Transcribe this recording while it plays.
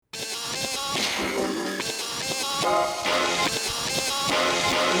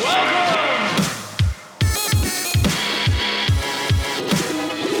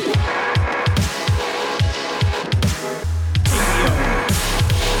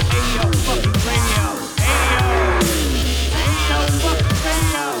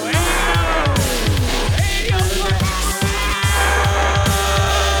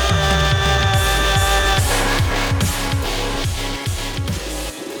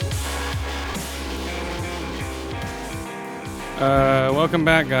Welcome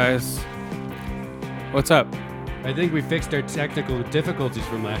back, guys. What's up? I think we fixed our technical difficulties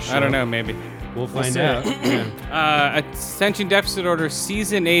from last show. I don't know, maybe. We'll find out. Yeah. Attention Deficit Order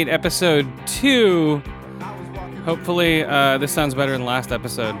Season 8, Episode 2. Hopefully, this sounds better than last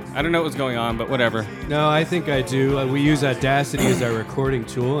episode. I don't know what's going on, but whatever. No, I think I do. We use Audacity as our recording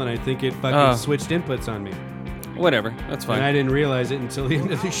tool, and I think it fucking switched inputs on me. Whatever, that's fine. And I didn't realize it until the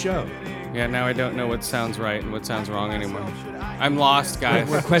end of the show. Yeah, now I don't know what sounds right and what sounds wrong anymore. I'm lost, guys.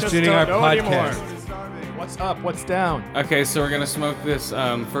 We're questioning our podcast. What's up? What's down? Okay, so we're going to smoke this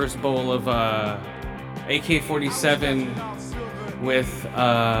first bowl of AK-47 with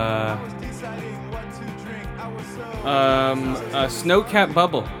a Snowcap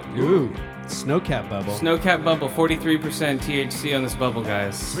Bubble. Ooh, Snowcap Bubble. Snowcap Bubble, 43% THC on this bubble,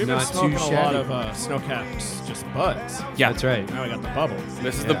 guys. We've been Not smoking too a lot shabby. of Snowcaps, just buds. Yeah, That's right. Now we got the bubble.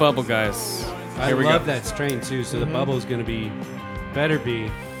 This is the bubble, guys. I Here we love go. that strain, too, so the bubble's going to be... Better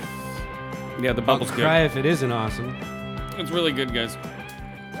be. Yeah, the bubble's I'll good. cry if it isn't awesome. It's really good, guys.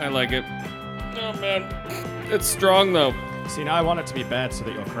 I like it. Oh, man. It's strong, though. See, now I want it to be bad so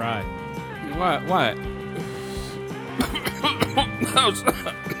that you'll cry. What? What?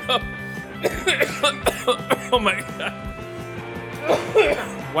 Oh, my God.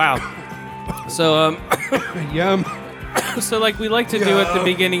 Wow. So, Yum. So like we like to do at the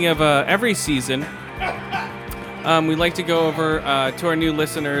beginning of every season, we like to go over to our new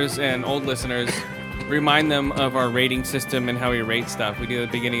listeners and old listeners, remind them of our rating system and how we rate stuff. We do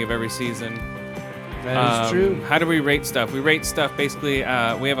at the beginning of every season. That is true. How do we rate stuff? We rate stuff basically,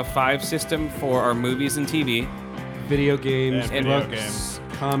 we have a 5 system for our movies and TV. Video games, And video books, games.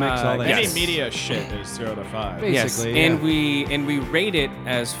 comics, all that. Yes. Any media shit is 0 to 5. Basically, yes, yeah. and we rate it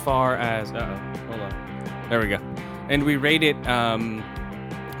as far as, hold on, there we go. And we rate it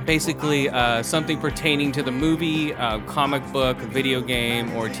basically something pertaining to the movie, comic book, video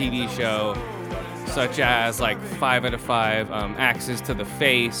game, or TV show, such as like 5 out of 5 axes to the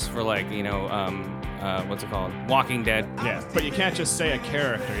face for like, what's it called? Walking Dead. Yeah, but you can't just say a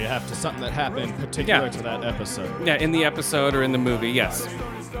character. You have to something that happened particular to that episode. Yeah, in the episode or in the movie, yes.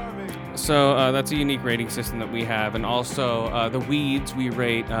 So that's a unique rating system that we have. And also the weeds we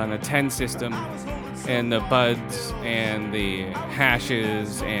rate on a 10 system. And the buds and the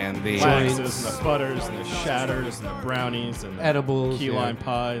hashes and the... Waxes and the butters and the shatters and the brownies and the Edibles, key lime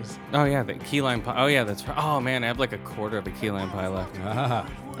pies. Oh, yeah, the key lime pie. Oh, yeah, that's right. Oh, man, I have like a quarter of a key lime pie left. Ah,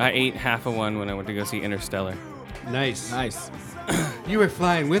 I ate half of one when I went to go see Interstellar. nice. Nice. You were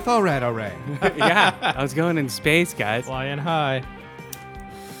flying with all right. Yeah, I was going in space, guys. Flying high.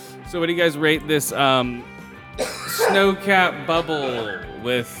 So what do you guys rate this Snowcap Bubble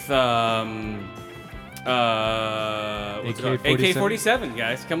with... what's it called? AK-47,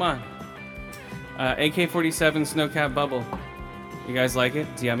 guys, come on. AK-47 Snowcap Bubble. You guys like it?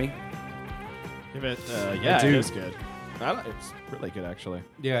 It's yummy. Give it, yeah, do. it is good. It's really good, actually.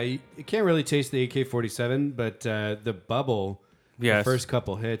 Yeah, you can't really taste the AK-47, but the bubble, Yes. the first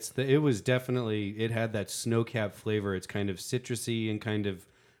couple hits, it was definitely, it had that snowcap flavor. It's kind of citrusy and kind of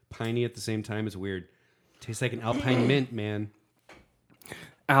piney at the same time. It's weird. Tastes like an alpine mint, man.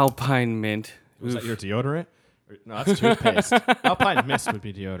 Alpine mint. Was that your deodorant? No, that's toothpaste. Alpine Mist would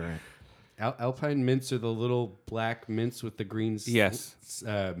be deodorant. Alpine mints are the little black mints with the green Yes.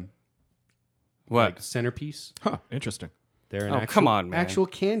 What? like centerpiece. Huh, interesting. They're an Oh, actual, come on, man. actual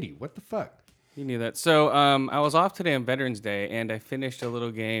candy. What the fuck? You knew that. So I was off today on Veterans Day, and I finished a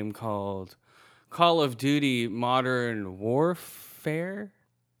little game called Call of Duty Modern Warfare,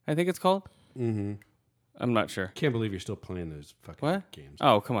 I think it's called. Mm-hmm. I'm not sure. Can't believe you're still playing those fucking What? games.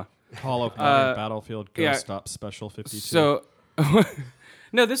 Oh, come on. Call of Modern Battlefield Ghost yeah. Stop Special 52. So,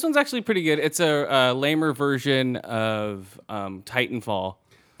 no, this one's actually pretty good. It's a lamer version of Titanfall.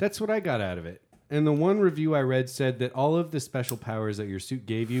 That's what I got out of it. And the one review I read said that all of the special powers that your suit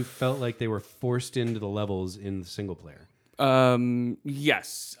gave you felt like they were forced into the levels in the single player.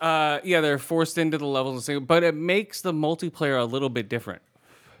 Yes. Yeah, they're forced into the levels, but it makes the multiplayer a little bit different.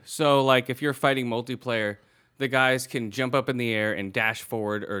 So, like, if you're fighting multiplayer, the guys can jump up in the air and dash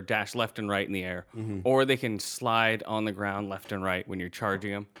forward or dash left and right in the air, or they can slide on the ground left and right when you're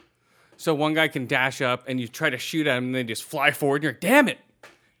charging them. So one guy can dash up, and you try to shoot at him, and they just fly forward, and you're like, damn it!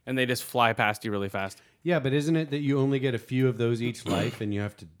 And they just fly past you really fast. Yeah, but isn't it that you only get a few of those each life and you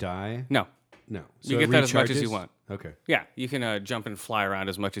have to die? No. No. You So get it that as much as you recharges? want. Okay. Yeah, you can jump and fly around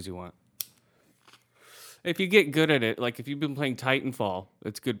as much as you want. If you get good at it, like if you've been playing Titanfall,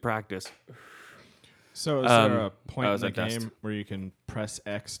 it's good practice. So is there a oh, point in is the that dust? game where you can press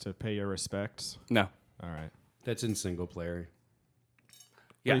X to pay your respects? No. All right. That's in single player.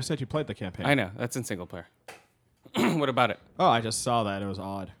 Yeah. Well, you said you played the campaign. I know. That's in single player. What about it? Oh, I just saw that. It was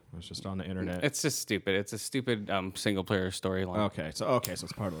odd. It was just on the internet. It's just stupid. It's a stupid single player storyline. Okay, so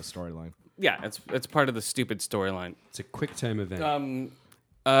it's part of the storyline. Yeah, it's part of the stupid storyline. It's a quick time event.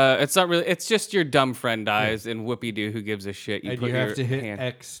 It's not really. It's just your dumb friend dies, and whoopie doo, who gives a shit? and put you have your to hit hand-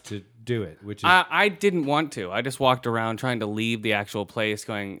 X to do it, which is I didn't want to. I just walked around trying to leave the actual place,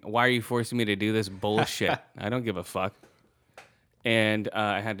 going, "Why are you forcing me to do this bullshit? I don't give a fuck." And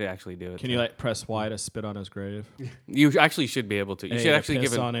I had to actually do it. Can you like press Y to spit on his grave? You actually should be able to. You And should actually piss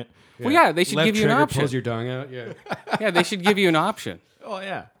give it. on it. Well, yeah, they should left give you an trigger option. pulls your dong out. Yeah. Yeah, they should give you an option. Oh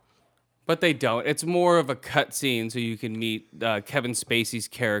yeah. But they don't. It's more of a cutscene so you can meet Kevin Spacey's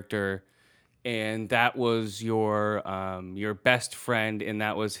character, and that was your best friend, and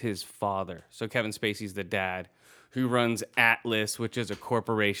that was his father. So Kevin Spacey's the dad who runs Atlas, which is a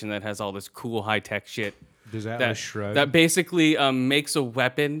corporation that has all this cool high-tech shit. Does Atlas That, shrug? that basically makes a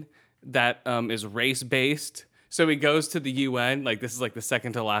weapon that is race-based. So he goes to the UN, like this is like the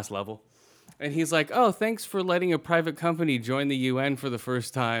second to last level. And he's like, "Oh, thanks for letting a private company join the UN for the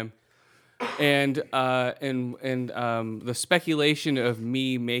first time." And the speculation of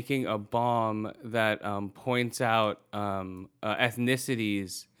me making a bomb that points out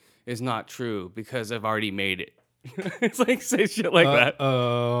ethnicities is not true because I've already made it. It's like say shit like that.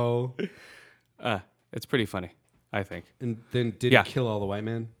 Oh. It's pretty funny, I think. And then did Yeah. it kill all the white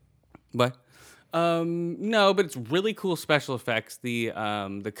men? But no, but it's really cool special effects. The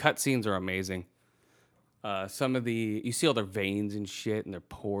cutscenes are amazing. Some of you see all their veins and shit, and their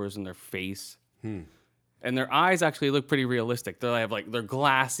pores and their face, and their eyes actually look pretty realistic. They're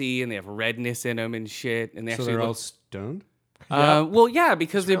glassy and they have redness in them and shit. And they So actually they're all look. stoned? Well, yeah,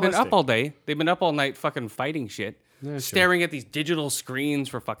 because they've been up realistic. all day. They've been up all night, fucking fighting shit, Yeah, sure. staring at these digital screens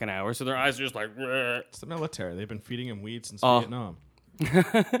for fucking hours. So their eyes are just like. "Bleh." It's the military. They've been feeding him weed since Oh. Vietnam.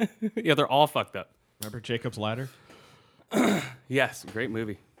 Yeah, they're all fucked up. Remember Jacob's Ladder? Yes, great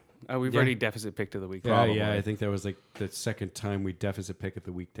movie. We've already deficit picked of the week. Yeah, Probably. yeah. I think that was like the second time we deficit pick of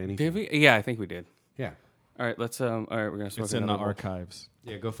the week, Danny. Did we? Yeah, I think we did. Yeah. All right, let's. All right, we're gonna smoke It's in the another bowl. archives.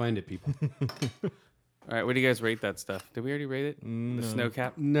 Yeah, go find it, people. All right, what do you guys rate that stuff? Did we already rate it? The snow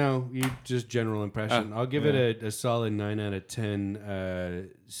cap. No, you just general impression. I'll give it a solid 9 out of 10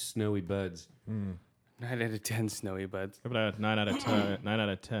 snowy buds. 9 out of 10 snowy buds. Give it a 9 out of 10. 9 out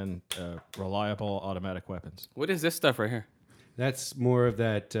of 10. Reliable automatic weapons. What is this stuff right here? That's more of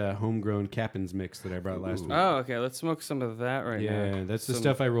that homegrown Captain's mix that I brought last week. Oh, okay. Let's smoke some of that right now. Yeah, that's the Some-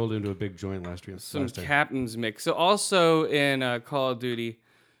 stuff I rolled into a big joint last week. Some last time. captain's mix. So also in Call of Duty.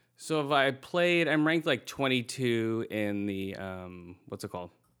 So if I played, I'm ranked like 22 in the what's it called?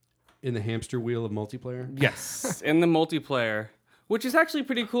 In the hamster wheel of multiplayer? Yes, in the multiplayer, which is actually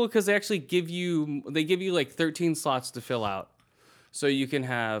pretty cool because they actually give you like 13 slots to fill out, so you can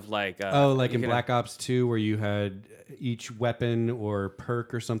have like like you in can Black Ops 2 where you had each weapon or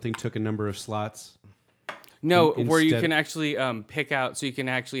perk or something took a number of slots? No, where you instead- can actually pick out, so you can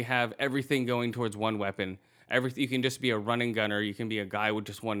actually have everything going towards one weapon. You can just be a running gunner. You can be a guy with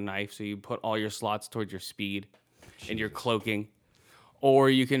just one knife, so you put all your slots towards your speed and your cloaking. Or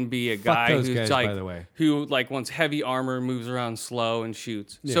you can be a guy those who's guys, like by the way. who like wants heavy armor, moves around slow, and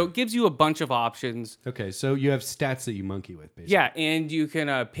shoots. So it gives you a bunch of options. Okay, so you have stats that you monkey with, basically. Yeah, and you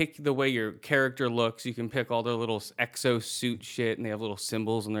can pick the way your character looks. You can pick all their little exosuit shit, and they have little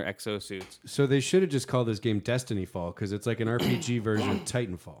symbols in their exosuits. So they should have just called this game Destiny Fall because it's like an RPG version of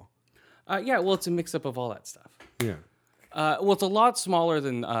Titanfall. Yeah, well, it's a mix-up of all that stuff. Yeah. Well, it's a lot smaller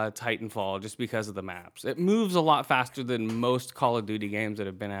than Titanfall just because of the maps. It moves a lot faster than most Call of Duty games that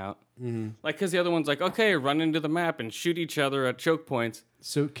have been out. Mm-hmm. Like, because the other one's like, okay, run into the map and shoot each other at choke points.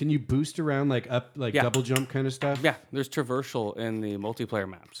 So can you boost around like up, like Yeah. double jump kind of stuff? Yeah, there's traversal in the multiplayer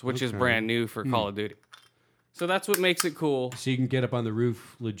maps, which is Okay. brand new for Call of Duty. So that's what makes it cool. So you can get up on the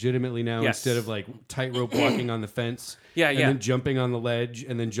roof legitimately now Yes. instead of like tightrope walking on the fence. Yeah, and yeah. then jumping on the ledge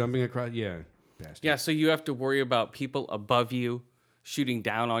and then jumping across. Yeah. Bastard. Yeah, so you have to worry about people above you shooting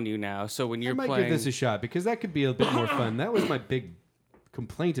down on you now. So when I you're might playing, give this a shot because that could be a bit more fun. That was my big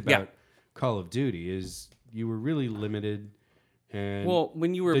complaint about Yeah. Call of Duty is you were really limited. And well,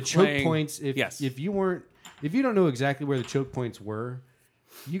 when you were the playing, choke points, if yes. you don't know exactly where the choke points were,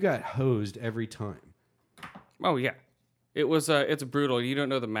 You got hosed every time. Oh yeah, it was. It's brutal. You don't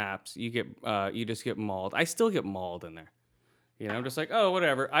know the maps. You just get mauled. I still get mauled in there. You know, I'm just like, oh,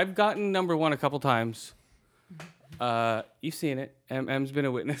 whatever. I've gotten number 1 a couple times. You've seen it. M's been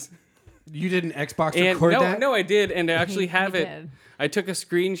a witness. You didn't Xbox And record that? no, I did, and I actually have He it. did. I took a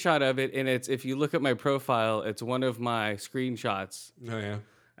screenshot of it, and it's if you look at my profile, it's one of my screenshots. Oh yeah.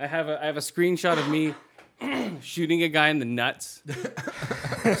 I have a screenshot of me shooting a guy in the nuts.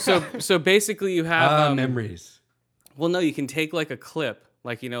 so basically you have Memories. well, no, you can take like a clip,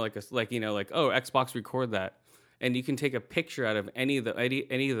 like oh, Xbox record that, and you can take a picture out of any of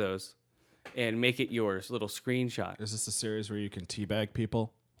those, and make it yours, little screenshot. Is this a series where you can teabag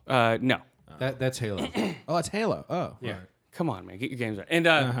people? No, That's Halo. Oh, it's Halo. Oh, Yeah. alright. come on, man, get your games right.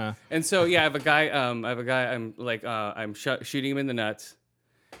 And so yeah, I have a guy. I'm like I'm shooting him in the nuts,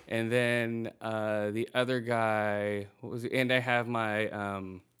 and then the other guy. What was it? And I have my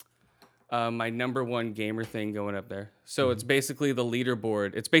my number 1 gamer thing going up there. So it's basically the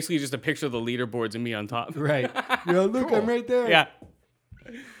leaderboard. It's basically just a picture of the leaderboards and me on top. Right. Yeah, look, I'm right there. Yeah.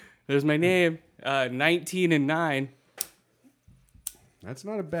 There's my name. 19 and 9. That's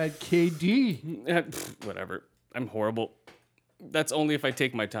not a bad KD. Whatever. I'm horrible. That's only if I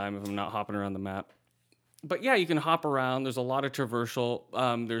take my time, if I'm not hopping around the map. But yeah, you can hop around. There's a lot of traversal.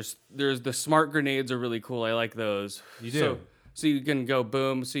 There's the smart grenades are really cool. I like those. You do? So you can go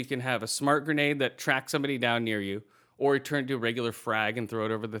boom. So you can have a smart grenade that tracks somebody down near you, or you turn it to a regular frag and throw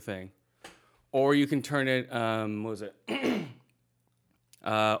it over the thing. Or you can turn it, what was it?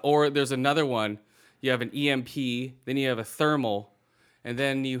 Or there's another one. You have an EMP, then you have a thermal, and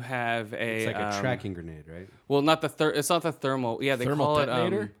then you have a... It's like a tracking grenade, right? Well, it's not the thermal. Yeah, they Thermal call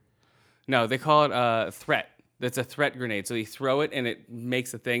detonator? it... no, they call it threat. That's a threat grenade. So you throw it, and it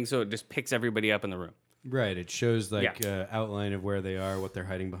makes a thing, so it just picks everybody up in the room. Right. It shows like outline of where they are, what they're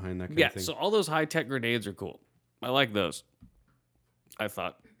hiding behind, that kind Yeah, of thing. so all those high-tech grenades are cool. I like those. I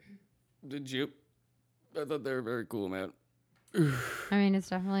thought. Did you? I thought they were very cool, man. I mean, it's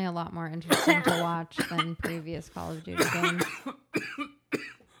definitely a lot more interesting to watch than previous Call of Duty games.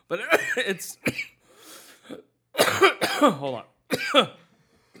 But it's... Hold on.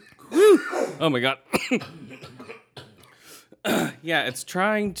 Oh, my God. Yeah, it's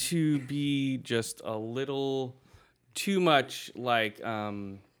trying to be just a little too much like...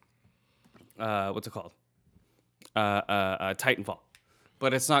 what's it called? Titanfall.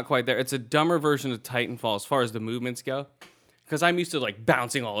 But it's not quite there. It's a dumber version of Titanfall as far as the movements go. Because I'm used to like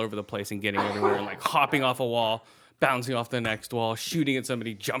bouncing all over the place and getting everywhere and like hopping off a wall, bouncing off the next wall, shooting at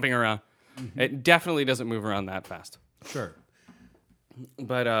somebody, jumping around. It definitely doesn't move around that fast. Sure.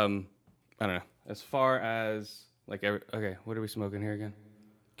 But I don't know. As far as like okay, what are we smoking here again?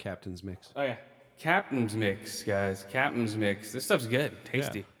 Captain's mix. Oh yeah, Captain's Mix, guys. Captain's Mix. This stuff's good,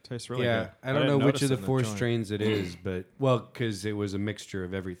 tasty. Yeah, tastes really Yeah, good. I don't didn't know which notice of the it in 4 joint. strains it is, but because it was a mixture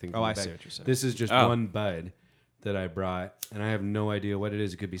of everything. from Oh, the I see bag. what you're saying. This is just Oh. one bud that I brought, and I have no idea what it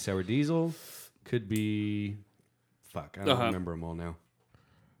is. It could be sour diesel, could be, fuck, I don't remember them all now.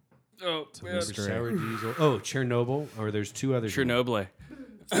 Oh, mystery. Sour diesel. Oh, Chernobyl, or there's 2 others. Chernobyl.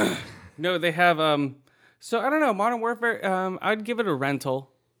 No, they have so I don't know, Modern Warfare, I'd give it a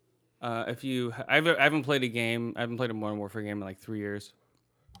rental. If you I haven't played a game. I haven't played a Modern Warfare game in like 3 years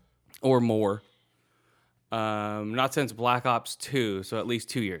or more. Not since Black Ops 2, so at least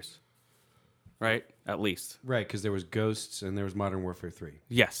 2 years. Right? At least. Right, because there was Ghosts and there was Modern Warfare 3.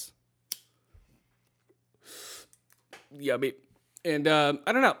 Yes. Yeah, and I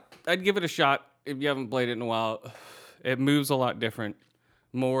don't know. I'd give it a shot if you haven't played it in a while. It moves a lot different,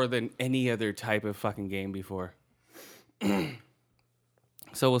 more than any other type of fucking game before.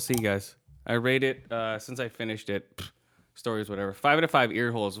 So we'll see, guys. I rate it since I finished it. Stories, whatever. 5 out of 5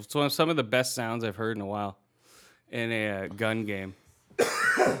 ear holes. It's one of some of the best sounds I've heard in a while in a gun game.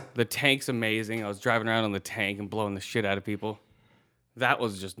 The tank's amazing. I was driving around on the tank and blowing the shit out of people. That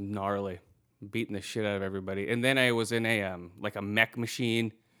was just gnarly, beating the shit out of everybody. And then I was in a like a mech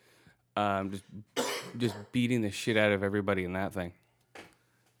machine, just beating the shit out of everybody in that thing.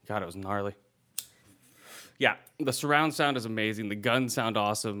 God, it was gnarly. Yeah, the surround sound is amazing. The guns sound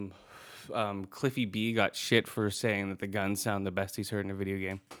awesome. Cliffy B got shit for saying that the guns sound the best he's heard in a video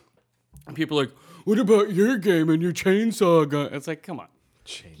game. And people are like, what about your game and your chainsaw gun? It's like, come on.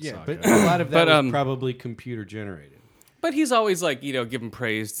 Chainsaw Yeah, but gun. a lot of that But, was probably computer generated. But he's always like, giving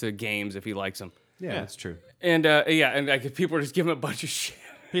praise to games if he likes them. Yeah, that's true. And and like people are just giving him a bunch of shit.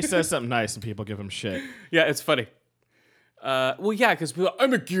 He says something nice and people give him shit. Yeah, it's funny. Well, yeah, because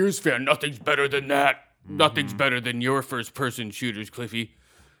I'm a Gears fan. Nothing's better than that. Nothing's better than your first-person shooters, Cliffy.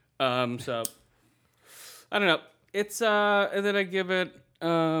 So I don't know. It's and then I give it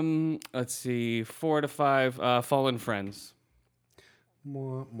Let's see. 4 to 5. Fallen Friends.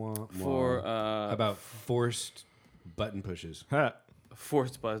 Mwah, mwah, mwah. For about forced button pushes. Huh.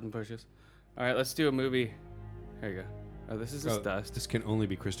 forced button pushes. All right, let's do a movie. Here you go. Oh, this is just dust. This can only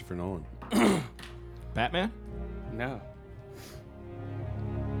be Christopher Nolan. Batman? No.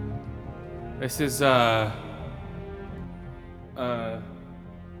 This is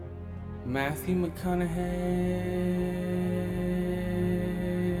Matthew McConaughey.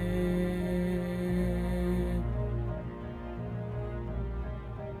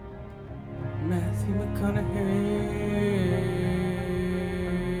 Matthew McConaughey.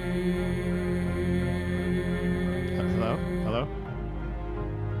 Hello? Hello?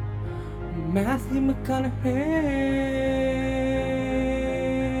 Matthew McConaughey.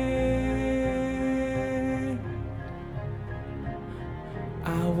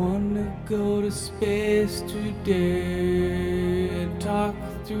 I wanna go to space today and talk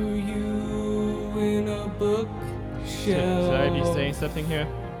to you in a bookshelf. Should I be saying something here?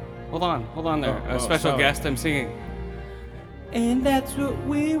 Hold on there. A special sorry. guest I'm singing. And that's what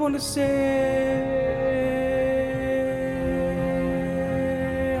we want to say.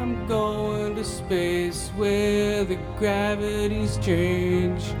 I'm going to space where the gravity's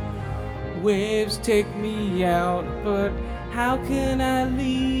change. Waves take me out, but how can I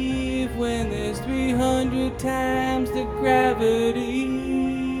leave when there's 300 times the gravity?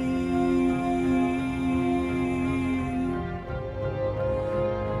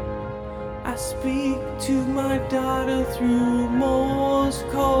 I speak to my daughter through Morse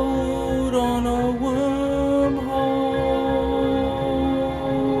code on a wormhole.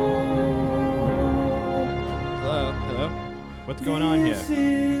 Hello? Hello? What's going on here? This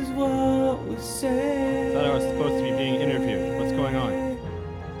is what we say. I thought I was supposed to be being interviewed. What's going on?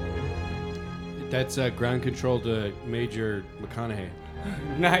 That's ground control to Major McConaughey.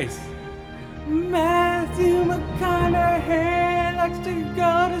 Nice. Matthew McConaughey likes to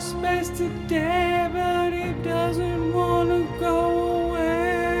go to space today, but he doesn't want to go away.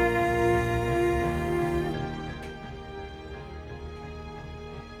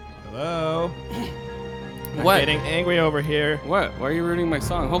 Hello? I'm What? getting angry over here. What? Why are you ruining my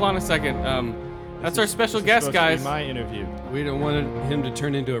song? Hold on a second. That's our special This is guest, supposed to be guys. my interview. We don't want him to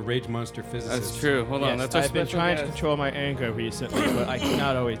turn into a rage monster physicist. That's true. Hold on. Yes, That's our I've been special trying to guest. control my anger recently, but I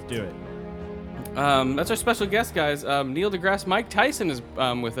cannot always do it. That's our special guest, guys. Neil deGrasse Mike Tyson is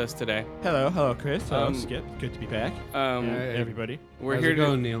with us today. Hello, Chris. Hello, Um, Skip. Good to be back. Everybody. We're How's here it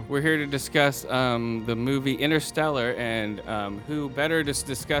going, Neil? We're here to discuss the movie Interstellar, and who better to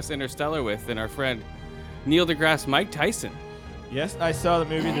discuss Interstellar with than our friend Neil deGrasse Mike Tyson? Yes, I saw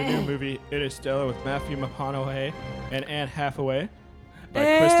the new movie Interstellar with Matthew McConaughey and Anne Hathaway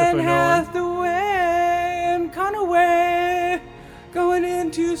by Christopher Nolan. Hathaway and Conaway going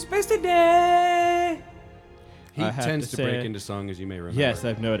into space today. He I have tends to to break say- into song, as you may remember. Yes,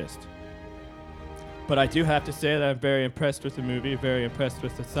 I've noticed. But I do have to say that I'm very impressed with the movie, very impressed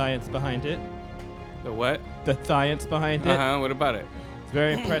with the science behind it. The what? The science behind it. What about it? It's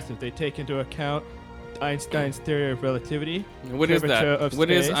very impressive. They take into account Einstein's theory of relativity. What is curvature that? of What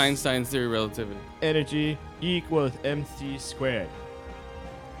is space, Einstein's theory of relativity? Energy equals mc squared.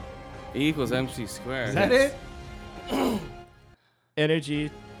 E equals mc squared. Is that it? Energy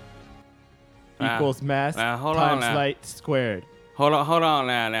Ah, equals mass hold on times now. light squared. Hold on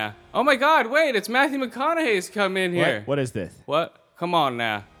now. Oh my God! Wait, it's Matthew McConaughey's come in here. What is this? What? Come on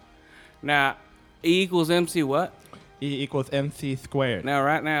now. Now, E equals MC what? E equals mc squared. Now,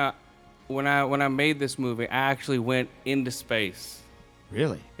 right now, when I made this movie, I actually went into space.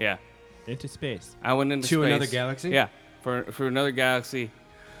 Really? Yeah, Into space. I went into To space. another galaxy? Yeah, for another galaxy.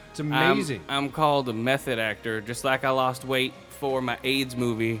 It's amazing. I'm called a method actor. Just like I lost weight for my AIDS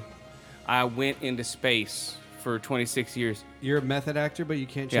movie, I went into space for 26 years. You're a method actor, but you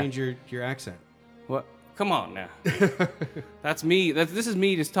can't Yeah. change your accent. What? Come on now. That's me. This is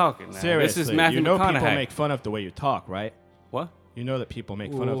me just talking now. Seriously, This is Matthew you know McConaughey. people make fun of the way you talk, right? What? You know that people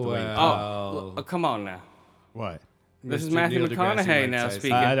make fun of the way you Wow. talk. Oh, come on now. What? This is Mr. Matthew Neil deGrasse McConaughey Mike now Tyson.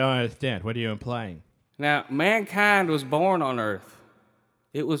 speaking. I don't understand. What are you implying? Now, mankind was born on Earth.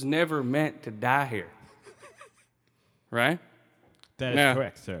 It was never meant to die here. Right? That is Yeah.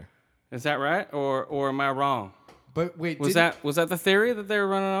 correct, sir. Is that right? Or am I wrong? But wait, Was that the theory that they were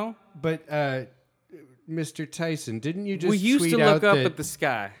running on? But Mr. Tyson, didn't you just We used tweet to look out up that at the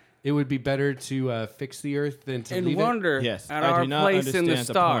sky it would be better to fix the Earth than to and leave wonder Yes, at I our do not place in the understand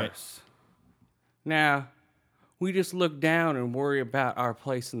the point. stars. Now, we just look down and worry about our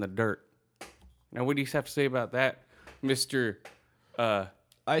place in the dirt. Now, what do you have to say about that, Mr.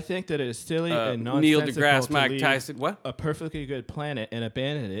 I think that it is silly and Neil nonsensical deGrasse, to Mike leave Tyson. What? a perfectly good planet and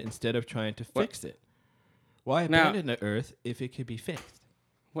abandon it instead of trying to What? fix it. Why Now- abandon the Earth if it could be fixed?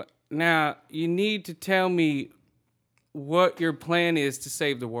 What? Now, you need to tell me what your plan is to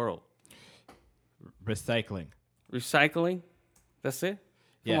save the world. Recycling. Recycling? That's it? Come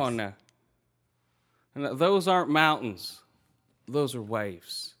Yes. on now. And those aren't mountains. Those are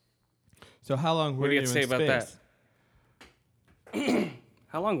waves. So how long were do you you have to in say about space?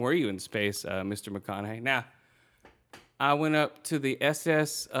 How long were you in space, Mr. McConaughey? Now, I went up to the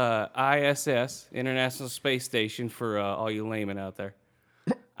ISS, International Space Station, for all you laymen out there.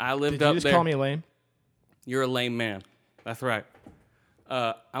 I lived Did you up just there. call me lame? You're a lame man. That's right.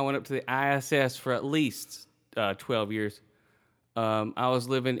 I went up to the ISS for at least 12 years. I was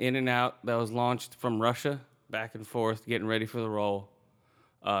living in and out. That was launched from Russia, back and forth, getting ready for the role.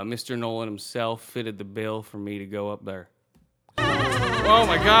 Mr. Nolan himself fitted the bill for me to go up there. Oh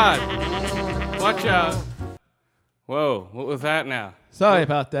my God! Watch out! Whoa! What was that now? Sorry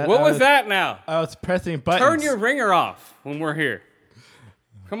about that. What I was that now? I was pressing buttons. Turn your ringer off when we're here.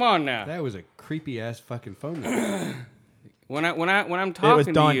 Come on now. That was a creepy ass fucking phone number. When I'm It talking was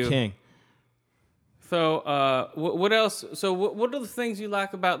Don to you. King. So, what else? So, what are the things you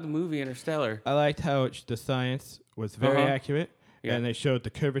like about the movie Interstellar? I liked how the science was very Uh-huh. accurate, Yeah. and they showed the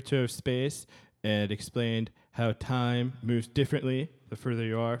curvature of space and explained how time moves differently the further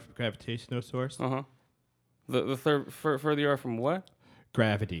you are from gravitational source. The third further you are from what?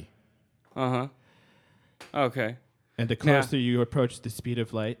 Gravity. Okay. And the closer you approach the speed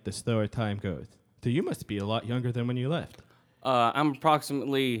of light, the slower time goes. So you must be a lot younger than when you left. I'm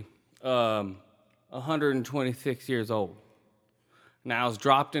approximately 126 years old. Now I was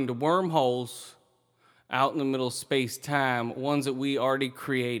dropped into wormholes out in the middle of space-time, ones that we already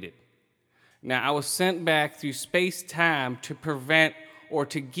created. Now I was sent back through space-time to prevent or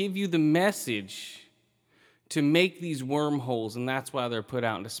to give you the message to make these wormholes, and that's why they're put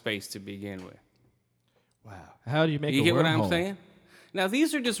out into space to begin with. Wow. How do you make You a get what I'm wormhole? saying? Now,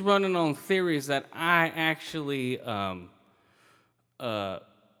 these are just running on theories that I actually, I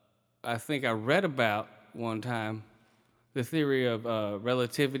think I read about one time, the theory of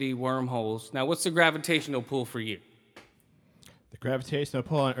relativity, wormholes. Now, what's the gravitational pull for you? The gravitational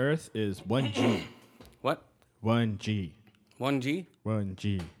pull on Earth is 1G. What? 1G. 1G?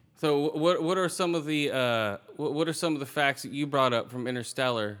 1G. So, what are some of the what are some of the facts that you brought up from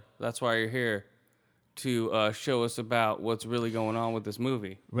Interstellar? That's why you're here, to show us about what's really going on with this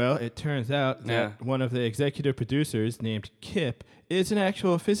movie. Well, it turns out that one of the executive producers named Kip is an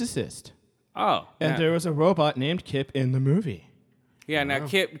actual physicist. Oh, And now- there was a robot named Kip in the movie. Yeah, now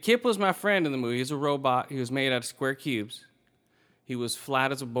Kip was my friend in the movie. He's a robot. He was made out of square cubes. He was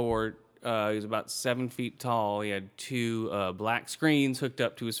flat as a board. He was about 7 feet tall. He had two black screens hooked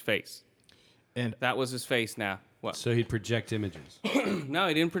up to his face. And That was his face now. What? So he'd project images. No,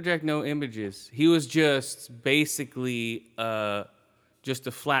 he didn't project no images. He was just basically just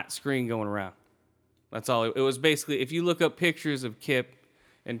a flat screen going around. That's all. It was basically, if you look up pictures of Kip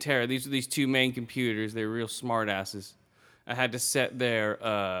and Tara, these are these two main computers. They're real smart asses. I had to set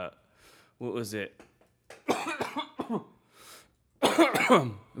their, what was it?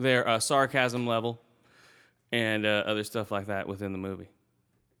 Their sarcasm level and other stuff like that within the movie.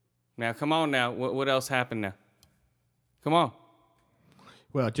 Now, come on now. What else happened now? Come on.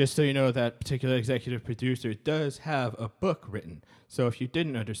 well, just so you know, that particular executive producer does have a book written. So if you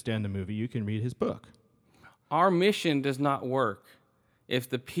didn't understand the movie, you can read his book. Our mission does not work if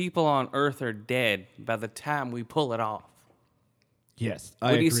the people on Earth are dead by the time we pull it off. Yes,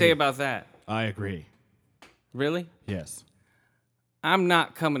 What do you say about that? I agree. Really? Yes. I'm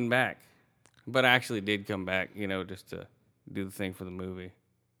not coming back. But I actually did come back, just to do the thing for the movie.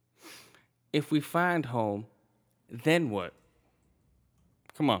 If we find home, then what?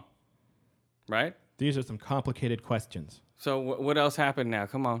 Come on. Right? These are some complicated questions. So what else happened now?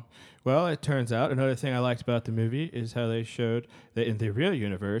 Come on. Well, it turns out another thing I liked about the movie is how they showed that in the real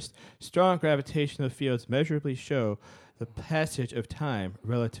universe, strong gravitational fields measurably show the passage of time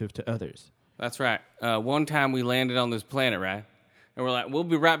relative to others. That's right. One time we landed on this planet, right? And we're like, we'll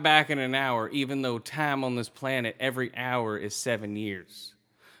be right back in an hour, even though time on this planet, every hour is 7 years.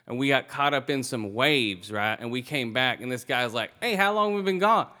 And we got caught up in some waves, right? And we came back, and this guy's like, hey, how long have we been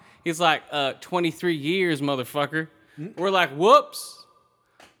gone? He's like, 23 years, motherfucker. We're like, whoops.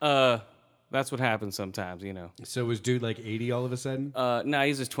 That's what happens sometimes, So was dude like 80 all of a sudden? No,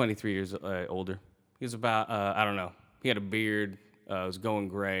 he's just 23 years older. He's about, I don't know. He had a beard, was going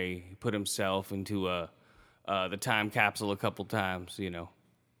gray. He put himself into the time capsule a couple times,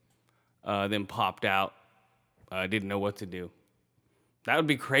 then popped out. Didn't know what to do. That would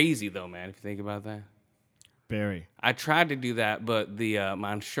be crazy, though, man, if you think about that. Barry. I tried to do that, but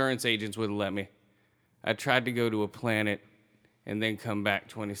my insurance agents wouldn't let me. I tried to go to a planet and then come back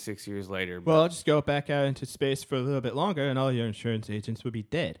 26 years later. But, Well, I'll just go back out into space for a little bit longer, and all your insurance agents would be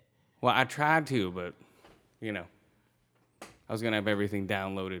dead. well, I tried to, but, you know, I was going to have everything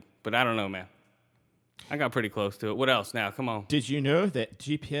downloaded. But I don't know, man. I got pretty close to it. What else now? Come on. Did you know that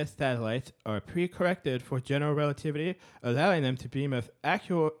GPS satellites are pre-corrected for general relativity, allowing them to beam us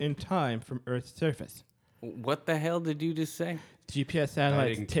accurate in time from Earth's surface? What the hell did you just say? GPS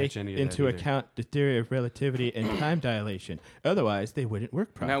satellites didn't take catch any of that into either. account the theory of relativity and time dilation. Otherwise, they wouldn't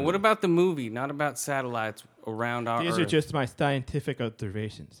work properly. Now, what about the movie? Not about satellites around our These Earth. are just my scientific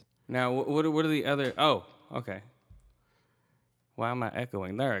observations. Now, what are the other... Oh, okay. Why am I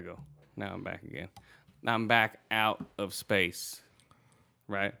echoing? There I go. Now I'm back again. Now I'm back out of space,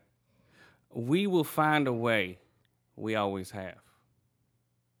 right? We will find a way. We always have.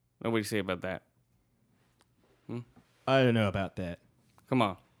 What do you say about that? I don't know about that. Come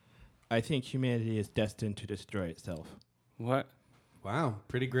on. I think humanity is destined to destroy itself. What? Wow,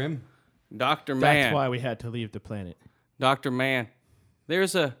 pretty grim. Dr. That's Man. why we had to leave the planet. Dr. Man,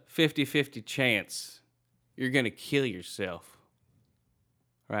 there's a 50-50 chance you're going to kill yourself.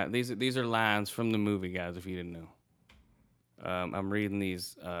 Right? These are lines from the movie, guys, if you didn't know. I'm reading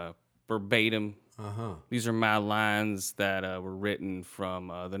these verbatim. Uh-huh. These are my lines that were written from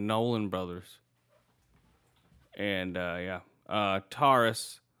the Nolan brothers. And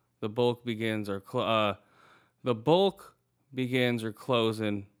Taurus, the bulk begins or closing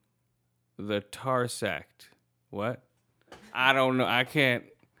the Tarsect. What? I don't know. I can't.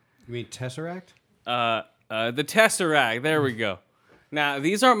 You mean Tesseract? The Tesseract. There we go. Now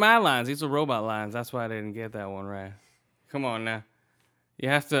these aren't my lines. These are robot lines. That's why I didn't get that one right. Come on now. You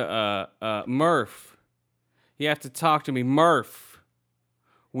have to Murph. You have to talk to me, Murph.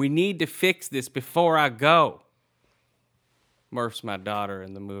 We need to fix this before I go. Murph's my daughter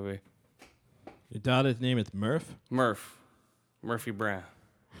in the movie. Your daughter's name is Murph? Murphy Brown.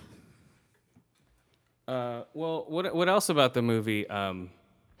 Well, what else about the movie?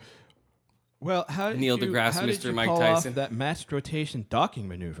 Well, how did Neil you, deGrasse, how did Mr. you Mike pull Tyson. off that mass rotation docking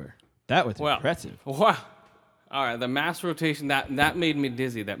maneuver? That was Well, impressive. Wow. All right, the mass rotation that made me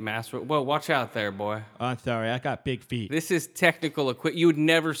dizzy. That well, watch out there, boy. Oh, I'm sorry, I got big feet. This is technical equipment. You would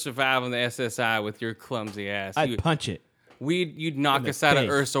never survive on the SSI with your clumsy ass. I'd punch it. You'd knock in the us out of face.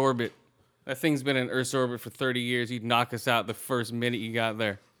 Earth's orbit. That thing's been in Earth's orbit for 30 years. You'd knock us out the first minute you got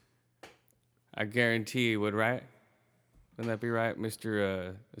there. I guarantee you would, right? Wouldn't that be right,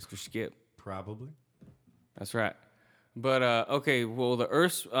 Mr. Skip? Probably. That's right. But okay, well, the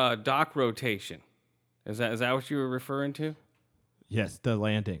Earth's dock rotation. Is that what you were referring to? Yes, the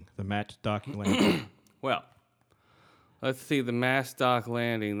landing, the match docking landing. Well, let's see the mass dock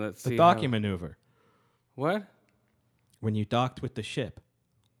landing. Let's see The docking maneuver, What? when you docked with the ship.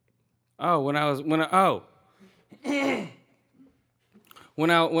 Oh, when I was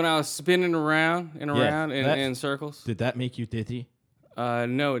spinning around and Yes, around in circles. Did that make you dizzy?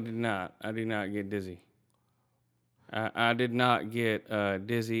 No, it did not. I did not get dizzy. I did not get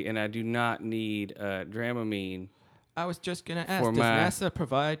dizzy, and I do not need Dramamine. I was just going to ask, For does my- NASA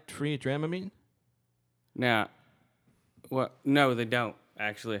provide free Dramamine? Now, what? No, they don't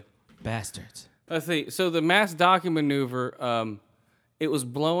actually. Bastards. Let's see. So the mass docking maneuver, it was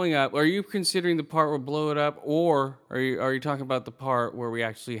blowing up. Are you considering the part where we blow it up, or are you talking about the part where we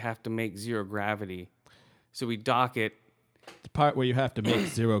actually have to make zero gravity? So we dock it. The part where you have to make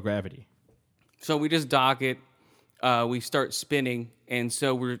zero gravity. So we just dock it. We start spinning, and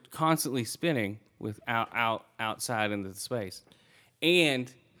so we're constantly spinning outside into the space.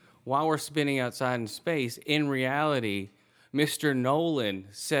 And while we're spinning outside in space, in reality, Mr. Nolan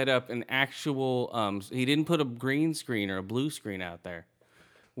set up an actual. He didn't put a green screen or a blue screen out there.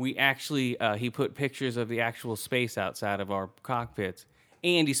 We actually he put pictures of the actual space outside of our cockpits,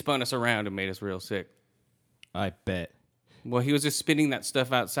 and he spun us around and made us real sick. I bet. Well, he was just spinning that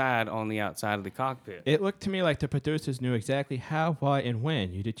stuff outside on the outside of the cockpit. It looked to me like the producers knew exactly how, why, and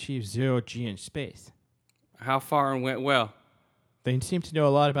when you'd achieve zero G in space. How far and when? Well, They seem to know a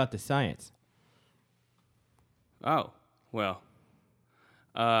lot about the science. oh, well.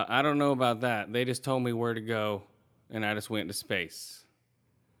 I don't know about that. They just told me where to go, and I just went to space.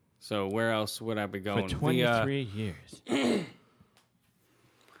 So where else would I be going? For 23 years.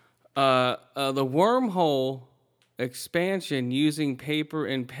 The wormhole expansion using paper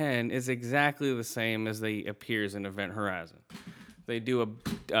and pen is exactly the same as they appears in Event Horizon. They do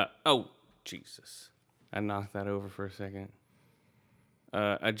oh, Jesus. I knocked that over for a second.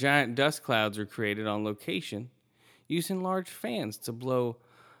 A giant dust clouds are created on location using large fans to blow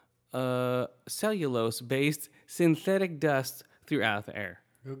cellulose-based synthetic dust throughout the air.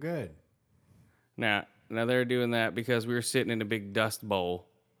 Oh, good. Now they're doing that because we were sitting in a big dust bowl.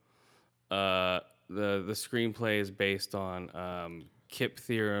 The screenplay is based on Kip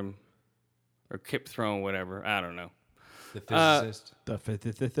theorem or Kip throne, whatever. I don't know. The physicist. The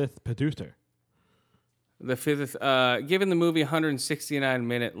fifth producer. The fifth, given the movie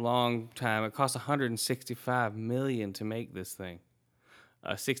 169-minute long time, it cost $165 million to make this thing.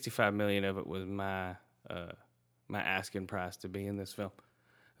 $65 million of it was my asking price to be in this film.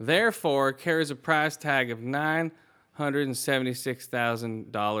 Therefore, it carries a price tag of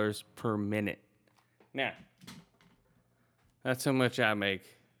 $976,000 per minute. Now, that's how much I make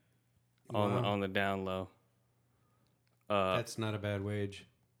on the down low. That's not a bad wage.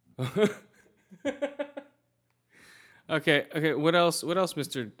 Okay. What else,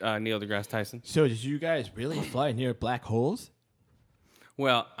 Mr. Neil deGrasse Tyson? So did you guys really fly near black holes?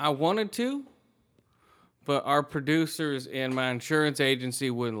 Well, I wanted to, but our producers and my insurance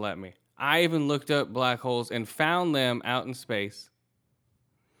agency wouldn't let me. I even looked up black holes and found them out in space.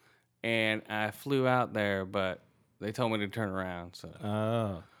 And I flew out there, but they told me to turn around,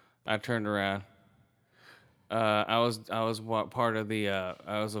 so I turned around. I was part of the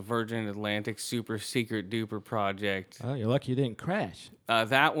I was a Virgin Atlantic super secret duper project. Oh, you're lucky you didn't crash.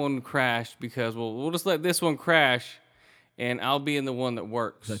 That one crashed because we'll just let this one crash, and I'll be in the one that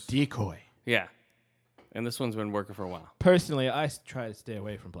works. The decoy. Yeah, and this one's been working for a while. Personally, I try to stay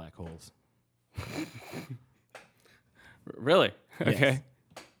away from black holes. Really? Yes. Okay.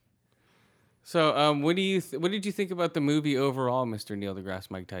 So, what did you think about the movie overall, Mr. Neil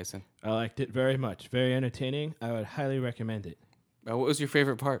deGrasse Mike Tyson? I liked it very much. Very entertaining. I would highly recommend it. What was your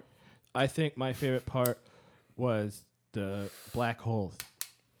favorite part? I think my favorite part was the black holes.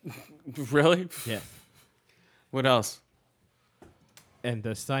 Really? Yes. What else? And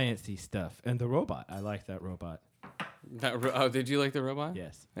the sciencey stuff. And the robot. I like that robot. Did you like the robot?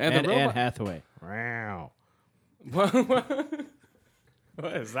 Yes. And the robot. Anne Hathaway. Wow.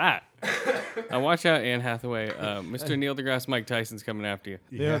 What is that? Watch out, Anne Hathaway. Mr. Neil deGrasse Mike Tyson's coming after you.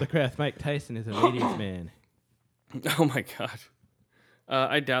 Neil deGrasse Mike Tyson is a ladies' man. Oh, my God.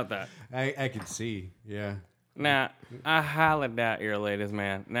 I doubt that. I can see. Yeah. Now, I highly doubt you're a ladies'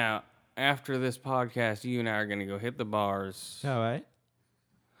 man. Now, after this podcast, you and I are going to go hit the bars. All right.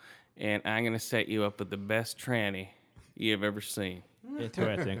 And I'm going to set you up with the best tranny you've ever seen.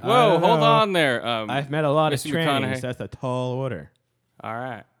 Interesting. Whoa, hold on there. I've met a lot of Mr. trannies. McConaughey. That's a tall order. All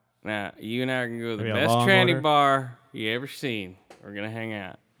right. Now, you and I are going to go to the Maybe a best long tranny order? bar you ever seen. We're going to hang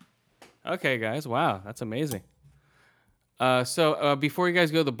out. Okay, guys. Wow, that's amazing. So before you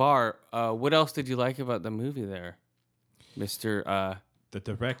guys go to the bar, what else did you like about the movie there, Mr. The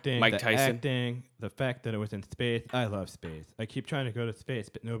directing, Mike the Tyson. acting, the fact that it was in space. I love space. I keep trying to go to space,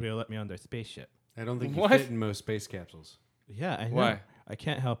 but nobody will let me on their spaceship. I don't think you What? fit in most space capsules. Yeah, I know. Why? I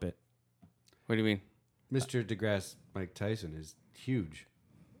can't help it. What do you mean? Mr. deGrasse Mike Tyson is huge.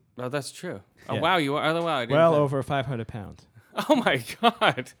 Oh, that's true. Oh, Yeah. wow, you are. Oh, wow, I didn't Well think- over 500 pounds. Oh, my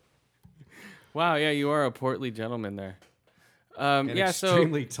God. Wow, yeah, you are a portly gentleman there. And Yeah,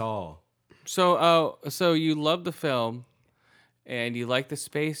 extremely tall. so you love the film, and you like the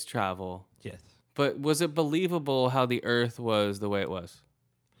space travel, Yes. but was it believable how the Earth was the way it was?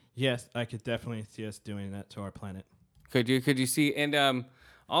 Yes, I could definitely see us doing that to our planet. Could you see? And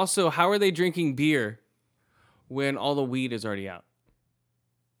also, how are they drinking beer when all the weed is already out?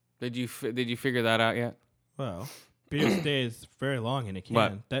 Did you figure that out yet? Well, beer stays very long in a can.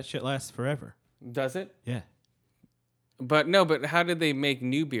 What? That shit lasts forever. Does it? Yeah. But how did they make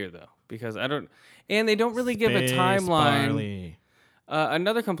new beer though? Because I don't, and they don't really give a Space timeline. barley.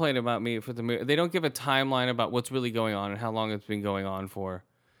 Another complaint about me for the movie, they don't give a timeline about what's really going on and how long it's been going on for.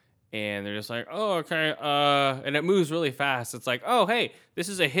 And they're just like, oh, okay, and it moves really fast. It's like, oh, hey, this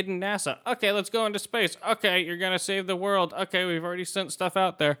is a hidden NASA. Okay, let's go into space. Okay, you're gonna save the world. Okay, we've already sent stuff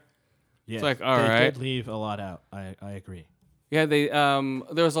out there. Yes, like, all they right. did leave a lot out. I agree. Yeah,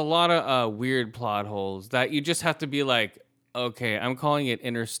 there was a lot of weird plot holes that you just have to be like, okay, I'm calling it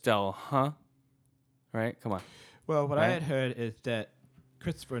Interstellar, huh? Right? Come on. Well, what I Right. had heard is that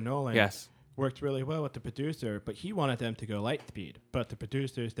Christopher Nolan Yes. worked really well with the producer, but he wanted them to go light speed. But the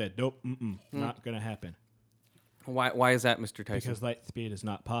producer said, nope, not going to happen. Why is that, Mr. Tyson? Because light speed is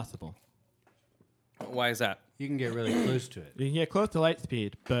not possible. Why is that? You can get really close to it. You can get close to light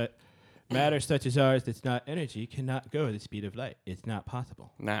speed, but matter such as ours that's not energy cannot go the speed of light. It's not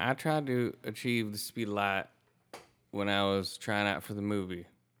possible. Now, I tried to achieve the speed of light when I was trying out for the movie.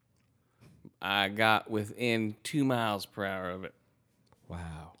 I got within 2 miles per hour of it.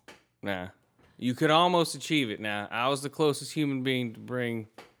 Wow. Nah. You could almost achieve it now. I was the closest human being to bring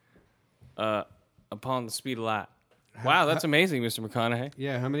Upon the Speed of Light. Wow, that's amazing, Mr. McConaughey.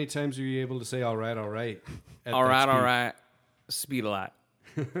 Yeah, how many times were you able to say all right, at All right, that all speed? right. Speed of Light.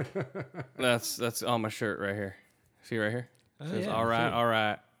 That's on my shirt right here. See right here? It says, yeah, all I see right, it. all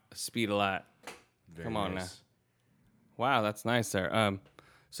right. Speed of Light. Very Come on nice. Wow, that's nice there.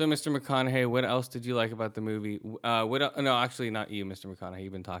 So Mr. McConaughey, what else did you like about the movie? No, actually not you, Mr. McConaughey.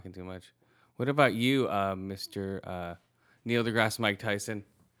 You've been talking too much. What about you, Mr. Neil deGrasse Mike Tyson?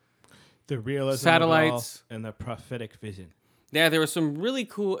 The realism Satellites. of it all and the prophetic vision. Yeah, there was some really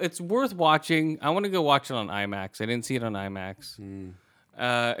cool. It's worth watching. I want to go watch it on IMAX. I didn't see it on IMAX.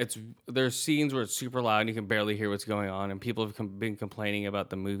 There's scenes where it's super loud and you can barely hear what's going on, and people have been complaining about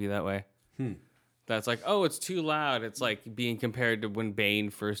the movie that way. That's like, oh, it's too loud. It's like being compared to when Bane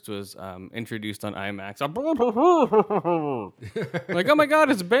first was introduced on IMAX. Like, oh my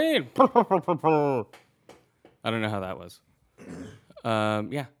God, it's Bane. I don't know how that was.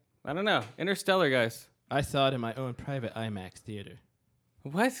 Yeah, I don't know. Interstellar, guys. I saw it in my own private IMAX theater.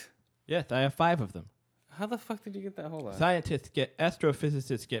 What? Yes, I have 5 of them. How the fuck did you get that? Hold on.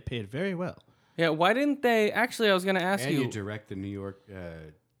 Astrophysicists get paid very well. Yeah, why didn't they? Actually, I was going to ask And you. you direct the New York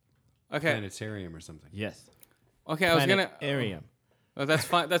Okay. Planetarium or something. Yes. Okay, I was going to. Planetarium. Oh, that's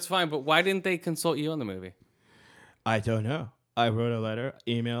fine. That's fine. But why didn't they consult you on the movie? I don't know. I wrote a letter,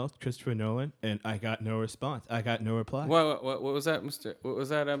 emailed Christopher Nolan, and I got no response. I got no reply. What was that, Mr. What was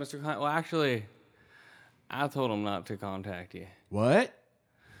that, Mr. Well, actually, I told him not to contact you. What?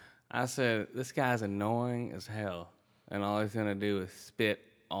 I said this guy's annoying as hell, and all he's gonna do is spit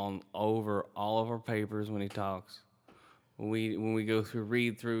on over all of our papers when he talks. When we go through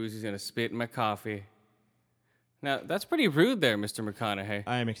read-throughs, he's gonna spit in my coffee. Now that's pretty rude, there, Mr. McConaughey.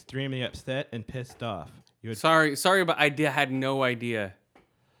 I am extremely upset and pissed off. Sorry, but I had no idea.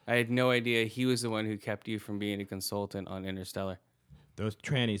 I had no idea he was the one who kept you from being a consultant on Interstellar. Those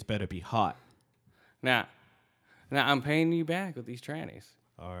trannies better be hot. Now I'm paying you back with these trannies.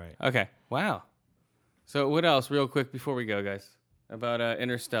 All right. Okay. Wow. So what else, real quick, before we go, guys, about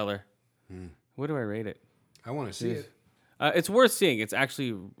Interstellar? What do I rate it? I want to see it. It's worth seeing. It's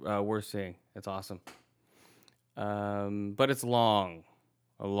actually worth seeing. It's awesome. But it's long.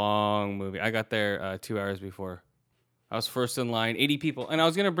 A long movie. I got there 2 hours before. I was first in line, 80 people. And I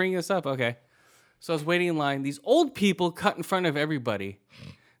was going to bring this up. Okay. So I was waiting in line. These old people cut in front of everybody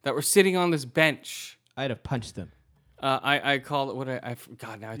that were sitting on this bench. I'd have punched them. I called it,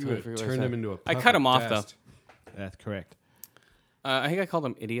 God, now I You totally would forget what I turn said. them into a I puff cut them of off, dust. That's correct. I think I called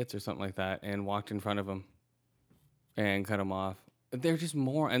them idiots or something like that and walked in front of them and cut them off. They're just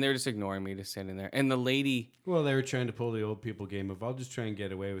and they're just ignoring me, just standing there. And the lady, Well, they were trying to pull the old people game of, I'll just try and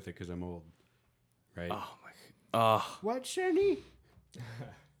get away with it because I'm old. Right? What, Shani?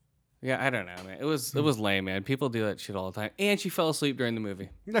 yeah, I don't know, man. It was lame, man. People do that shit all the time. And she fell asleep during the movie.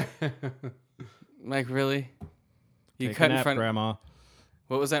 Like, really? You Take cut a in nap, front. Grandma.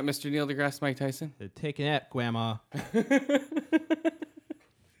 What was that, Mr. Neil deGrasse Mike Tyson? Take a nap, Grandma.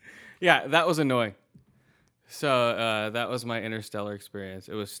 Yeah, that was annoying. So that was my Interstellar experience.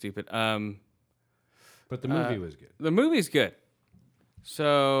 It was stupid. But the movie was good. The movie's good.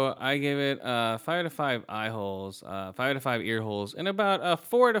 So I gave it 5 out of 5 eye holes, 5 out of 5 ear holes, and about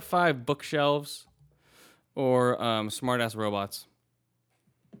 4 out of 5 bookshelves or smart-ass robots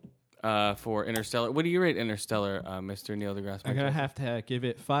for Interstellar. What do you rate Interstellar, Mr. Neil deGrasse? I'm going to have to give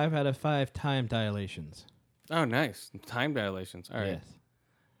it 5 out of 5 time dilations. Oh, nice. Time dilations. All right. Yes.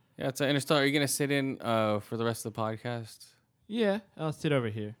 Yeah, it's Interstellar. Are you going to sit in for the rest of the podcast? Yeah, I'll sit over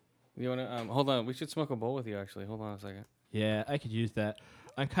here. You want to hold on? We should smoke a bowl with you, actually. Hold on a second. Yeah, I could use that.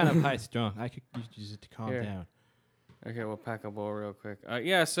 I'm kind of high strung. I could use it to calm Here. down. Okay, we'll pack a bowl real quick.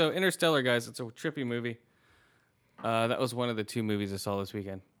 Yeah, so Interstellar, guys, it's a trippy movie. That was one of the 2 movies I saw this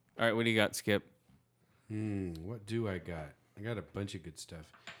weekend. All right, what do you got, Skip? What do I got? I got a bunch of good stuff.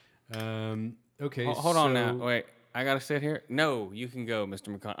 Okay, Hold on now. Wait, I got to sit here? No, you can go,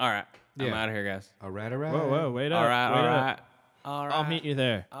 Mr. McCon. All right, I'm Yeah. out of here, guys. All right, all right. Whoa, wait up. All right, wait all up. right. All right. I'll meet you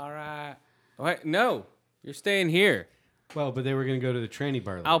there. All right. Wait, no, you're staying here. Well, but they were going to go to the tranny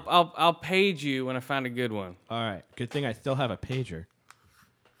bar later. I'll page you when I find a good one. All right. Good thing I still have a pager.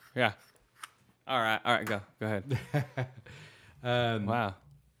 Yeah. All right, go ahead. Wow.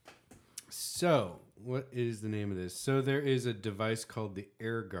 So, what is the name of this? So, there is a device called the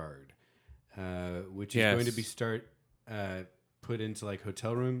Air Guard, which is going to be put into like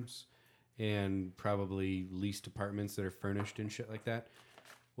hotel rooms and probably leased apartments that are furnished and shit like that.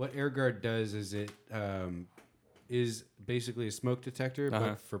 What Air Guard does is it is basically a smoke detector,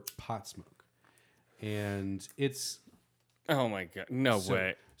 but for pot smoke. And it's Oh my god! No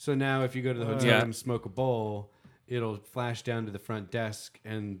way. So now, if you go to the hotel room, smoke a bowl, it'll flash down to the front desk,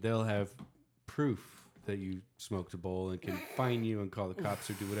 and they'll have proof that you smoked a bowl and can fine you and call the cops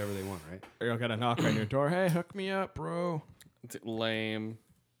or do whatever they want, right? You're gonna knock on your door. Hey, hook me up, bro. It's lame.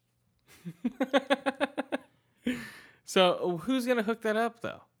 So who's gonna hook that up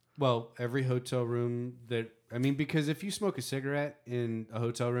though? Well, every hotel room because if you smoke a cigarette in a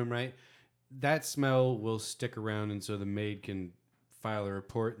hotel room, right, that smell will stick around, and so the maid can file a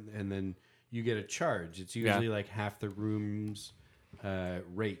report, and then you get a charge. It's usually like half the room's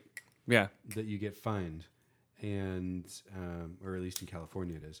rate that you get fined, and or at least in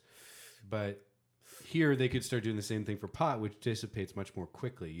California it is. But here they could start doing the same thing for pot, which dissipates much more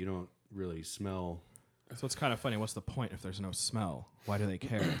quickly. You don't really smell. So it's kind of funny. What's the point if there's no smell? Why do they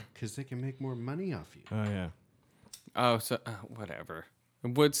care? Because they can make more money off you. Oh, yeah. Oh, so whatever.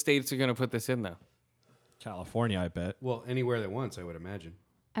 What states are going to put this in, though? California, I bet. Well, anywhere that wants, I would imagine.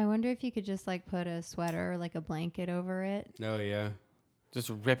 I wonder if you could just like put a sweater or like a blanket over it. Oh, yeah. Just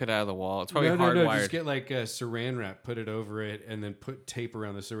rip it out of the wall. It's probably No, hardwired. just get like a saran wrap, put it over it, and then put tape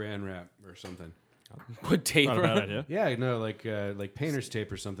around the saran wrap or something. Put tape Not a bad around. idea. Yeah, no, like painter's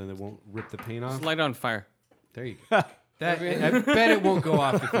tape or something that won't rip the paint off. Just light it on fire. There you go. I bet it won't go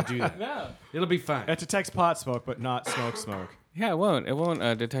off if you do that. No. It'll be fine. It detects pot smoke, but not smoke. Yeah, it won't. It won't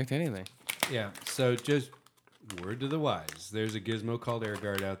detect anything. Yeah, so just word to the wise. There's a gizmo called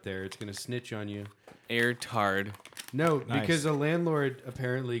AirGuard out there. It's going to snitch on you. Airtard. No, Nice. because a landlord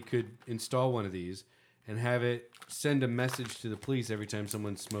apparently could install one of these and have it send a message to the police every time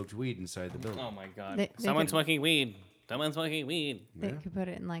someone smoked weed inside the building. Oh my god. They Someone's could- smoking weed. Someone's smoking weed. They Yeah. could put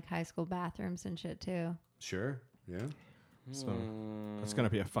it in like high school bathrooms and shit too. Sure, yeah. So it's going to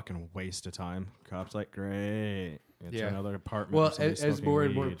be a fucking waste of time. Cops like, great. It's Yeah. another apartment. Well, with somebody as smoking more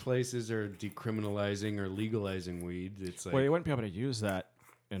and more weed. places are decriminalizing or legalizing weed, it's like, Well, you wouldn't be able to use that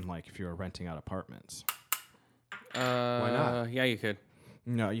in like if you were renting out apartments. Why not? Yeah, you could.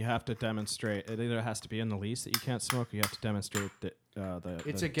 No, you have to demonstrate. It either has to be in the lease that you can't smoke, or you have to demonstrate that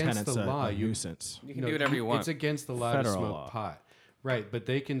It's the against tenant's the law. A You- nuisance. You can do whatever you want. It's against the law to Federal smoke law. pot. Right, but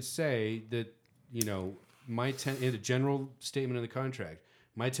they can say that, my tenant, in a general statement in the contract,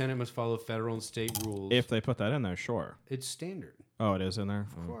 my tenant must follow federal and state rules. If they put that in there, sure. it's standard. Oh, it is in there?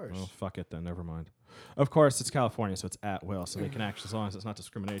 Of course. Well, fuck it then. Never mind. Of course, it's California, so it's at will. So they can actually, as long as it's not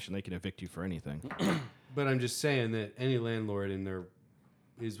discrimination, they can evict you for anything. But I'm just saying that any landlord in there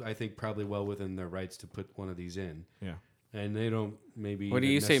is, I think, probably well within their rights to put one of these in. Yeah. And they don't maybe. What do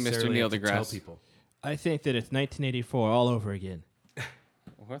even you say, Mr. necessarily Neil have to tell deGrasse? people. I think that it's 1984 all over again.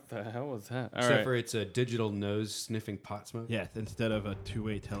 What the hell was that? All Except right. for it's a digital nose sniffing pot smoke. Yeah, instead of a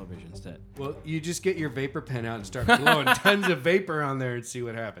two-way television set. Well, you just get your vapor pen out and start blowing tons of vapor on there and see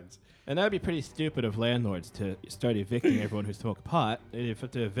what happens. And that'd be pretty stupid of landlords to start evicting everyone who smokes pot. They'd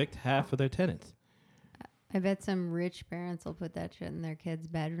have to evict half of their tenants. I bet some rich parents will put that shit in their kids'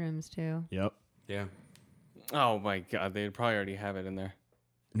 bedrooms too. Yep. Yeah. Oh my god, they'd probably already have it in there.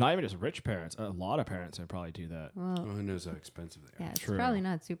 Not even just rich parents. A lot of parents would probably do that. Well, Well, who knows how expensive they are? yeah, it's True. probably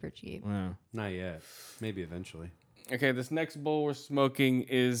not super cheap. Yeah. Not yet. Maybe eventually. Okay, this next bowl we're smoking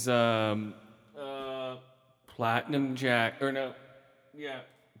is Platinum Jack. Or no, yeah,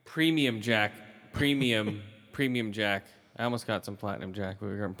 Premium Jack. Premium Jack. I almost got some Platinum Jack, but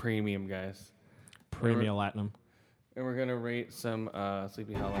we're going Premium, guys. Premium Latinum. And we're gonna rate some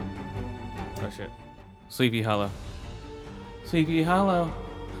Sleepy Hollow. Oh shit. Sleepy Hollow. Sleepy Hollow.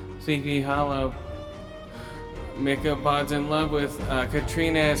 Sleepy Hollow. Mika Bod's in love with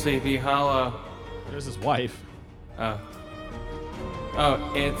Katrina at Sleepy Hollow. There's his wife.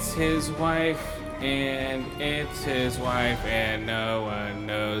 Oh, it's his wife, and it's his wife, and no one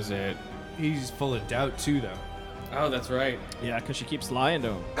knows it. He's full of doubt too, though. Oh, that's right. Yeah, because she keeps lying to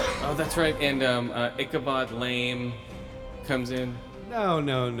him. Oh, that's right. And Ichabod Lame comes in. No.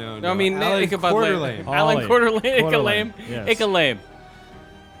 No, I mean Alan Ichabod Quarterlame. Lame. Alan Quarterlame. Quarterlame, yes. Ichalame.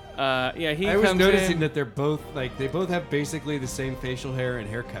 Yeah, he I was comes noticing in. that they're both they both have basically the same facial hair and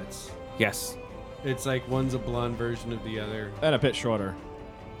haircuts. Yes, It's like one's a blonde version of the other. And a bit shorter.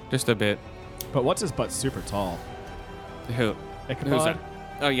 just a bit. But what's his butt super tall? Who? Ichabod? Who's that?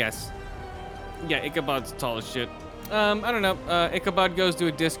 Oh, yes. Yeah, Ichabod's tall as shit. I don't know. Ichabod goes to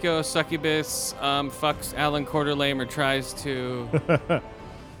a disco, succubus, fucks Alan Quarterlame or tries to,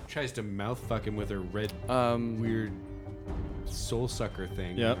 Tries to mouth fuck him with her red weird soul sucker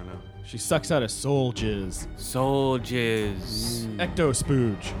thing. Yep. I don't know. She sucks out his soul jizz. soul jizz. Ecto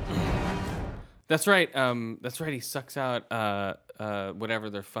spooge. That's right. He sucks out, whatever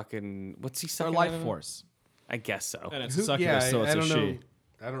their fucking, what's he Her sucking life out of? force. I guess so. And it's Who- a succubus, so it's I a don't she. know.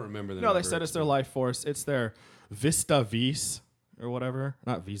 I don't remember the No, they number. said it's their life force. It's their Vista Vis or whatever.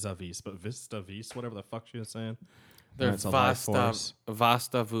 Not Visa Vis, but Vista Vis, whatever the fuck she was saying. They're And it's a life force.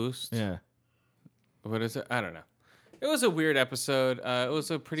 Vasta Voost. Yeah. What is it? I don't know. It was a weird episode. It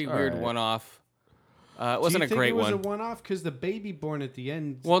was a pretty weird right. one-off. It wasn't a great one. It was a one-off because the baby born at the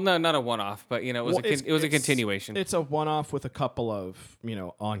end. Well, no, not a one-off, but it was it was a continuation. It's a one-off with a couple of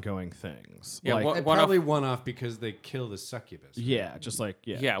ongoing things. Yeah, Like, Probably one-off because they kill the succubus. yeah, just like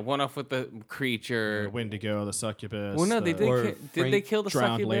yeah, one-off with the creature. the Wendigo, the succubus. Well, no, they the did. Did they kill the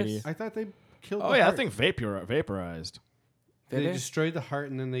drowned succubus? lady. I thought they killed. Oh the yeah, I heart. think vaporized. they they? destroyed the heart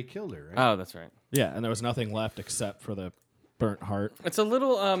and then they killed her. Right? Oh, that's right. Yeah, and there was nothing left except for the burnt heart. It's a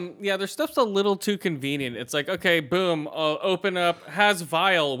little, their stuff's a little too convenient. It's like, okay, boom, open up, has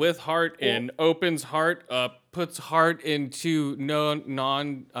vial with heart in, opens heart up, puts heart into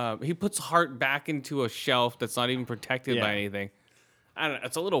he puts heart back into a shelf that's not even protected by Yeah. anything. I don't know,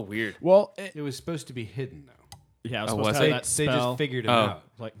 it's a little weird. Well, It was supposed to be hidden though. yeah, it was Oh, supposed was to it? have that They spell, just figured it Oh. out.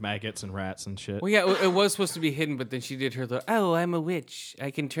 like maggots and rats and shit. Well, yeah, it was supposed to be hidden, but then she did oh, I'm a witch. I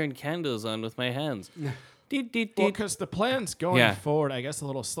can turn candles on with my hands. Deet, deet, Well, deet. because the plan's going Yeah. forward, I guess, a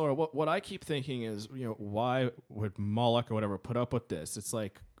little slower. What I keep thinking is, why would Moloch or whatever put up with this? It's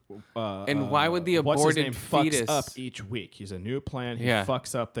like, And why would the what's his aborted name fetus- fucks up each week? He's a new plan. He Yeah.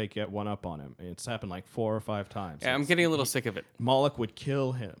 fucks up. They get one up on him. It's happened like 4 or 5 times. Yeah, I'm getting a little sick of it. Moloch would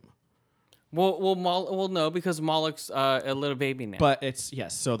kill him. Well, no, because Moloch's a little baby now. But it's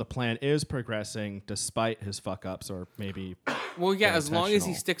yes. So the plan is progressing despite his fuck ups, or maybe Well, yeah, as long as he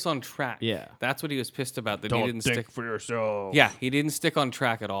intentional. sticks on track. Yeah. That's what he was pissed about, that he didn't stick. for yourself. Yeah, he didn't stick on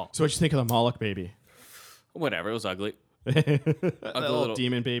track at all. So what you think of the Moloch baby? Whatever, it was ugly. That little little-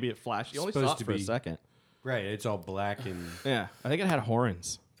 demon baby. It flashed. You only saw Supposed it to for a be- second. Right. It's all black and Yeah, I think it had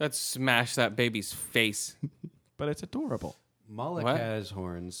horns, That smashed that baby's face. but it's adorable. Moloch What? has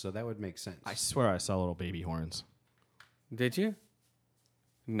horns, so that would make sense. I swear I saw little baby horns. Did you?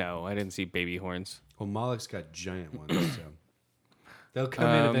 No, I didn't see baby horns. Well, Moloch's got giant ones, so they'll come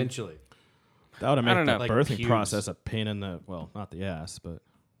in eventually. That would have I made don't the know. Like birthing pubes. process a pain in the not the ass, but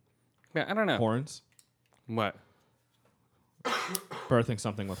Yeah, I don't know. horns. What? Birthing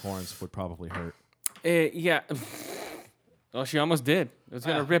something with horns would probably hurt. Yeah. Well, she almost did. It was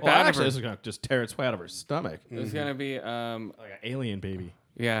gonna rip well, out actually, of this is gonna just tear its way out of her stomach, her. It was gonna be like an alien baby.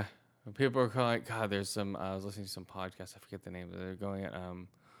 yeah. People are calling. God, there's some. I was listening to some podcast. I forget the name. They're going at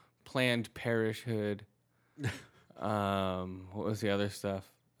Planned Parenthood. What was the other stuff?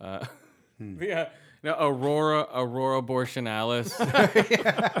 Yeah. No, Aurora Abortionalis.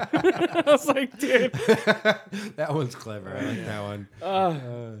 I was like, dude. That one's clever. I like that one.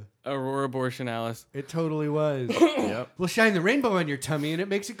 Aurora Abortionalis. It totally was. Yep. We'll shine the rainbow on your tummy and it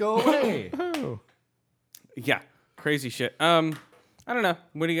makes it go away. Yeah, crazy shit. I don't know.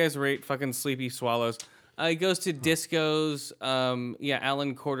 What do you guys rate fucking Sleepy Swallows? It goes to discos. Yeah,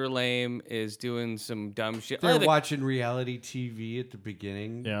 Alan Quarterlame is doing some dumb shit. They're Oh, watching reality TV at the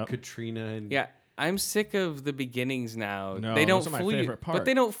beginning. Yeah. Katrina and yeah, I'm sick of the beginnings now. No, they don't those are my fool you, favorite part. but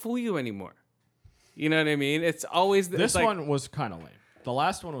they don't fool you anymore. You know what I mean? It's always This it's like, one was kind of lame. The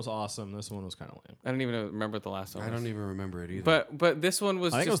last one was awesome. This one was kind of lame. I don't even remember what the last one. I was. don't even remember it either. But this one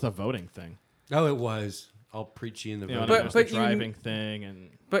was I think it was just. the voting thing. Oh, it was. All preachy in the You know, voting. and it was the but you- driving thing, and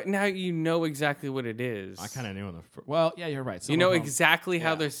But now you know exactly what it is. I kind of knew in the well, yeah, you're right. Some You know of them- exactly how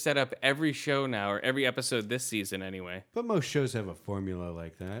yeah. they're set up every show now, or every episode this season anyway. But most shows have a formula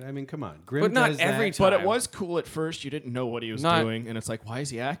like that. I mean, come on. Grimm But not does every that. time. But it was cool at first. You didn't know what he was Not- doing, and it's like, why is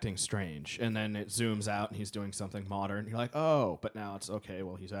he acting strange? And then it zooms out, and he's doing something modern. You're like, oh, but now it's okay.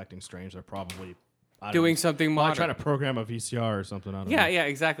 Well, he's acting strange. They're probably I don't Doing know, something probably modern. trying to program a VCR or something. I don't know. Yeah,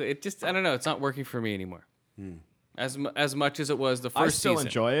 exactly. It just, I don't know. It's not working for me anymore. As much as it was the first I still season.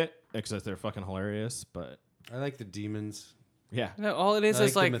 enjoy it because they're fucking hilarious. But I like the demons. yeah, No, all it is I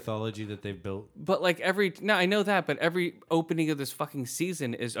is like like, the mythology that they've built. but like every, no, I know that, but every opening of this fucking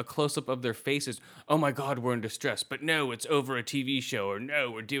season is a close up of their faces. Oh my God, we're in distress. But no, it's over a TV show, or no,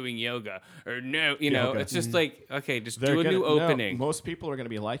 we're doing yoga, or no, you know, Yoga. it's just like, okay, just they're do a gonna, new opening. most people are going to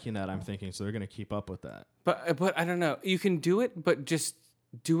be liking that. I'm thinking, so they're going to keep up with that. But I don't know. You can do it, but just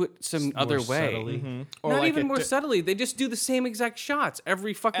do it some More other way. subtly. Or Not like even it more di- subtly. They just do the same exact shots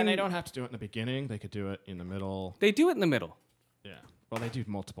every fucking. And they don't have to do it in the beginning. They could do it in the middle. They do it in the middle. Yeah. Well, they do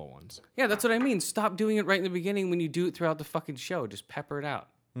multiple ones. Yeah, that's what I mean. Stop doing it right in the beginning when you do it throughout the fucking show. Just pepper it out.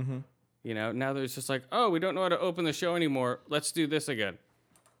 Mm-hmm. You know, now there's just like, oh, we don't know how to open the show anymore. Let's do this again.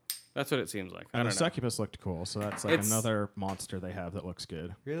 That's what it seems like. I And don't the know. succubus looked cool, so that's like It's- another monster they have that looks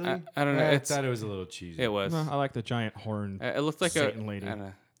good. Really? I don't know, I it's- thought it was a little cheesy. It was. No, I like the giant horn. It looked like Satan a lady. I don't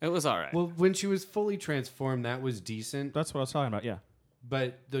know. It was all right. Well, when she was fully transformed, that was decent. That's what I was talking about. Yeah.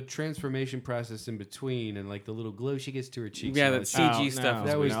 but the transformation process in between and like the little glow she gets to her cheeks. Yeah, and all that that CG stuff.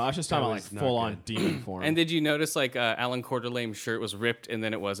 No, was- I was just talking about was like not full on good. demon form. And did you notice like Alan Quarterlame's shirt was ripped and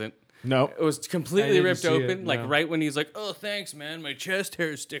then it wasn't? no, It was I completely didn't ripped see it, open, like no. right when he's like, "Oh, thanks, man, my chest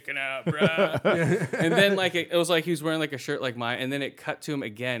hair's sticking out, bruh." And then like it was like he was wearing like a shirt like mine, and then it cut to him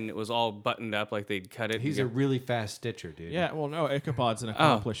again. It was all buttoned up, like they'd cut it. He's a again. really fast stitcher, dude. yeah, well, no, Ichabod's an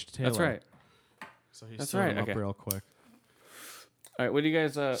accomplished tailor. That's right. So he's That's sewing right, them okay. up real quick. All right, what do you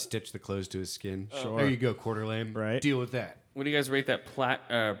guys? Stitch the clothes to his skin. Sure. There you go, Quarter Lame. Right. Deal with that. What do you guys rate that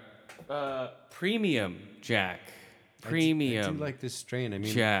premium Jack? I Premium do like this strain. I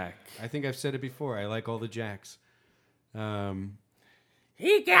mean, Jack. I think I've said it before. I like all the Jacks. He got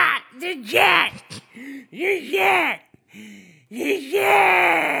the Jack. Yeah.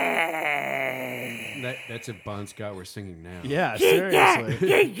 That's a Bon Scott we're singing now. Yeah,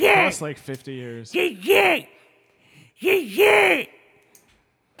 seriously. That's like 50 years. Thank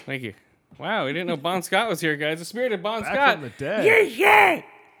you. Wow, we didn't know Bon Scott was here, guys. The spirit of Bon Back Scott. from the dead.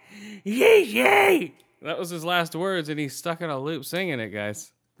 That was his last words, and he's stuck in a loop singing it,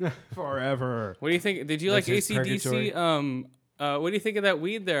 guys. Forever. What do you think? Did you That's like his AC/DC? What do you think of that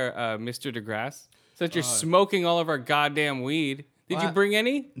weed there, Mr. DeGrasse? Since you're smoking all of our goddamn weed, did you bring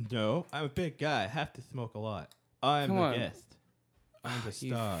any? No, I'm a big guy. I have to smoke a lot. I'm Come the on. guest. I'm the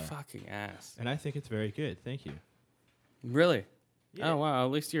You star. fucking ass. And I think it's very good. Thank you. Really? Oh wow.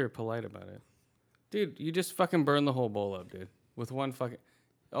 At least you're polite about it, dude. You just fucking burned the whole bowl up, dude. With one fucking.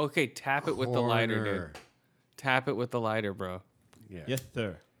 Okay, tap it with the lighter, dude. Corner. Tap it with the lighter, bro. Yeah. Yes,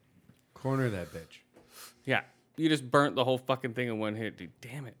 sir. Corner that bitch. Yeah, you just burnt the whole fucking thing in one hit, dude.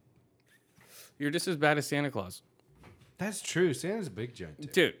 Damn it. You're just as bad as Santa Claus, That's true. Santa's a big giant. Too.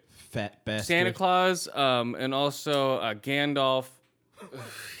 dude. Fat bastard. Santa Claus, and also Gandalf.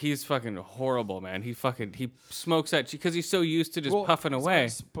 He's fucking horrible, man. He smokes that because he's so used to just puffing he's away.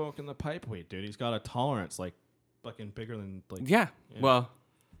 not smoking the pipe weed, dude. He's got a tolerance like fucking bigger than like Yeah. Well,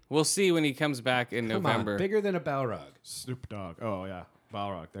 we'll see when he comes back in Come November. on, bigger than a Balrog. Snoop Dogg. Oh yeah,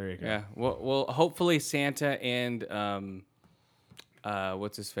 Balrog. There you go. Yeah. Well, hopefully Santa and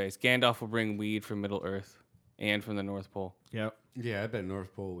what's his face? Gandalf will bring weed from Middle Earth and from the North Pole. Yep. Yeah, I bet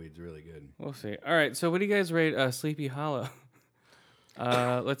North Pole weed's really good. We'll see. All right. So what do you guys rate Sleepy Hollow?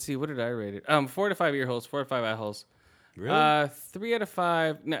 Let's see. What did I rate it? 4 to 5 ear holes, 4 to 5 eye holes. Really? 3 out of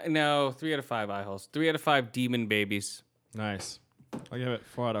 5. No, 3 out of 5 eye holes. 3 out of 5 demon babies. Nice. I'll give it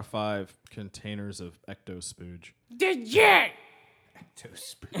 4 out of 5 containers of Ecto Spooge.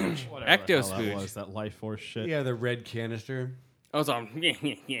 Spooge. Whatever the hell Ecto-Spooge. That was that life force shit. Yeah, the red canister. I was on,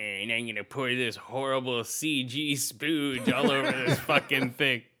 and I'm gonna pour this horrible CG spooge all over this fucking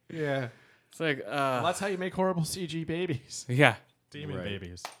thing. Yeah. It's like, Well, that's how you make horrible CG babies. yeah. Demon Right.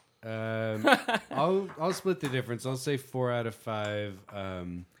 babies. I'll split the difference. I'll say 4 out of 5.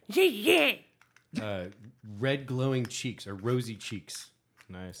 Red glowing cheeks or rosy cheeks.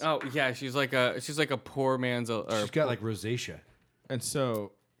 Nice. Oh yeah, she's like a poor man's. Or She's got like rosacea. And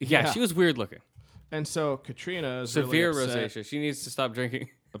so yeah, she was weird looking. And so Katrina is Severe really upset rosacea. She needs to stop drinking.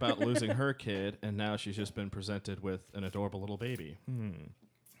 about losing her kid, and now she's just been presented with an adorable little baby.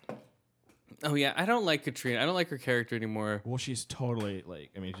 Oh yeah, I don't like Katrina. I don't like her character anymore. Well, she's totally like.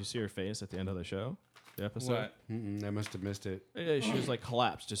 I mean, did you see her face at the end of the show? The episode. I must have missed it. Yeah, she was like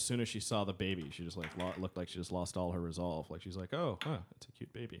collapsed as soon as she saw the baby. She just like looked like she just lost all her resolve. Like she's like, oh, it's a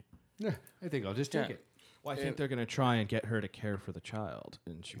cute baby. Yeah, I think I'll just take Yeah. it. Well, I think they're gonna try and get her to care for the child,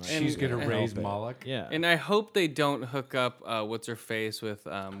 and she might She's be able gonna to raise help it. Moloch. Yeah. And I hope they don't hook up what's her face with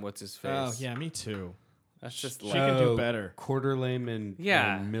what's his face. Oh yeah, me too. That's just She like can do better. Quarter Lame and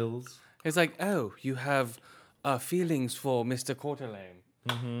Yeah. and Mills. it's like, oh, you have feelings for Mr.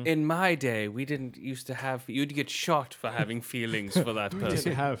 Quarterlane. In my day, we didn't used to have. You'd get shot for having feelings for that Doesn't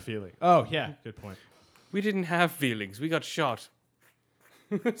person. have a feeling. Oh yeah, good point. We didn't have feelings. We got shot.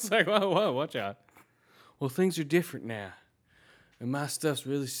 It's like, whoa, watch out. Well, things are different now. And my stuff's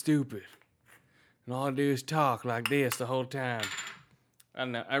really stupid. And all I do is talk like this the whole time. I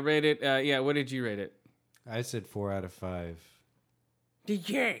don't know. I rate it. Yeah, what did you rate it? I said 4 out of 5. Did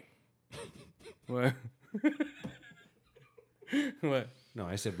you? What? What? No,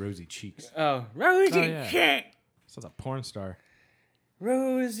 I said rosy cheeks. Oh, Rosie Oh, yeah. shit. Sounds like a porn star.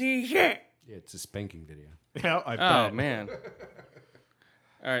 Rosie shit. Yeah, it's a spanking video. Yeah, I Oh, bet. man.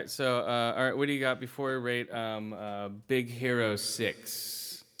 All right, so, all right, what do you got before we rate Big Hero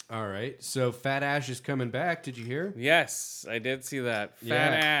 6? All right, so Fat Ash is coming back. Did you hear? Yes, I did see that. Fat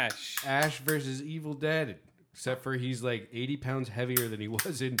Yeah. Ash. Ash versus Evil Dead. Except for he's like 80 pounds heavier than he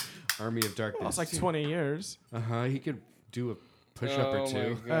was in Army of Darkness. Well, it's like 20 years. He could do a push-up or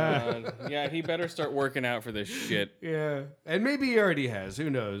two. Oh, my God. Yeah, he better start working out for this shit. Yeah, and maybe he already has. Who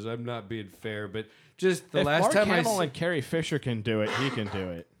knows? I'm not being fair, but just the If last Mark time Hamill I and Carrie Fisher can do it, he can do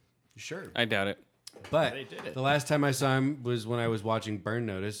it. sure, I doubt it. but They did it. the last time I saw him was when I was watching Burn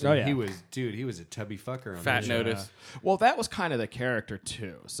Notice. And Oh, yeah. he was a tubby fucker. On Fat that show. Notice. Well, that was kind of the character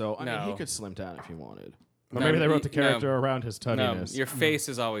too. So I mean, No. he could slim down if he wanted. Or No, maybe they wrote the no. character around his No, tuddiness. your face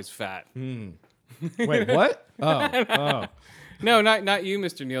is always fat. Wait, what? Oh. No, not you,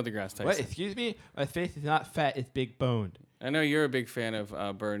 Mr. Neil deGrasse Tyson. What? Excuse me? My face is not fat. It's big boned. I know you're a big fan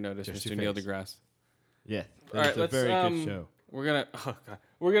of Burn Notice, Just Mr. your Neil face. deGrasse. Yeah. All right, It's a let's. very good show.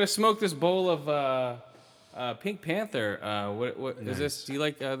 We're gonna smoke this bowl of Pink Panther. What is this? Do you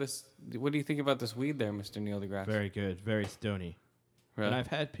like this? What do you think about this weed there, Mr. Neil deGrasse? Very good. Very stony. Really? And I've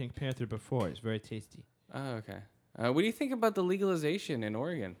had Pink Panther before. It's very tasty. Oh, okay. What do you think about the legalization in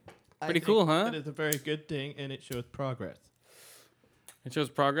Oregon? I Pretty think cool, huh? It is a very good thing, and it shows progress. It shows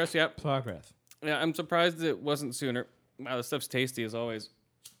progress. Yep. Progress. Yeah, I'm surprised it wasn't sooner. Wow, this stuff's tasty as always.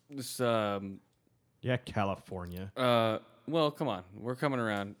 This Yeah, California. well, come on. We're coming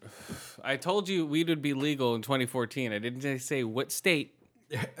around. I told you weed would be legal in 2014. I didn't say what state.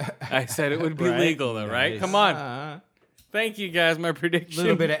 I said it would be Right. legal, though, right? Nice. Come on. Thank you, guys. My A prediction.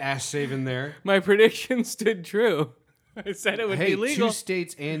 little bit of ass saving there. My prediction stood true. I said it would Hey, be legal. 2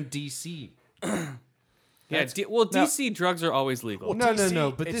 states and DC. Yeah. DC drugs are always legal. No,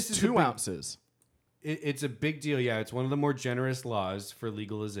 DC, but it's this is 2 a big- ounces. It's a big deal. Yeah, it's one of the more generous laws for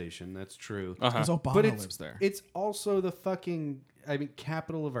legalization. That's true. Because Obama But it's lives there. it's also the fucking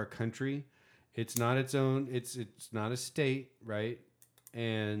capital of our country. It's not its own. It's not a state, right?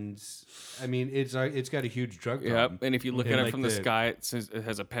 And I mean, it's got a huge drug problem. Yep. And if you look And at it like from the sky, it says it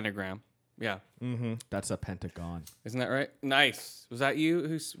has a pentagram. Yeah. That's a pentagon. Isn't that right? Nice. Was that you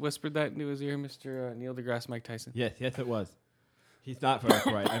who whispered that into his ear, Mr. Neil deGrasse Mike Tyson? Yes, it was. He's not very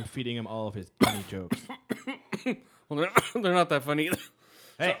bright. I'm feeding him all of his funny jokes. Well, they're not that funny either.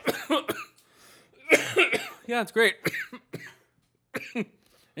 Hey, Yeah, it's great.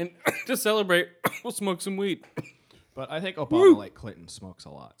 And to celebrate, we'll smoke some weed. but I think Obama, like Clinton, smokes a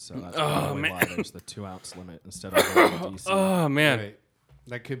lot, so that's probably why there's the 2 ounce limit instead of going to DC. Oh, man. Right.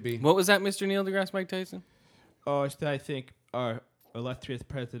 That could be. What was that, Mr. Neil deGrasse Mike Tyson? Oh, it's that I think our illustrious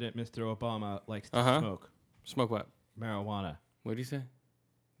president, Mr. Obama, likes to smoke Smoke what? marijuana. What did you say?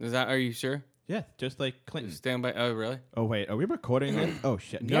 Are you sure? Yeah, just like Clinton. Stand by. Oh, really? Oh wait, are we recording this? Oh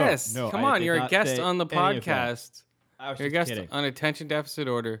shit! No, Yes. no. Come I on, did you're a not guest say on the any of that. podcast. I was You're a just guest kidding. on attention deficit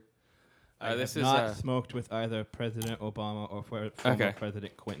order. I This have is not smoked with either President Obama or former Okay.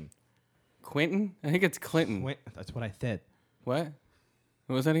 President Clinton. Quentin. I think it's Clinton. That's what I said. What?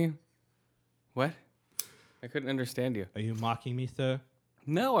 What was that again? What? I couldn't understand you. Are you mocking me, sir?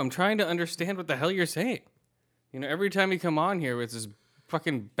 No, I'm trying to understand what the hell you're saying. You know, every time you come on here, it's this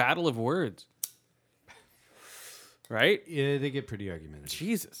fucking battle of words. Right? Yeah, they get pretty argumentative.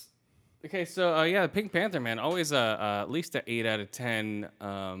 Jesus. Okay, so yeah, Pink Panther, man, always at least an 8 out of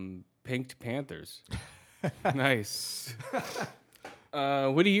 10 Pinked Panthers. Nice.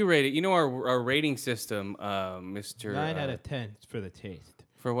 What do you rate it? You know our rating system, Mr. 9 out of 10 for the taste.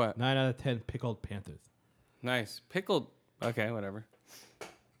 For what? 9 out of 10 pickled Panthers. Nice. Pickled. Okay, whatever.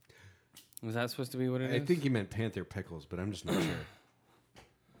 Was that supposed to be what it is? I think you meant Panther pickles, but I'm just not sure.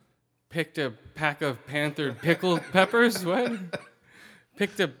 Picked a pack of panthered pickled peppers? What?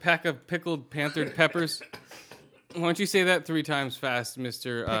 Picked a pack of pickled panthered peppers? Why don't you say that 3 times fast,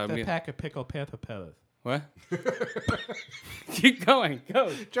 Mr. Picked a pack of pickled Panther peppers. What? Keep going.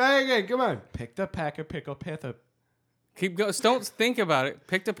 Go. Try again. Come on. Picked a pack of pickled Panther Keep going. Don't think about it.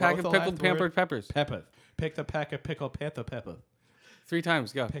 Picked a pack was of the pickled last word? pampered peppers. peppers. Picked a pack of pickled Panther peppers. 3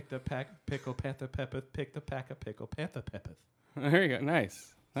 times. Go. Picked a pack of pickled Panther peppers. Picked a pack of pickled Panther peppers. There you go.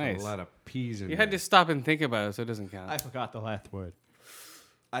 Nice. Nice. A lot of peas in You there. had to stop and think about it, so it doesn't count. I forgot the last word.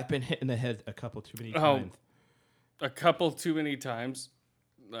 I've been hit in the head a couple too many Oh. times. A couple too many times.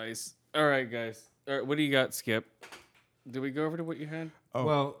 Nice. All right, guys. All right, what do you got, Skip? Did we go over to what you had? Oh.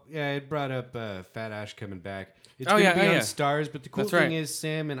 Well, yeah, it brought up Fat Ash coming back. It's Oh, going to yeah, be oh, on yeah. Stars, but the cool That's thing right. is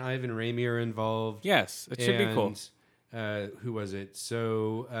Sam and Ivan Raimi are involved. Yes, it should be cool. Who was it?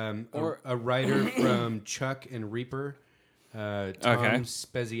 So Or- a writer from Chuck and Reaper, Tom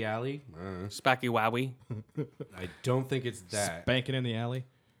Spezialy. Spacky Wowie. I don't think it's that. Spanking in the alley.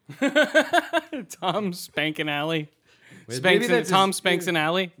 Tom Spankin' Alley. Maybe Tom Spanks and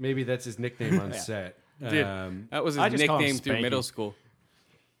Alley. Maybe that's his nickname on set. Dude, that was I his just call him nickname through Spanky. middle school.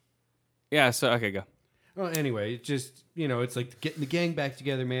 Yeah, so, okay, go. Well, anyway, it just, it's like getting the gang back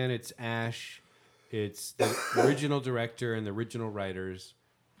together, man. It's Ash. It's the original director and the original writers.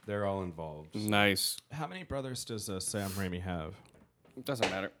 They're all involved. Nice. How many brothers does Sam Raimi have? It doesn't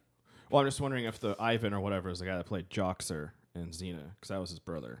matter. Well, I'm just wondering if the Ivan or whatever is the guy that played Joxer in Xena, because that was his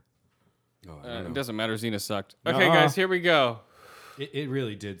brother. Oh, I don't know. It doesn't matter. Xena sucked. Okay, Nuh-uh. guys, here we go. It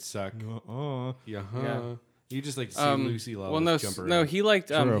really did suck. Uh-uh. Yeah. Yeah. You just like to see Lucy Lawless Well, no, jump around. no, he liked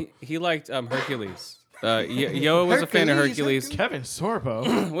True. he liked Hercules. Yoa was a fan of Hercules. Kevin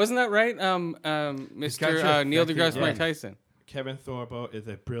Sorbo. Wasn't that right? got Mr. your Neil effective deGrasse Mike line. Tyson. Kevin Sorbo is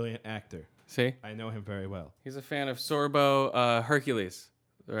a brilliant actor. See, I know him very well. he's a fan of Sorbo, Hercules.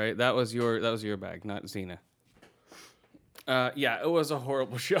 Right, that was your bag, not Xena. Yeah, it was a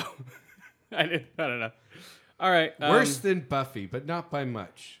horrible show. I don't know. All right, Worse than Buffy, but not by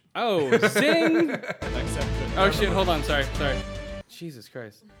much. Oh, zing! Except Oh shit! Hold on. Sorry. Jesus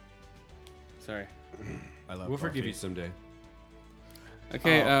Christ. Sorry. I love We'll forgive Buffy. you someday.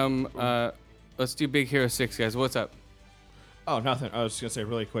 Okay. Let's do Big Hero 6, guys. What's up? Oh, nothing. I was just gonna say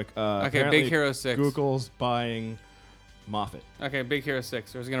really quick. Okay, apparently Big Hero 6. Google's buying Moffat. Okay, Big Hero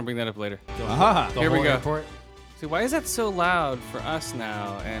 6. I was gonna bring that up later. Aha! The Here we whole go. airport? See, why is that so loud for us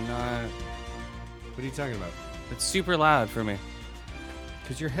now? And What are you talking about? it's super loud for me.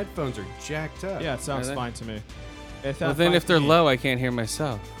 Because your headphones are jacked up. Yeah, it sounds Are they? fine to me. Well, then if they're low, I can't hear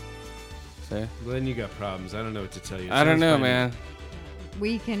myself. See? Well, then you got problems. I don't know what to tell you. It I don't sounds know, fine to me. man.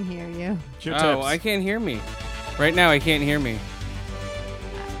 We can hear you. Oh, I can't hear me. Right now, I can't hear me.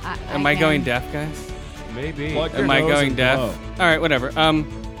 Am I going deaf, guys? Maybe. Plug your Am I nose going and deaf? blow. All right, whatever. All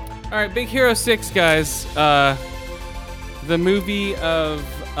right, Big Hero 6, guys. The movie of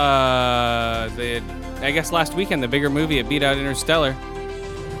I guess last weekend, the bigger movie, it beat out Interstellar,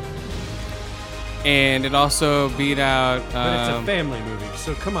 and it also beat out. But it's a family movie,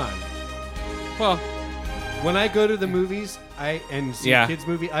 so come on. Well, When I go to the movies and see Yeah. a kids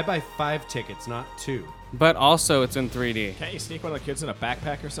movie, I buy 5 tickets, not 2. but also it's in 3D. Can't you sneak one of the kids in a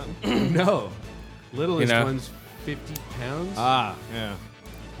backpack or something? No. Littlest know. one's 50 pounds. Ah, yeah.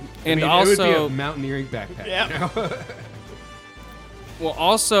 And it would also, be a mountaineering backpack. Yeah. well,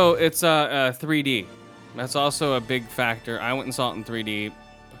 also it's 3D. That's also a big factor. I went and saw it in 3D.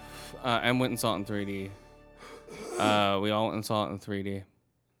 Em went and saw it in 3D. We all went and saw it in 3D.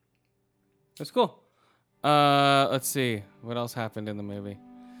 That's cool. Let's see. What else happened in the movie?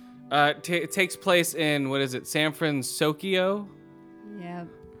 It takes place in, what is it? San Francisco? Yep.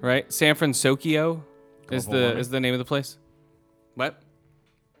 Right? San Francisco is Global warming. the name of the place. What?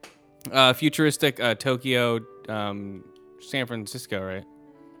 Futuristic Tokyo, San Francisco, right?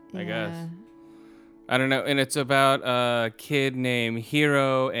 I guess. Yeah. I don't know. And it's about a kid named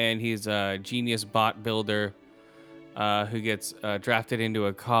Hiro, and he's a genius bot builder who gets drafted into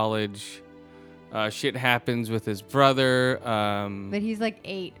a college. Shit happens with his brother. But he's like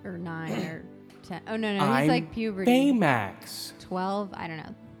 8 or 9 or 10. Oh, no, he's I'm like puberty. Baymax. 12? I don't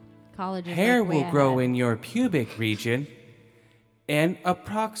know. College is Hair like way will grow ahead. in your pubic region in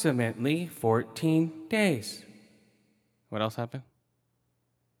approximately 14 days. What else happened?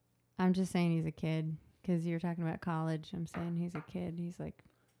 I'm just saying he's a kid because you're talking about college. I'm saying he's a kid. He's like,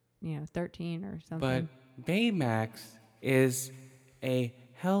 13 or But something. Baymax is a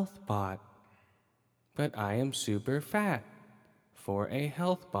health bot. But I am super fat for a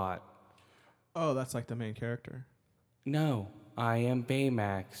health bot. Oh, that's like the main character. No, I am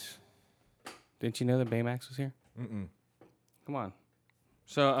Baymax. Didn't you know that Baymax was here? Mm-mm. Come on.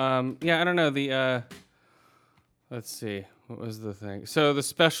 So, yeah, I don't know. Let's see. What was the thing? So, the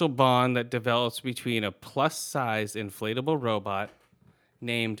special bond that develops between a plus-sized inflatable robot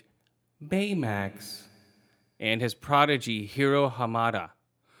named Baymax and his prodigy, Hiro Hamada,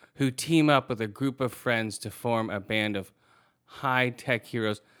 who team up with a group of friends to form a band of high-tech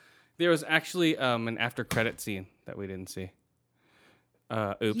heroes. There was actually an after-credit scene that we didn't see.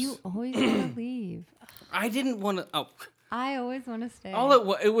 Oops. You always want to leave. I didn't want to... Oh. I always want to stay.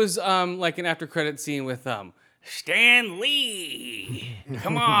 It was like an after-credit scene with Stan Lee.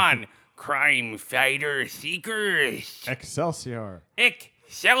 Come on, crime fighter seekers. Excelsior.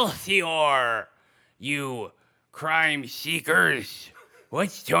 Excelsior, you crime seekers.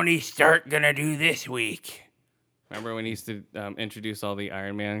 What's Tony Stark gonna do this week? Remember when he used to introduce all the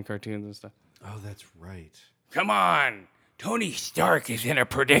Iron Man cartoons and stuff? Oh, that's right. Come on, Tony Stark is in a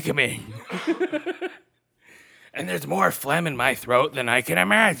predicament. And there's more phlegm in my throat than I can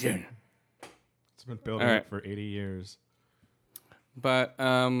imagine. It's been building All up right. for 80 years. But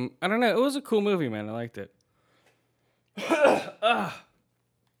I don't know. It was a cool movie, man. I liked it.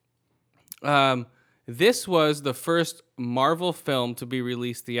 This was the first Marvel film to be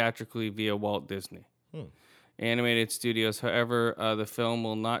released theatrically via Walt Disney Animated Studios. However, the film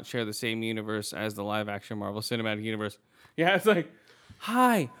will not share the same universe as the live-action Marvel Cinematic Universe. Yeah, it's like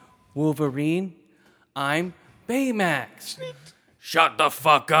Hi, Wolverine. I'm Baymax. Shut the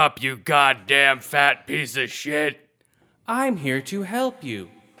fuck up, you goddamn fat piece of shit. I'm here to help you,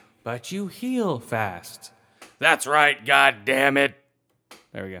 but you heal fast. That's right, goddammit.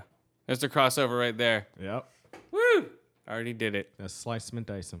 There we go. There's the crossover right there. Yep. Woo! Already did it. Now slice them and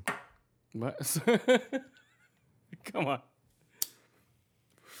dice them. What? Come on.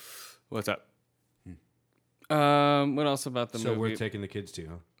 What's up? What else about the movie? So we're taking the kids too,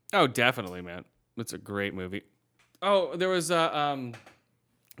 huh? Oh, definitely, man. It's a great movie. Oh, there was some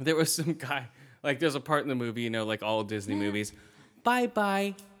guy, like there's a part in the movie, like all Disney movies.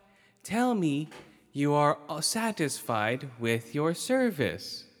 Bye-bye. Tell me you are satisfied with your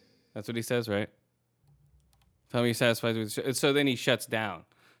service. That's what he says, right? Tell me you're satisfied with so then he shuts down.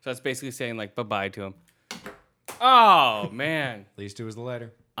 So that's basically saying like bye-bye to him. Oh, man. At least it was the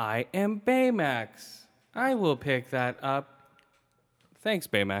letter. I am Baymax. I will pick that up. Thanks,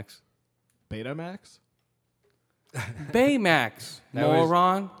 Baymax. Betamax? Baymax, That was-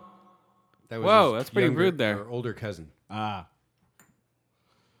 moron. That was Whoa, his that's pretty younger- rude there. or older cousin. Ah.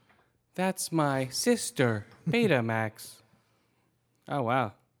 That's my sister, Betamax. Oh,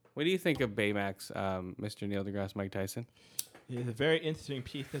 wow. What do you think of Baymax, Mr. Neil deGrasse Mike Tyson? He's a very interesting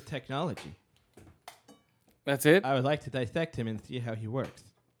piece of technology. That's it? I would like to dissect him and see how he works.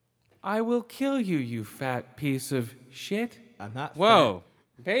 I will kill you, you fat piece of shit. I'm not. Whoa.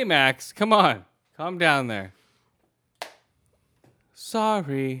 Baymax, come on. Calm down there.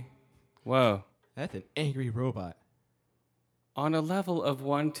 Sorry. Whoa. That's an angry robot. On a level of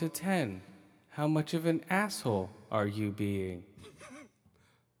 1 to 10, how much of an asshole are you being?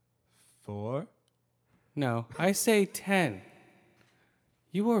 4. No, I say 10.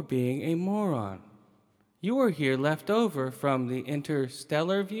 You are being a moron. You are here left over from the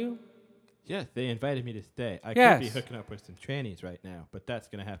interstellar view? Yes, they invited me to stay. I could Yes. be hooking up with some trannies right now, but that's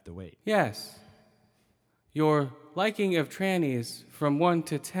gonna have to wait. Yes. Your liking of trannies from 1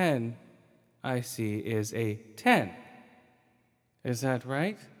 to 10, I see, is a 10. Is that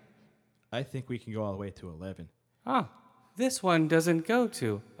right? I think we can go all the way to 11. Ah, this one doesn't go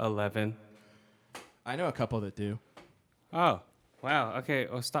to 11. I know a couple that do. Oh, wow. Okay,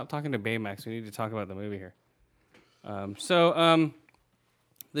 well, stop talking to Baymax. We need to talk about the movie here. The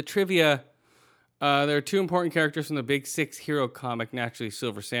trivia, there are two important characters from the Big Six hero comic. Naturally,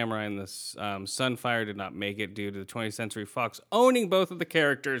 Silver Samurai and the Sunfire did not make it due to the 20th Century Fox owning both of the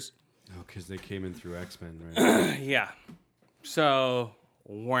characters. Oh, because they came in through X-Men, right? Yeah. So,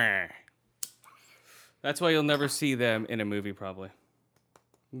 wah. That's why you'll never see them in a movie, probably.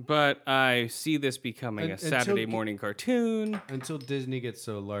 But I see this becoming a Saturday morning cartoon. Until Disney gets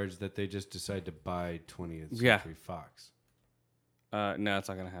so large that they just decide to buy 20th Yeah. Century Fox. No, it's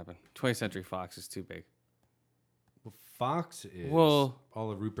not going to happen. 20th Century Fox is too big. Well, Fox is Well-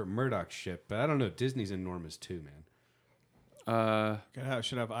 all of Rupert Murdoch's shit, but I don't know. Disney's enormous too, man.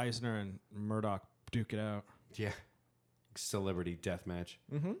 Should have Eisner and Murdoch duke it out. Yeah. Celebrity death match.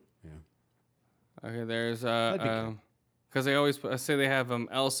 Mm-hmm. Yeah. Okay, there's That'd be good. because they always say they have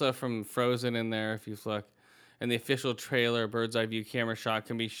Elsa from Frozen in there. If you look, and the official trailer, bird's eye view camera shot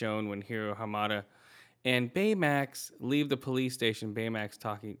can be shown when Hiro Hamada and Baymax leave the police station. Baymax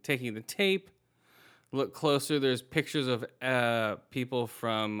taking the tape. Look closer. There's pictures of people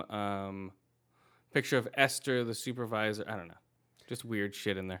from picture of Esther, the supervisor. I don't know, just weird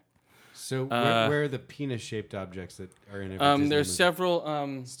shit in there. So where are the penis-shaped objects that are in every Disney There's movie?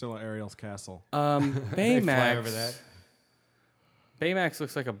 several. Still Ariel's castle. Baymax. They fly over that. Baymax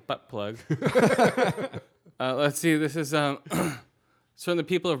looks like a butt plug. Let's see. This is it's from the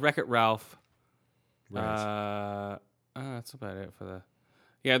people of Wreck-It Ralph. Right. That's about it for the.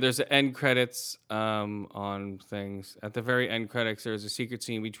 Yeah, there's the end credits on things. At the very end credits, there's a secret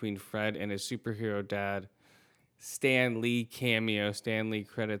scene between Fred and his superhero dad. Stan Lee cameo. Stan Lee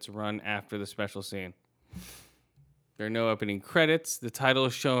credits run after the special scene. There are no opening credits. The title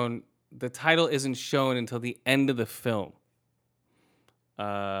isn't shown until the end of the film.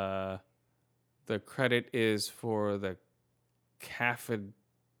 The credit is for the caffeine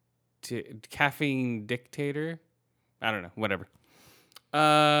dictator. I don't know. Whatever.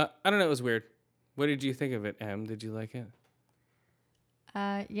 I don't know. It was weird. What did you think of it, Em? Did you like it?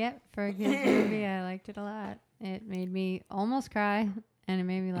 Yep, for a kids movie, I liked it a lot. It made me almost cry, and it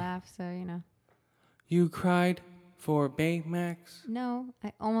made me laugh, so, You cried for Baymax? No,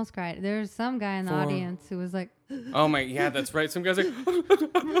 I almost cried. There was some guy in the audience who was like... Oh, my... Yeah, that's right. Some guy's like...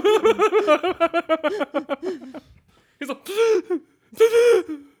 He's like...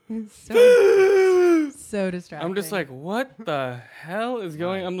 so distracting. I'm just like, what the hell is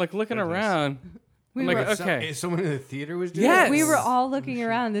going... I'm like looking around. We I'm were, like, okay. Someone in the theater was doing Yes. it? we were all looking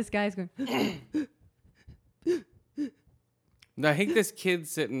around. This guy's going, No, I think this kid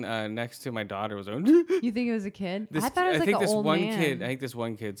sitting next to my daughter was going. you think it was a kid? I thought it was like think an this old one man. kid. I think this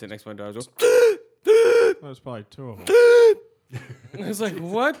one kid sitting next to my daughter was. That was probably two of them. I was like,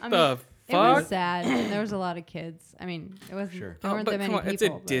 what I the mean, it fuck? was sad. There was a lot of kids. I mean, it wasn't. Sure. There weren't but that many come on, people. it's a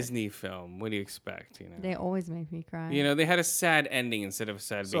but Disney film. What do you expect? They always make me cry. You know, they had a sad ending instead of a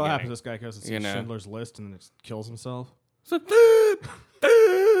sad So what happens? beginning. This guy goes to You know. Schindler's List and then just kills himself. So,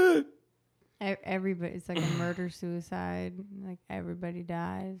 Everybody, it's like a murder suicide. Like everybody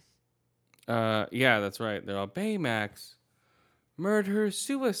dies. yeah, that's right. They're all Baymax, murder,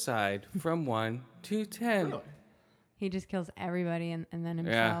 suicide from 1 to 10. He just kills everybody and then Yeah.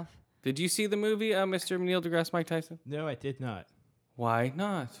 himself. Did you see the movie, Mr. Neil deGrasse Mike Tyson? No, I did not. Why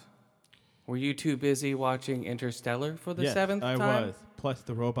not? Were you too busy watching Interstellar for the Yes, seventh I time? was. Plus,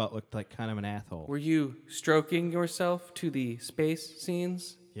 the robot looked like kind of an asshole. Were you stroking yourself to the space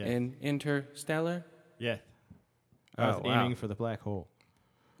scenes Yeah. in Interstellar? Yeah. I was Oh, wow. aiming for the black hole.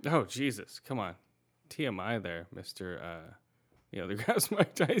 Oh, Jesus. Come on. TMI there, Mr. Neil deGrasse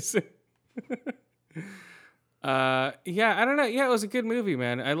Mike Tyson. Yeah, I don't know. Yeah, it was a good movie,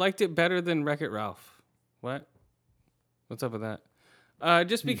 man. I liked it better than Wreck-It Ralph. What? What's up with that?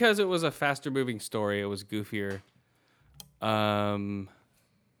 Just because it was a faster moving story, it was goofier.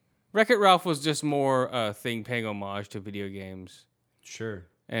 Wreck-It Ralph was just more a thing paying homage to video games. Sure.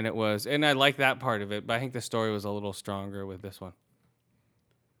 And I like that part of it, but I think the story was a little stronger with this one.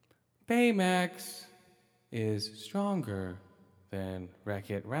 Baymax is stronger than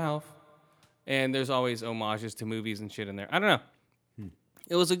Wreck-It Ralph. And there's always homages to movies and shit in there. I don't know.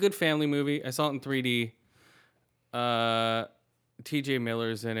 It was a good family movie. I saw it in 3D. T.J.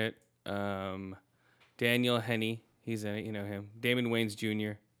 Miller's in it. Daniel Henney, he's in it. You know him. Damon Wayans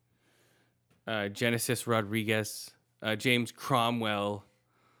Jr. Genesis Rodriguez. James Cromwell.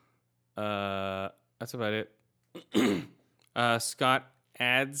 That's about it. Scott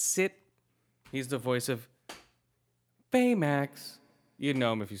Adsit. He's the voice of Baymax. You'd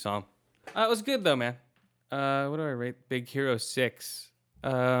know him if you saw him. It was good though, man. What do I rate Big Hero 6?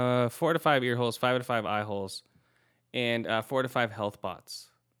 4 to 5 ear holes, 5 to 5 eye holes, and 4 to 5 health bots.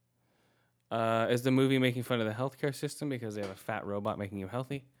 Is the movie making fun of the healthcare system because they have a fat robot making you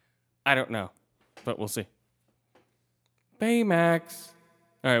healthy? I don't know, but we'll see. Baymax.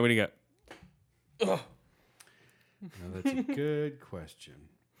 All right, what do you got? Now that's a good question.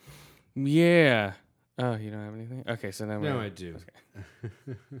 Yeah. Oh, you don't have anything? Okay, so now No, I do.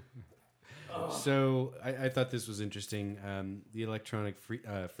 So I thought this was interesting. The Electronic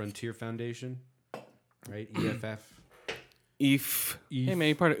Frontier Foundation, right? EFF. Hey, man,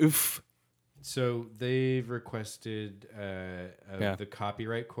 you're part of oof. So they've requested Yeah. the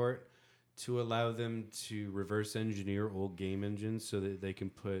copyright court to allow them to reverse engineer old game engines so that they can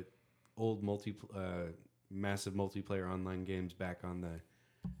put old massive multiplayer online games back on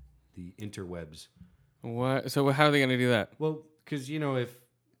the interwebs. What? So how are they going to do that? Well, because if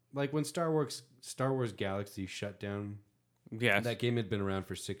like when Star Wars Galaxy shut down, Yes. that game had been around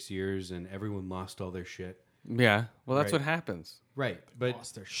for 6 years and everyone lost all their shit. Yeah. Well, that's Right. what happens. Right, but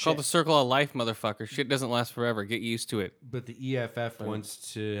Lost their It's called the circle of life, motherfucker. Shit doesn't last forever. Get used to it. the EFF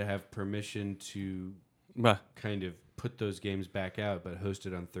wants to have permission to Bah. kind of put those games back out, but host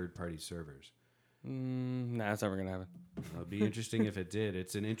it on third-party servers. Nah, that's never going to happen. It'll be interesting if it did.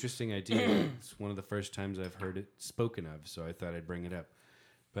 It's an interesting idea. It's one of the first times I've heard it spoken of, so I thought I'd bring it up.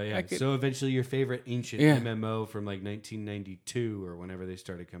 But yeah, so eventually your favorite ancient MMO from like 1992 or whenever they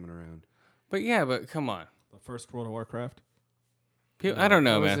started coming around. But come on. The first World of Warcraft. I don't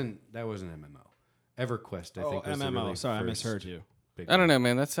know, that man. That wasn't MMO. EverQuest, I think, Oh, was the MMO. really Sorry, I first misheard you. big I don't one. know,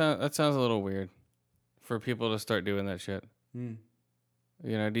 man. That sounds a little weird for people to start doing that shit. Hmm.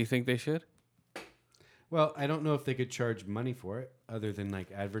 Do you think they should? Well, I don't know if they could charge money for it other than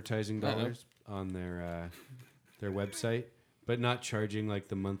like advertising dollars on their website, but not charging like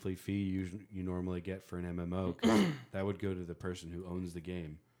the monthly fee you normally get for an MMO, 'cause that would go to the person who owns the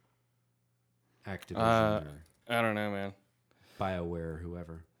game. Activision or I don't know, man. BioWare or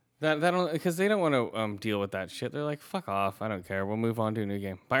whoever. Because they don't want to deal with that shit. They're like, fuck off. I don't care. We'll move on to a new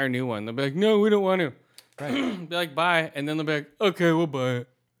game. Buy our new one. They'll be like, no, we don't want to. Right. Be like, buy, and then they'll be like, okay, we'll buy it.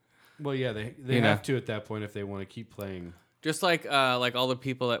 Well, yeah, they have to at that point if they want to keep playing. Just like all the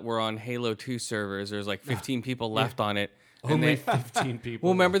people that were on Halo 2 servers, there's like 15 people left on it. And Only they, 15 people.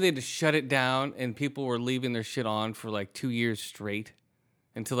 well, remember they had to shut it down, and people were leaving their shit on for like 2 years straight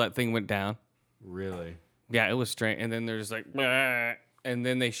until that thing went down. Really? Yeah, it was strange. And then they're just like, "Bleh," and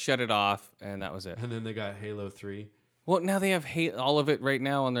then they shut it off, and that was it. And then they got Halo 3. Well, now they have all of it right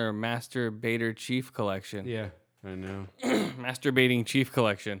now on their Masturbator Chief collection. Yeah, I know. Masturbating Chief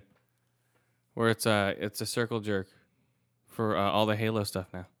collection, where it's a circle jerk for all the Halo stuff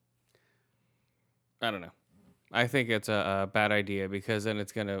now. I don't know. I think it's a bad idea because then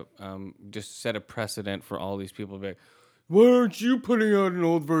it's gonna just set a precedent for all these people to be like, why aren't you putting out an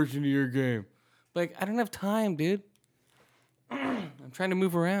old version of your game? Like, I don't have time, dude. I'm trying to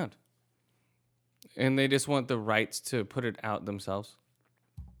move around. And they just want the rights to put it out themselves.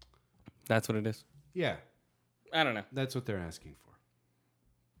 That's what it is. Yeah, I don't know. that's what they're asking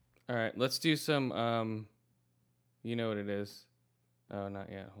for. All right, let's do some, you know what it is. Oh, not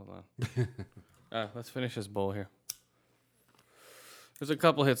yet. Hold on. Let's finish this bowl here. There's a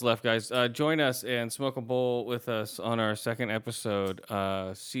couple hits left, guys. Join us and smoke a bowl with us on our second episode,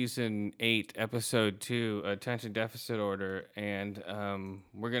 Season 8, Episode 2, Attention Deficit Order. And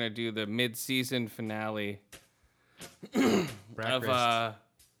we're going to do the mid-season finale of...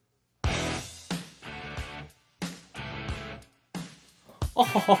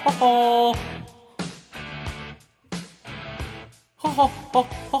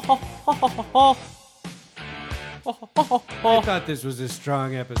 I thought this was a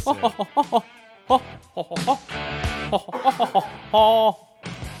strong episode.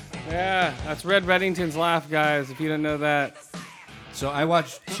 Yeah, that's Red Reddington's laugh, guys, if you didn't know that. So I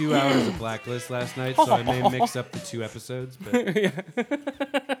watched 2 hours of Blacklist last night, so I may mix up the 2 episodes.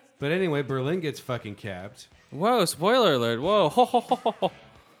 But anyway, Berlin gets fucking capped. Whoa, spoiler alert. Whoa.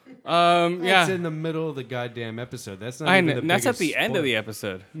 It's in the middle of the goddamn episode. That's not even the that's at biggest the end of spoiler. the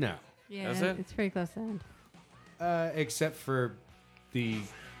episode. No. Yeah, Is it? it's pretty close to the end. Except for the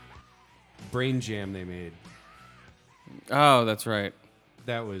brain jam they made. Oh, that's right.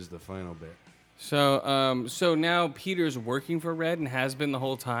 That was the final bit. So now Peter's working for Red and has been the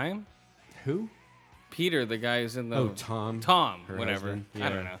whole time? Who? Peter, the guy who's in the... Oh, Tom. Tom, Her whatever. husband. I Yeah.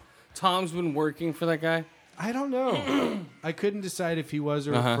 don't know. Tom's been working for that guy? I don't know. I couldn't decide if he was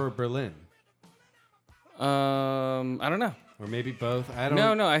or Uh-huh. for Berlin. I don't know. Or maybe both. I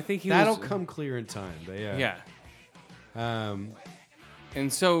don't No, I think he That'll was... come clear in time. But yeah. Yeah.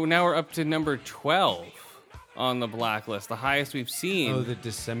 And so now we're up to number 12 on the blacklist, the highest we've seen. Oh, the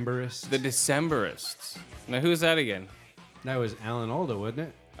Decemberists. The Decemberists. Now, who's that again? That was Alan Alda, wasn't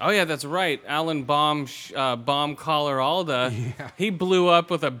it? Oh, yeah, that's right. Alan Bomb Collar Alda. Yeah. He blew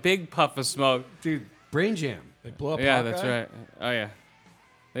up with a big puff of smoke. Dude, Brain Jam. They blew up. Yeah, Hawkeye? that's right. Oh, yeah.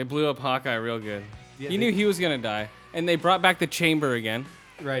 They blew up Hawkeye real good. Yeah, You knew he was going to die. And they brought back the chamber again.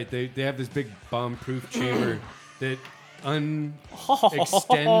 Right. They have this big bomb-proof chamber that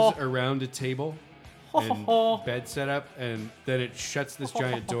extends around a table and bed setup, and then it shuts this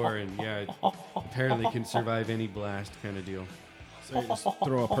giant door, and it apparently can survive any blast kind of deal. So you just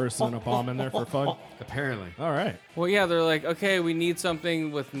throw a person and a bomb in there for fun? Apparently. All right. Well, yeah, they're like, okay, we need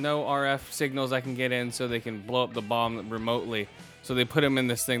something with no RF signals I can get in so they can blow up the bomb remotely. So they put him in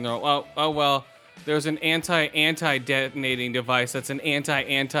this thing. They're like, well, there's an anti-detonating device that's an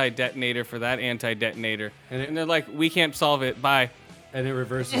anti-detonator for that anti-detonator. And they're like, we can't solve it. Bye. And it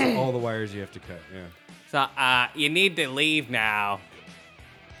reverses all the wires you have to cut. Yeah. So, you need to leave now.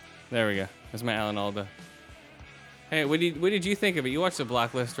 There we go. That's my Alan Alda. Hey, what did you think of it? You watched The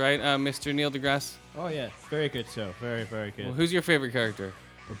Blacklist, right, Mr. Neil deGrasse? Oh yeah, very good show. Very, very good. Well, who's your favorite character?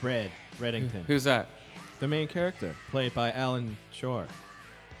 Reddington. Who's that? The main character, played by Alan Shore.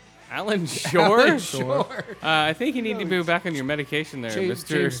 Alan Shore? Alan Shore. I think you need to move back on your medication there, James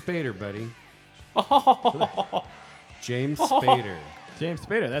Mr. Spader, buddy. James Spader James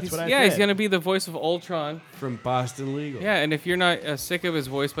Spader, that's what I said. Yeah, he's going to be the voice of Ultron. from Boston Legal. Yeah, and if you're not sick of his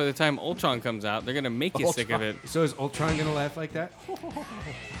voice by the time Ultron comes out, they're going to make you sick of it. So is Ultron gonna laugh like that?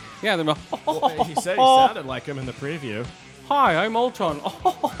 Yeah, they're like, Well, he said he sounded like him in the preview. hi, I'm Ultron.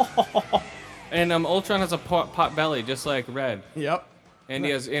 And Ultron has a pot belly, just like Red. Yep. And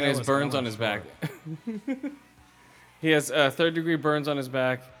he has That was burns Alan on his back. He has third-degree burns on his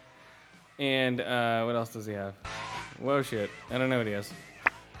back. And what else does he have? Whoa, shit. I don't know what he has.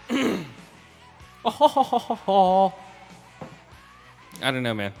 I don't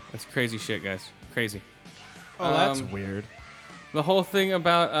know, man. That's crazy shit, guys. Crazy. Oh, that's weird. The whole thing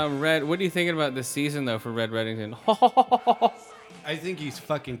about Red. What are you thinking about this season, though, for Red Reddington? I think he's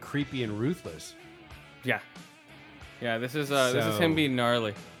fucking creepy and ruthless. Yeah. Yeah, this is him being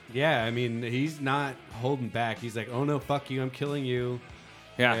gnarly. Yeah, I mean, he's not holding back. He's like, oh no, fuck you, I'm killing you.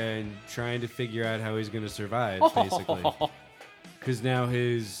 Yeah. And trying to figure out how he's going to survive, basically. Because now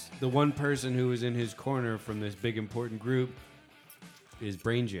the one person who was in his corner from this big important group is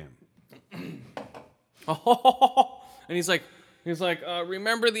Brain Jam. And he's like,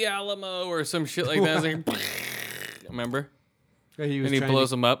 remember the Alamo or some shit like that. It's like, Remember? Yeah, he was And he trying blows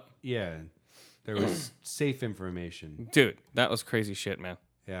to, them up. Yeah, there was safe information. Dude, that was crazy shit, man.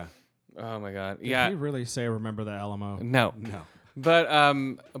 Yeah. Oh my god. Did Yeah. he really say remember the Alamo? No. No. But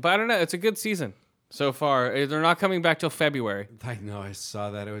I don't know. It's a good season so far. They're not coming back till February. I know. I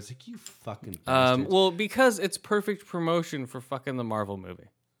saw that. I was like, you fucking bastards. Well, because it's perfect promotion for fucking the Marvel movie.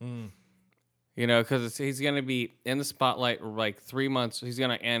 You know, because he's gonna be in the spotlight like 3 months. He's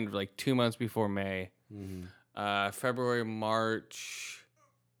gonna end like 2 months before May. February, March,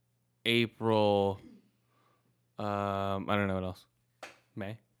 April. I don't know what else.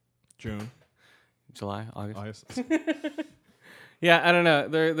 May, June, July, August. August. Yeah, I don't know.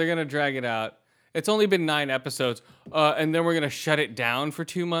 They're gonna drag it out. It's only been 9 episodes, and then we're gonna shut it down for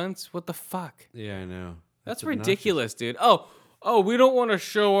 2 months. What the fuck? Yeah, I know. That's obnoxious. ridiculous, dude. Oh, we don't want to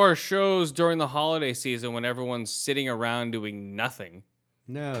show our shows during the holiday season when everyone's sitting around doing nothing.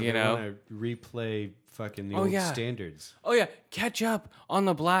 No, You they know? want to replay fucking the Oh, old yeah. standards. Oh yeah, catch up on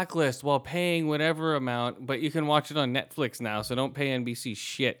the Blacklist while paying whatever amount, but you can watch it on Netflix now, so don't pay NBC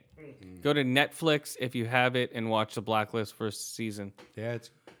shit. Go to Netflix if you have it and watch the Blacklist first season. Yeah, it's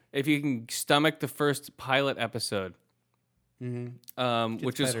If you can stomach the first pilot episode,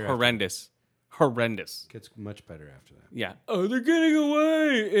 which is better after. horrendous. gets much better after that. Yeah. Oh, they're getting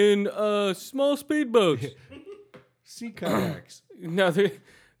away in small speedboats. Sea kayaks. No,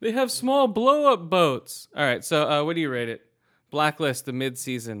 they have small blow up boats. All right, so what do you rate it? Blacklist, the mid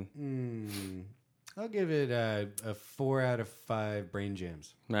season. I'll give it a 4 out of 5 brain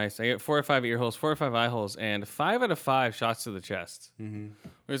jams. Nice. I get 4 or 5 ear holes, 4 or 5 eye holes, and 5 out of 5 shots to the chest. Where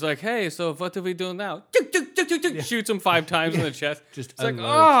it's like, hey, so what are we doing now? Shoots him 5 times in the chest. Just it's like,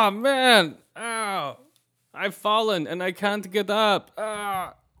 unloads. oh man, ow, I've fallen and I can't get up.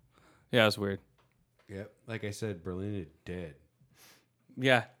 Ah. Yeah, it's weird. Yep. Like I said, Berlin is dead.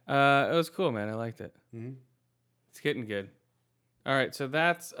 Yeah, it was cool, man. I liked it. It's getting good. All right, so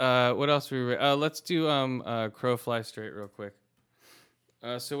that's what else let's do Crow Fly Straight real quick.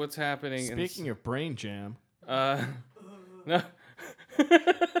 So what's happening? Speaking of brain jam, No.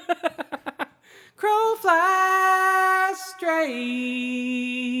 Crow Fly Straight.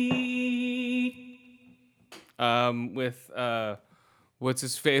 With what's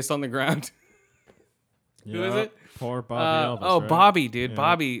his face on the ground? Who is it? Poor Bobby Elvis. Oh, right? Bobby, dude.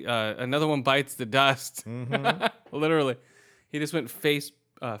 Bobby. Another one bites the dust. Literally. He just went face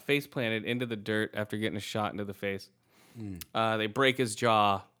planted into the dirt after getting a shot into the face. They break his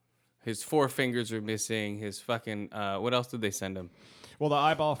jaw. His 4 fingers are missing. His fucking what else did they send him? Well, the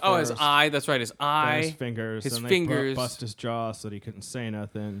eyeball first. Oh, his eye. That's right, his then eye. his fingers. His and fingers. They bust his jaw so that he couldn't say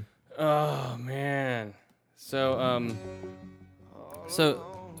nothing. Oh man. So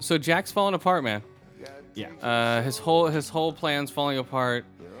so Jack's falling apart, man. Yeah. His whole plan's falling apart,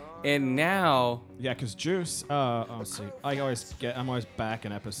 and now Yeah, because Juice. Let's see. I'm always back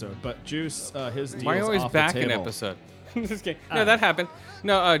an episode, but Juice, his deal why are you always off back the an table. episode? Just kidding. No, that happened.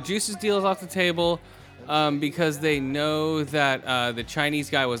 No, Juice's deal is off the table because they know that the Chinese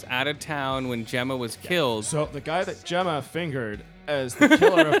guy was out of town when Gemma was killed. So the guy that Gemma fingered as the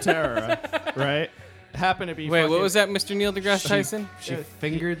killer of terror, right, happened to be. Wait, what fucking- was that, Mr. Neil deGrasse Tyson? She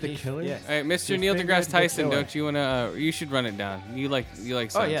fingered the killer? Yes. All right, Mr. She Neil fingered deGrasse the Tyson, killer. don't you wanna? You should run it down. You like Oh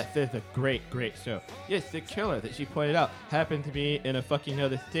science. yeah, the great show. Yes, the killer that she pointed out happened to be in a fucking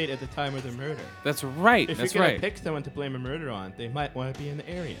other state at the time of the murder. That's right. If That's you're gonna right. pick someone to blame a murder on, they might want to be in the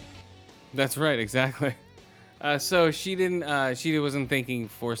area. That's right, exactly. So she didn't. She wasn't thinking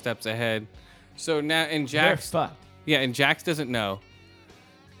 4 steps ahead. So now, and They're Jax. fucked. Yeah, and Jax doesn't know.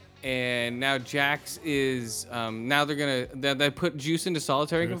 And now Jax is. Now they put Juice into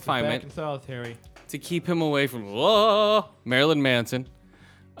solitary Back confinement in solitary. to keep him away from Marilyn Manson.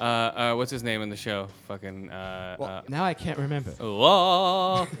 What's his name in the show? Fucking. Now I can't remember.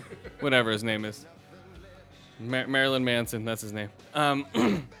 Whatever his name is. Marilyn Manson, that's his name.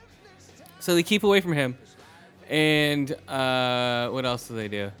 So they keep away from him. And what else do they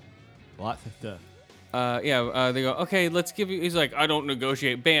do? Lots of stuff. They go, okay, let's give you. He's like, I don't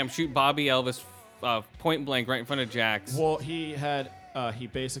negotiate. Bam, shoot Bobby Elvis point blank right in front of Jax. Well, he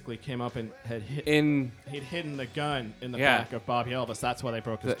basically came up and he'd hidden the gun in the Yeah. back of Bobby Elvis. That's why they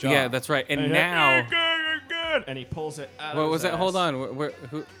broke his jaw. Yeah, that's right. And he's now, like, good. And he pulls it out what of was his that? Hold ass.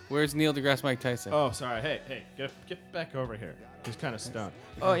 on. Where's Neil deGrasse Mike Tyson? Oh, sorry. Hey, get back over here. He's kind of stoned.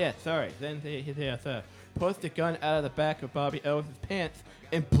 Oh yeah, sorry. Then they pulls the gun out of the back of Bobby Elvis' pants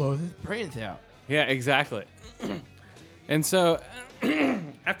and blows his brains out. Yeah, exactly. And so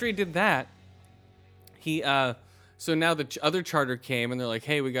after he did that, he so now the other charter came and they're like,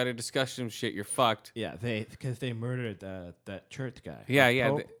 hey, we got to discuss some shit. You're fucked. Yeah, because they murdered that church guy. Yeah.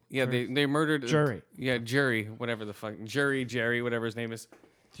 Pope? Yeah, they murdered Jury. Jury, whatever the fuck, Jerry, whatever his name is.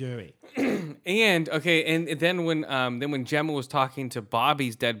 Jury. And then when Gemma was talking to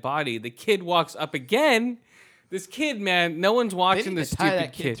Bobby's dead body, the kid walks up again. This kid, man, no one's watching this tie stupid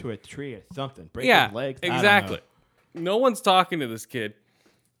that kid to a tree or something. Break Yeah, his legs. exactly. No one's talking to this kid.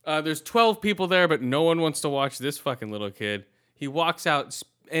 There's 12 people there, but no one wants to watch this fucking little kid. He walks out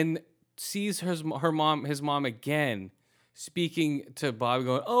and sees his mom again, speaking to Bobby,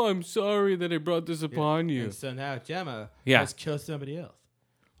 going, "Oh, I'm sorry that I brought this upon you." And so now Gemma Yeah. has killed somebody else.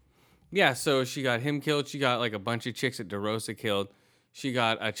 Yeah, so she got him killed. She got like a bunch of chicks at DeRosa killed. She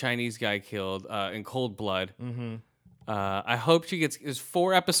got a Chinese guy killed in cold blood. Mm-hmm. I hope she gets. There's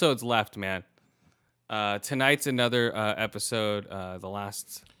 4 episodes left, man. Tonight's another episode. The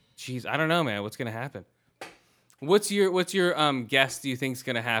last. Jeez, I don't know, man. What's gonna happen? What's your guess? Do you think's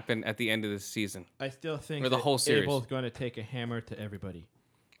gonna happen at the end of this season? I still think Or the whole series. Abel's going to take a hammer to everybody.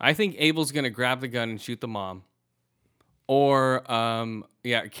 I think Abel's gonna grab the gun and shoot the mom, or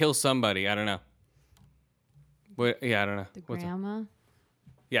kill somebody. I don't know. But I don't know. The grandma.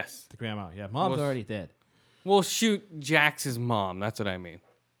 Yes. The grandma. Yeah, mom's Well, already dead. We'll shoot Jax's mom. That's what I mean.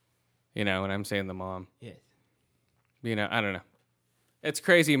 You know, when I'm saying the mom. Yes. You know, I don't know. It's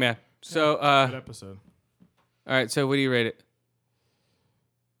crazy, man. So, Good episode. all right. So, what do you rate it?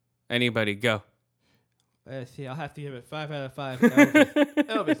 Anybody, go. Let's see. I'll have to give it 5 out of 5.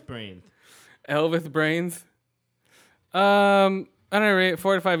 Elvis brains. Elvis brains. I don't know. Rate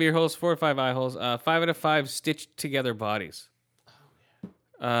 4 to 5 ear holes, 4 to 5 eye holes. 5 out of 5 stitched together bodies.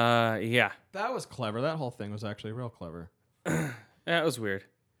 Yeah. That was clever. That whole thing was actually real clever. That was weird.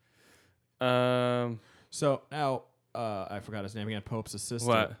 So now, I forgot his name again. Pope's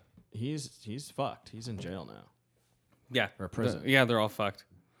assistant. What? He's fucked. He's in jail now. Yeah. Or prison. Yeah, they're all fucked.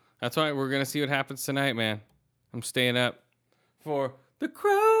 That's why we're gonna see what happens tonight, man. I'm staying up for The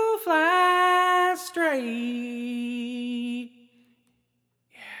Crow Flies Straight.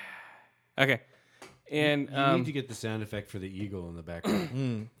 Yeah. Okay. And You need to get the sound effect for the eagle in the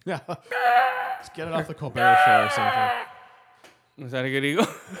background. Yeah. Let's get it off the Colbert Show or something. was that a good eagle?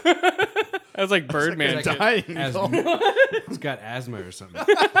 That was like Birdman. It's a dying eagle. It's got asthma or something.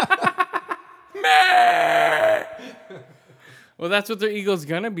 Well, that's what their eagle's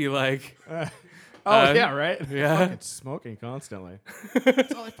gonna be like. Yeah, right? Yeah. Fucking smoking constantly.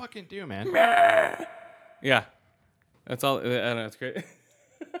 That's all they fucking do, man. Yeah. That's all. I don't know. It's great.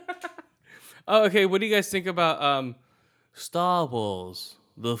 Oh, okay. What do you guys think about Star Wars: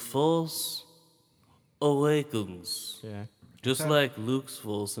 The Force Awakens? Yeah. Just like Luke's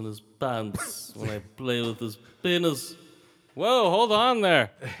Force in his pants when I play with his penis. Whoa, hold on there.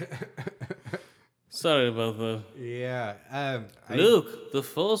 Sorry about that. Yeah. Luke, The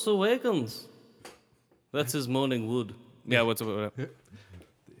Force Awakens. That's his morning wood. Yeah, what's up?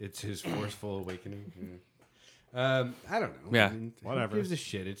 It's his forceful awakening. I don't know. Yeah. I mean, Whatever. Who gives a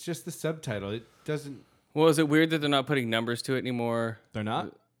shit? It's just the subtitle. It doesn't. Well, is it weird that they're not putting numbers to it anymore? They're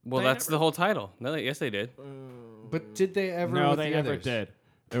not? Well, that's the whole title. No, yes, they did. But did they ever? No, with they the never others? did.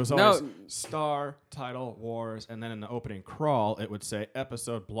 It was No. always star, title, wars, and then in the opening crawl, it would say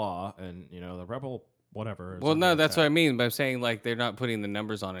episode blah, and, the rebel whatever. Well, no, that's what I mean. But I'm saying, like, they're not putting the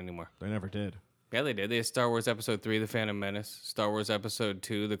numbers on anymore. They never did. Yeah, they did. They had Star Wars Episode 3, The Phantom Menace. Star Wars Episode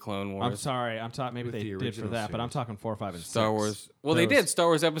 2, The Clone Wars. I'm sorry. I'm talking. Maybe With they the did for original that, but I'm series. talking 4, 5, and 6. Star Wars. Well, There they was- did. Star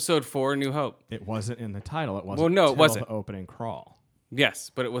Wars Episode 4, New Hope. It wasn't in the title. It wasn't. Well, no, it till wasn't. The opening crawl. Yes,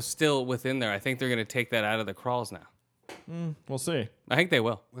 but it was still within there. I think they're going to take that out of the crawls now. We'll see. I think they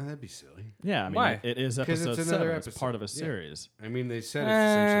will. Well, that'd be silly. Yeah, I mean, Why? it is 'Cause episode it's another 7. It's episode. part of a Yeah. series. I mean, they said it's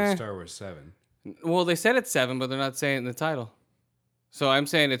essentially Star Wars 7. Well, they said it's 7, but they're not saying it in the title. So I'm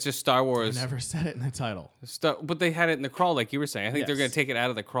saying it's just Star I Wars. never said it in the title. But they had it in the crawl, like you were saying. I think they're Yes. going to take it out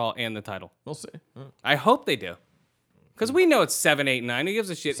of the crawl and the title. We'll see. I hope they do. Because we know it's 7, 8, 9. Who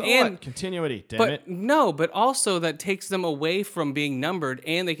gives a shit? So and what? Continuity, damn but it. no, but also that takes them away from being numbered,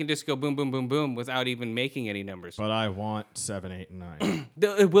 and they can just go boom, boom, boom, boom without even making any numbers. But I want 7, 8, and 9.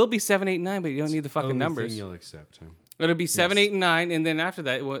 It will be 7, 8, 9, but you don't need the fucking Only numbers. thing you'll accept. Huh? It'll be 7, 8, and 9, and then after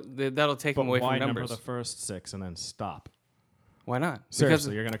that, that'll take But them away why from number numbers. the first 6 and then stop? Why not?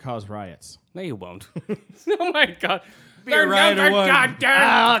 Seriously, you're going to cause riots. No, you won't. Oh my god. Be a riot or one. God damn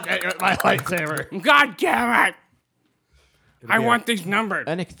I'll get you my lightsaber. it. God damn it. I be want these numbered.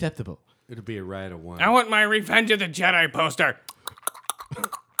 Unacceptable. It'll be a riot of 1. I want my Revenge of the Jedi poster.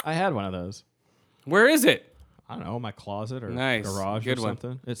 I had one of those. Where is it? I don't know, my closet or Nice. garage Good or one.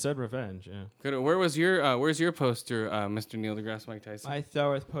 something. It said revenge, yeah. Good. Where's your poster, Mr. Neil deGrasse Mike Tyson? My Star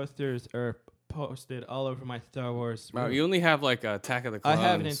Wars posters are posted all over my Star Wars Oh, room. you only have like Attack of the I Clones.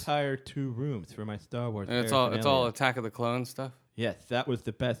 have an entire 2 rooms for my Star Wars. and it's all paraphernalia. Attack of the Clones stuff. Yes, that was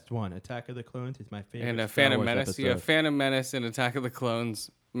the best one. Attack of the Clones is my favorite. And a Star Phantom Wars Menace. episode. You have Phantom Menace and Attack of the Clones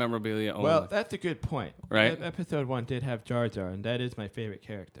memorabilia only. Well, that's a good point. Right? Episode 1 did have Jar Jar, and that is my favorite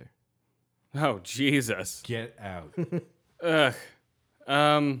character. Oh, Jesus. Get out. Ugh.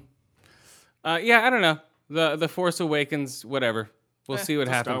 Yeah, I don't know. The Force Awakens, whatever. We'll see what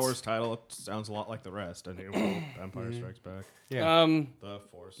happens. Star Wars title it sounds a lot like the rest. A New Hope, Empire Strikes Back. Yeah. The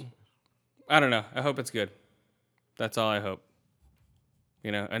Force. I don't know. I hope it's good. That's all I hope.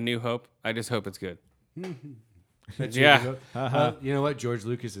 You know, A New Hope. I just hope it's good. Yeah. You know what? George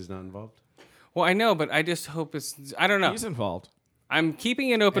Lucas is not involved. Well, I know, but I just hope it's. I don't know. He's involved. I'm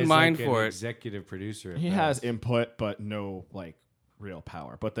keeping an open As mind like for an it. executive producer. He has input, but no real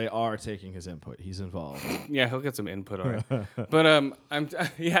power. But they are taking his input. He's involved. Yeah, he'll get some input on it. But I'm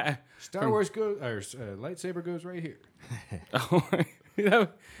yeah. Star Wars goes, or lightsaber goes right here. Oh,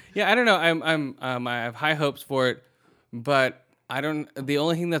 yeah. I don't know. I have high hopes for it, but I don't. The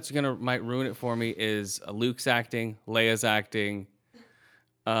only thing that's might ruin it for me is Luke's acting, Leia's acting.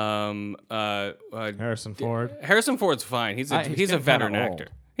 Harrison Ford. Harrison Ford's fine. He's a getting veteran kinda actor.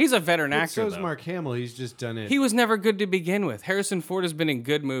 old. He's a veteran But actor. so's though. Mark Hamill. He's just done it. He was never good to begin with. Harrison Ford has been in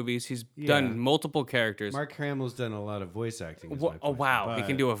good movies. He's done multiple characters. Mark Hamill's done a lot of voice acting. is Oh my point. wow, he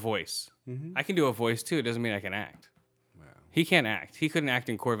can do a voice. I can do a voice too. It doesn't mean I can act. Wow. He can't act. He couldn't act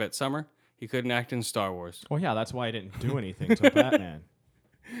in Corvette Summer. He couldn't act in Star Wars. Well, yeah, that's why he didn't do anything till Batman.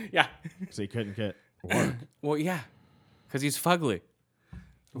 Yeah. Because he couldn't get work. Well, yeah, because he's fugly.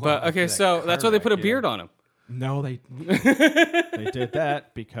 Well, But okay, that so that's why they put a Karnak, beard on him. No, they did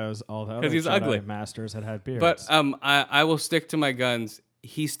that because all the other he's Jedi ugly. masters had beards. But I will stick to my guns.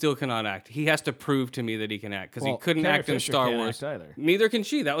 He still cannot act. He has to prove to me that he can act because Well, he couldn't Carrie act in Fisher Star can't Wars. act either. Neither can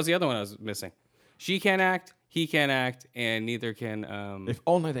she. That was the other one I was missing. She can't act. He can't act, and neither can. if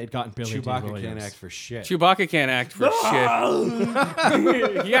only they'd gotten Billy Dee Chewbacca Williams. can't act for shit. Chewbacca can't act for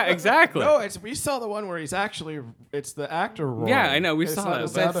shit. Yeah, exactly. No, we saw the one where it's the actor role. Yeah, I know, we It's saw not that. the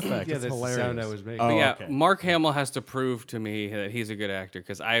sound That's- effect. yeah, It's that's hilarious. the sound I was making. Oh, But yeah, okay. Mark Hamill has to prove to me that he's a good actor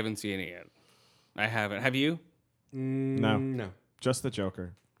because I haven't seen it yet. I haven't. Have you? No. Just the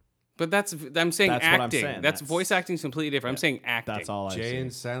Joker. But I'm saying That's what I'm acting. saying. That's That's- voice acting is completely different. I'm saying acting. That's all I Jay see.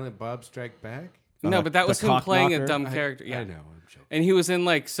 and Silent Bob Strike Back. No, but that The was him cock playing a knocker? dumb character. Yeah. I know. I'm joking. And he was in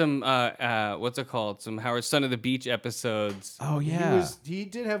like some what's it called? Some Howard Son of the Beach episodes. Oh yeah. He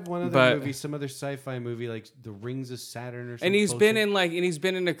did have one other But- movie, some other sci-fi movie, like The Rings of Saturn or something. And he's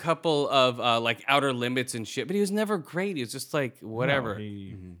been in a couple of like Outer Limits and shit, but he was never great. He was just like whatever.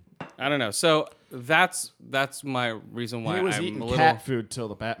 I don't know. So that's my reason why He was I'm eating a little. cat food till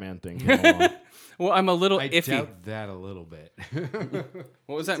the Batman thing came along. Well, I'm a little I iffy. doubt that a little bit.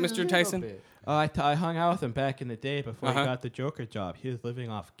 What was that, Mr. Tyson? I hung out with him back in the day before Uh-huh. he got the Joker job. He was living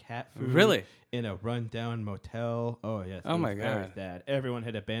off cat food. Really? In a rundown motel. Oh, yes. Oh, it my was very God. sad. Everyone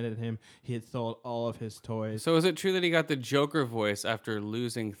had abandoned him. He had sold all of his toys. So is it true that he got the Joker voice after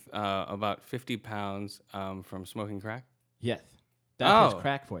losing about 50 pounds from smoking crack? Yes. That's Oh. his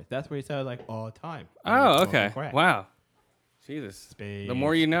crack voice. That's what he sounded like all the time. Oh, okay. Wow. Jesus. Spades, The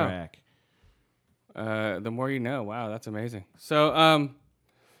more you know. crack. The more you know. Wow, that's amazing. So,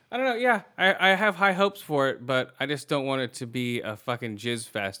 I don't know. Yeah, I have high hopes for it, but I just don't want it to be a fucking jizz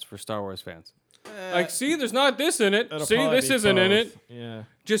fest for Star Wars fans. Like, see, there's not this in it. It'll See, probably this be isn't in both. it. Yeah.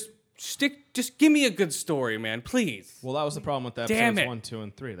 Just give me a good story, man, please. Well, that was the problem with Damn episodes it. 1, 2,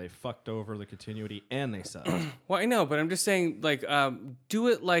 and 3. They fucked over the continuity and they sucked. Well, I know, but I'm just saying, like, do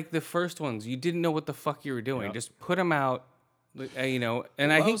it like the first ones. You didn't know what the fuck you were doing. Yep. Just put them out, you know.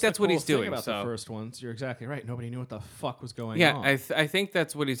 And I That think was the that's what cool he's thing doing. about So the first ones. You're exactly right. Nobody knew what the fuck was going yeah, on. I think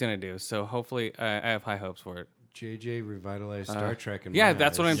that's what he's gonna do. So hopefully, I have high hopes for it. JJ revitalized Star Trek. In yeah, my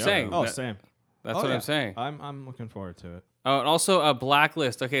that's what I'm eyes, saying. so- Oh, That- same. That's Oh, what yeah. I'm saying. I'm looking forward to it. Oh, and also a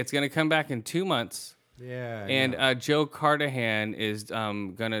Blacklist. Okay, it's gonna come back in 2 months, Yeah. and Joe Carnahan is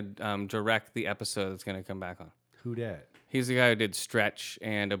gonna direct the episode that's gonna come back on. Who dat? He's the guy who did Stretch,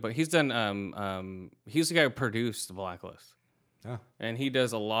 and but he's done. He's the guy who produced the Blacklist, Oh, and he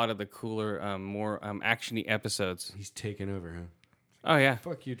does a lot of the cooler, more actiony episodes. he's taken over, huh? Oh yeah.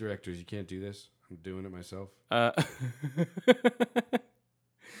 Fuck you, directors. You can't do this. I'm doing it myself.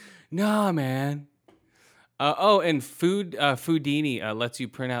 Nah, man. And Foodini lets you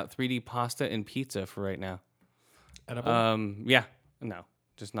print out 3D pasta and pizza for right now. Edible? Yeah. No,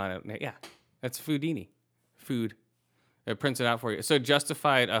 just not. Yeah, that's Foodini. Food. It prints it out for you. So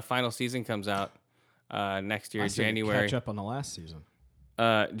Justified final season comes out next year, I still need to January. Catch up on the last season.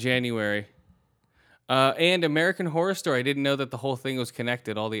 January. And American Horror Story. I didn't know that the whole thing was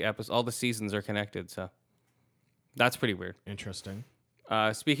connected. All the seasons are connected. So that's pretty weird. Interesting.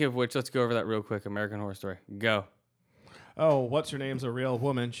 Speaking of which, let's go over that real quick. American Horror Story. Go. oh, what's her name's a real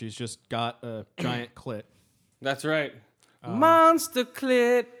woman. She's just got a giant clit. That's right. Monster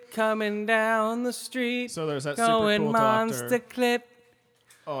clit coming down the street. So there's that going super cool monster doctor. clit.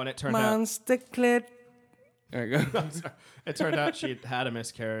 Oh, and it turned out Monster clit. There you go. it turned out she had a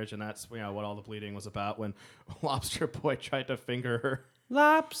miscarriage, and that's what all the bleeding was about when Lobster Boy tried to finger her.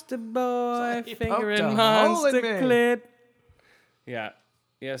 Lobster boy he fingering poked a hole in monster me. clit.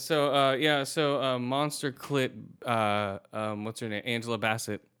 Yeah. So monster clit. What's her name? Angela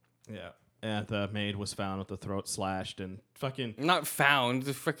Bassett. Yeah. And the maid was found with the throat slashed and fucking. Not found.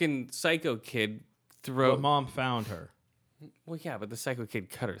 The freaking psycho kid The throat. mom found her. Well, yeah, but the psycho kid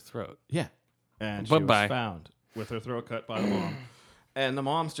cut her throat. Yeah. And she Bye-bye. was found with her throat cut by the mom. And the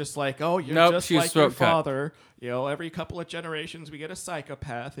mom's just like, oh, you're Nope, just she was like your throat cut. father. Every couple of generations we get a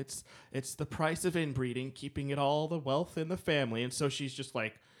psychopath. It's the price of inbreeding, keeping it all the wealth in the family. And so she's just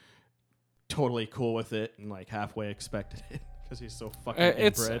like totally cool with it and like halfway expected it because he's so fucking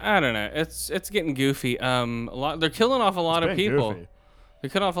inbred. I don't know. It's getting goofy. They're killing off a lot of been people. goofy. They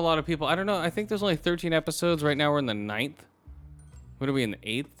cut off a lot of people. I don't know. I think there's only 13 episodes right now. We're in the 9th. What are we in the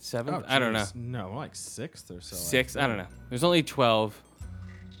 8th, 7th? Oh, I don't know. jeez. No, like 6th or so. 6. I don't know. There's only 12.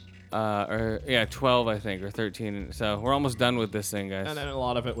 12 I think, or 13. So we're almost done with this thing, guys. And then a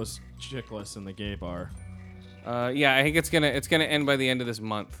lot of it was chickless in the gay bar. I think it's gonna end by the end of this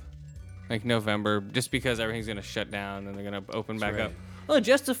month, like November, just because everything's gonna shut down and they're gonna open back right. up. Oh,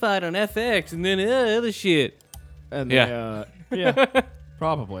 Justified on FX and then other shit. And Yeah. yeah,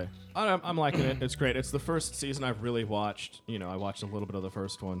 probably. I'm liking it. It's great. It's the first season I've really watched. I watched a little bit of the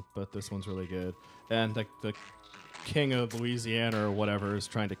first one, but this one's really good. And the king of Louisiana or whatever is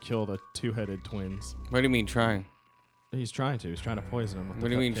trying to kill the two-headed twins. What do you mean trying? He's trying to poison them. With What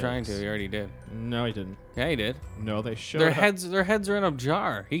do you mean trying to? He already did. No, he didn't. Yeah, he did. No, they showed Their up- heads are in a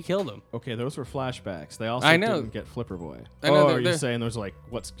jar. He killed them. Okay, those were flashbacks. They also I know. didn't get Flipper Boy. I know, are you they're- saying those are like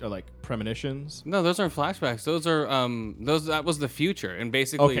like premonitions? No, those aren't flashbacks. Those are that was the future, and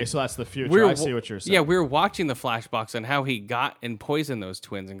basically. Okay, so that's the future. I see what you're saying. Yeah, we were watching the flashbacks on how he got and poisoned those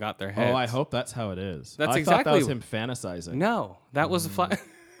twins and got their heads. Oh, I hope that's how it is. That's I thought that exactly- was him fantasizing. No, that was the flash.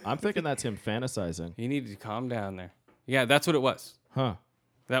 I'm thinking that's him fantasizing. You need to calm down there. Yeah, that's what it was. Huh.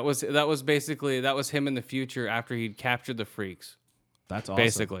 That was basically him in the future after he'd captured the freaks. That's awesome.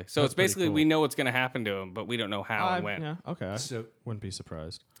 Basically, so That's it's basically pretty we cool. know what's going to happen to him, but we don't know how and when. Yeah, okay. So Wouldn't be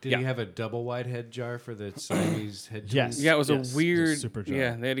surprised. did Yeah. he have a double wide head jar for the Siamese head? Yes. twins? Yeah, it was Yes, a weird. super jar.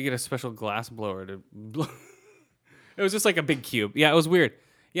 Yeah, they had to get a special glass blower to. Blow. It was just like a big cube. Yeah, it was weird.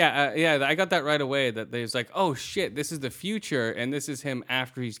 Yeah, I got that right away. That there's like, oh shit, this is the future, and this is him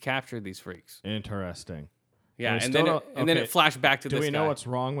after he's captured these freaks. Interesting. Yeah, We and still then don't- then okay. it flashed back to Do this we know guy. what's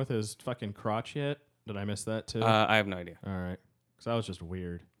wrong with his fucking crotch yet? Did I miss that too? I have no idea. All right. Because that was just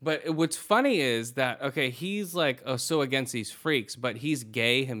weird. But what's funny is that he's like so against these freaks, but he's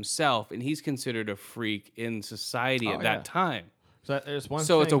gay himself, and he's considered a freak in society at yeah. that time. So there's one.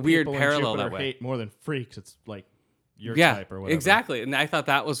 So it's thing a weird people in parallel Jupiter that way. hate more than freaks. It's like your Yeah, type or whatever. exactly. And I thought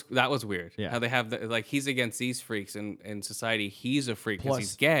that was weird. Yeah. How they have he's against these freaks, and in society he's a freak because Plus,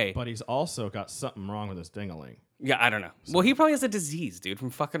 he's gay. But he's also got something wrong with his dingaling. Yeah, I don't know. Well, he probably has a disease, dude, from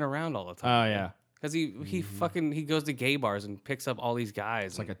fucking around all the Oh time. yeah. Because he goes to gay bars and picks up all these guys.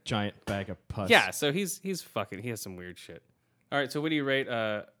 It's like a giant bag of pus. yeah. So he has some weird shit. All right. So what do you rate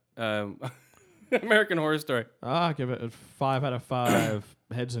American Horror Story? I'll give it a 5 out of 5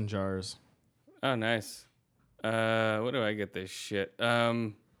 heads in jars. Oh, nice. What do I get this shit? I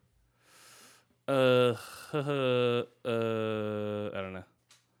don't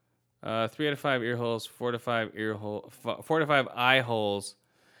know. 3 out of 5 ear holes, 4 to 5 4 to 5 eye holes.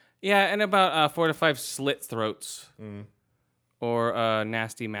 Yeah, and about 4 to 5 slit throats. Or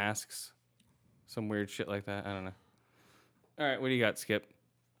nasty masks. Some weird shit like that. I don't know. All right, what do you got, Skip?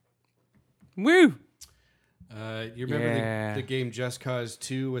 Woo! You remember Yeah. the game Just Cause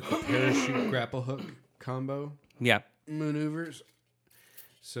 2 with the parachute grapple hook combo Yeah. maneuvers?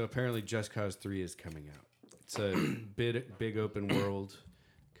 So apparently Just Cause 3 is coming out. It's a big open world,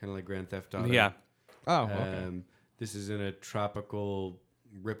 kind of like Grand Theft Auto. Yeah. Oh, okay. This is in a tropical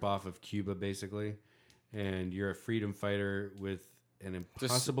ripoff of Cuba, basically. And you're a freedom fighter with an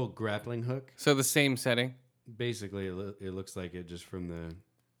impossible grappling hook. So the same setting. Basically, it looks like it just from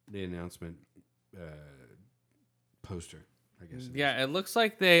the announcement poster, I guess. Yeah, it looks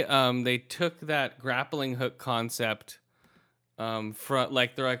like they took that grappling hook concept from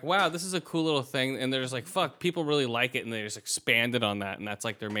like they're like, wow, this is a cool little thing, and they're just like, fuck, people really like it, and they just expanded on that, and that's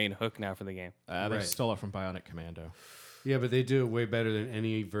like their main hook now for the game. They Right. stole it from Bionic Commando. Yeah, but they do it way better than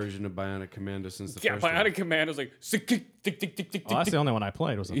any version of Bionic Commando since the Yeah, first one. Bionic Commando's like, tick, tick, tick, tick, tick, tick, Oh, that's tick. the only one I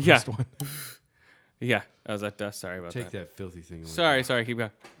played was the Yeah. first one. Yeah, I was at dust. Sorry about Take that. that filthy thing away. Sorry, keep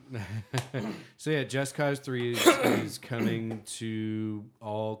going. So yeah, Just Cause 3 is coming to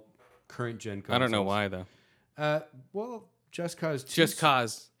all current gen consoles. I don't know why though. Well, Just Cause 2. Just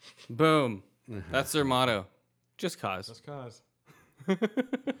cause. Boom. That's their motto. Just cause. Just cause.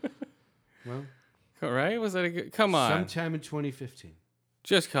 Well, Right? Was that a good? Come on. sometime in 2015.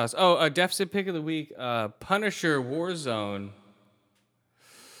 Just cause. Oh, a deficit pick of the week. Punisher Warzone.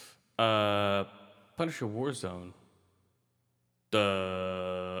 Punisher Warzone.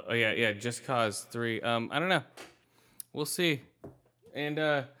 Oh yeah. Just Cause 3. I don't know. We'll see.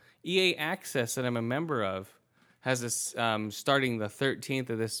 And EA Access that I'm a member of has this starting the 13th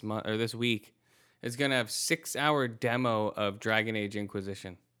of this month or this week. Is gonna have 6-hour demo of Dragon Age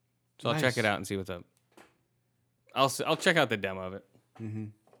Inquisition. So I'll check Nice. it out and see what's up. I'll check out the demo of it. Mm-hmm.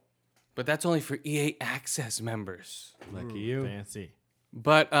 But that's only for EA Access members. Lucky you. Fancy.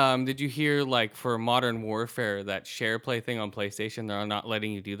 But did you hear, like, for Modern Warfare, that share play thing on PlayStation, they're not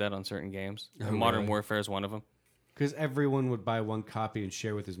letting you do that on certain games? And Modern really? Warfare is one of them. Because everyone would buy one copy and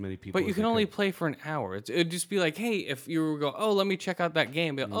share with as many people. But you as can they only could. play for an hour. It'd just be like, hey, if you were go, oh, let me check out that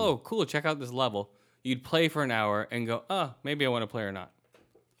game. Be like, oh, cool, check out this level. You'd play for an hour and go, oh, maybe I want to play or not.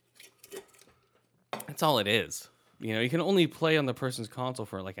 That's all it is. You know, you can only play on the person's console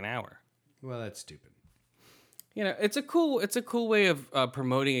for like an hour. Well, that's stupid. You know, it's a cool way of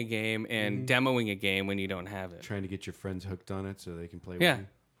promoting a game and demoing a game when you don't have it. Trying to get your friends hooked on it so they can play Yeah. with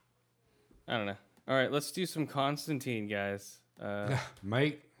I don't know. All right, let's do some Constantine, guys. you.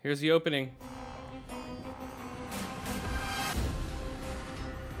 Mike, Here's the opening.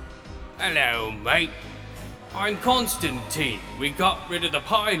 Hello, mate. I'm Constantine. We got rid of the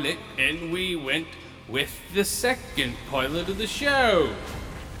pilot and we went with the second pilot of the show.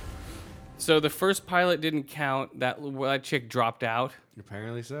 So the first pilot didn't count. That chick dropped out.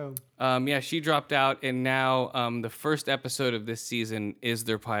 apparently so. Yeah, she dropped out, and now the first episode of this season is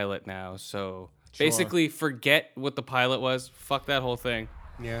their pilot now. So basically, forget what the pilot was. Fuck that whole thing.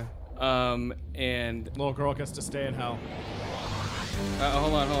 Yeah. And Little girl gets to stay in hell.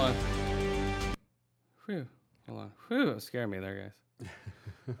 hold on. Whew, hold on. Whew, scare me there,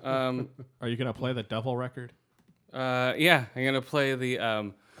 guys. Are you gonna play the devil record? Yeah, I'm gonna play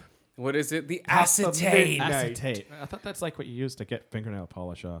the what is it? The acetate. Acetate. I thought that's like what you use to get fingernail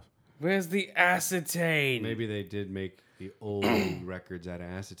polish off. Where's the acetate? Maybe they did make the old records out of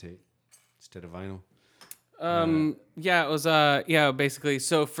acetate instead of vinyl. Yeah, it was basically.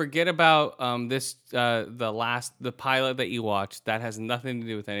 So forget about this the pilot that you watched. That has nothing to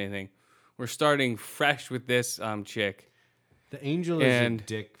do with anything. We're starting fresh with this chick. The angel is And- a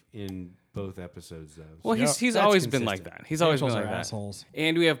dick in both episodes, though. Well, Yep, he's that's always been like consistent. that. He's always been Angels like are that. assholes.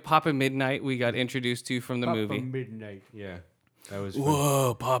 And we have Papa Midnight. We got introduced to from the Papa movie. Midnight. Yeah, that was fun.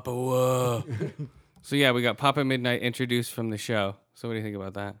 Whoa, Papa, whoa. So yeah, we got Papa Midnight introduced from the show. So what do you think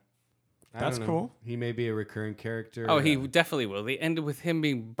about that? I That's don't know. cool. He may be a recurring character. Oh, he definitely will. They ended with him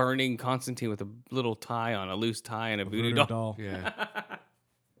being burning Constantine with a little tie on, a loose tie and a voodoo doll. Yeah.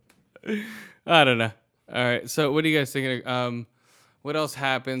 I don't know. All right. So what are you guys thinking? What else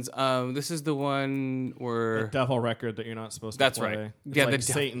happens? This is the one The where devil record that you're not supposed to That's play. right. It's Yeah, like the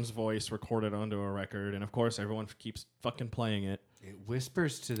Satan's voice recorded onto a record, and of course everyone keeps fucking playing it. It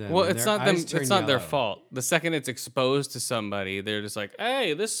whispers to them. well, and it's their not them. eyes turn It's not their yellow. fault. The second it's exposed to somebody, they're just like,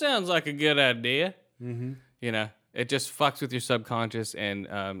 "Hey, this sounds like a good idea." Mm-hmm. You know, it just fucks with your subconscious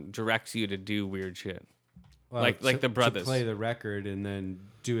and directs you to do weird shit. Well, Like the to brothers. play the record and then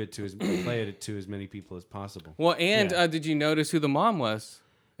do it to play it to as many people as possible. Well, and Yeah. did you notice who the mom was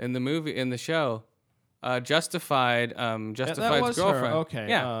in the movie, in the show? Justified, that Justified's was girlfriend. her. Okay.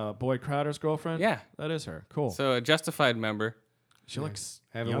 Yeah. Boyd Crowder's girlfriend. Yeah. That is her. Cool. So a Justified member. she looks.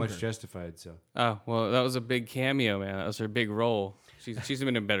 I haven't younger. watched Justified, so Oh, well, that was a big cameo, man. That was her big role. She's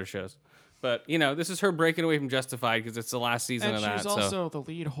been in better shows. But, you know, this is her breaking away from Justified because it's the last season And of that. she's also the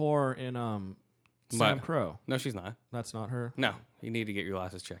lead whore in Sam But- Crow. No, she's not. That's not her. No, you need to get your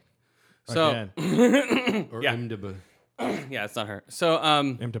glasses checked. So, Again, or Yeah. Imdb. yeah, it's not her. So,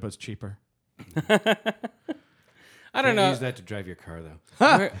 Imdb's cheaper. I don't know. Use that to drive your car, though.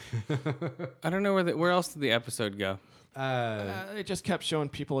 Where, I don't know where else did the episode go? They just kept showing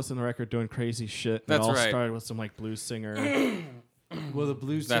people listening to the record doing crazy shit. That's it all right. started with some like blues singer. Well, the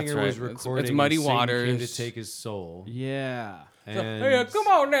blues That's singer right. was It's recording. Muddy and Satan Waters. came to take his soul. Yeah. And, Hey, come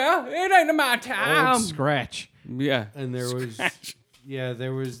on now. It ain't my time. Old Scratch. Yeah. And there was,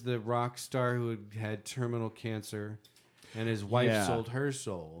 there was the rock star who had terminal cancer, and his wife Yeah. sold her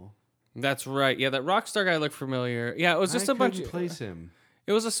soul. That's right. Yeah, that Rockstar guy looked familiar. Yeah, it was just I a bunch couldn't of place him.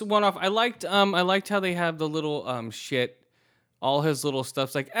 It was a one-off. I liked how they have the little shit all his little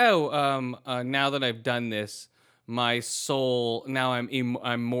stuff's like, oh, now that I've done this, my soul, now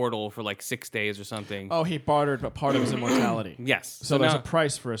I'm mortal for like 6 days or something. Oh, he bartered a part of his immortality. Yes. So there's now, a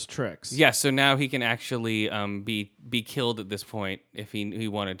price for his tricks. yes. So now he can actually be killed at this point if he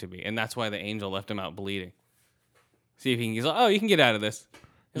wanted to be, and that's why the angel left him out bleeding. See if he can. He's like, oh, you can get out of this.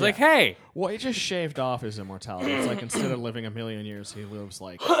 He's like, hey. Well, he just shaved off his immortality. It's like instead of living 1,000,000 years, he lives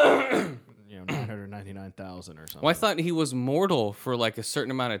like 999,000 or something. Well, I thought he was mortal for like a certain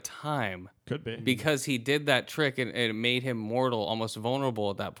amount of time. Could be. Because he did that trick and it made him mortal, almost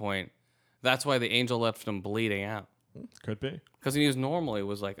vulnerable at that point. That's why the angel left him bleeding out. Could be. Because he was normal. He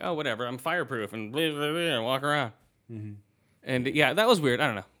was like, oh, whatever, I'm fireproof and blah, blah, blah, and walk around. Mm-hmm. And yeah, that was weird. I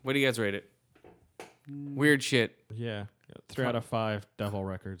don't know. What do you guys rate it? Weird shit. Yeah. 3 out of 5 Devil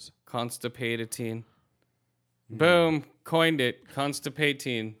Records. Constipating. Boom. Coined it.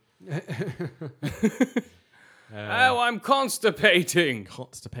 Constipating. Oh, I'm constipating.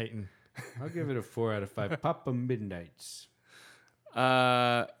 Constipating. I'll give it a 4 out of 5. Papa Midnights.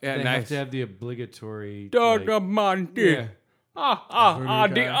 Yeah, They nice. have to have the obligatory. Monty. Yeah.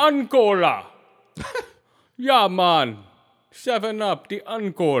 The Uncola. Yeah, man. 7-Up, the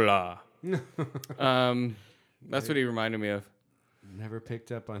Uncola. That's what he reminded me of. Never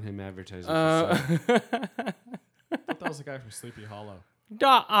picked up on him advertising. For Sonic. I thought that was the guy from Sleepy Hollow.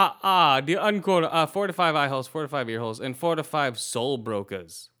 The Uncola. 4 to 5 eye holes, 4 to 5 ear holes, and 4 to 5 soul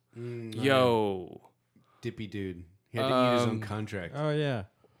brokers. Yo. Dippy dude. He had to eat his own contract. Oh, yeah.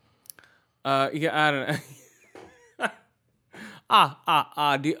 Yeah, I don't know.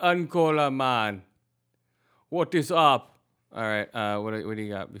 The Uncola man. What is up? All right, what do you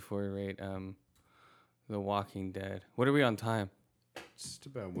got before we rate The Walking Dead? What are we on time? Just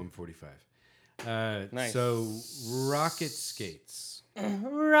about 1:45. Nice. So, Rocket Skates.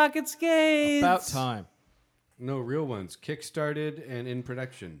 Rocket skates. About time. No, real ones. Kickstarted and in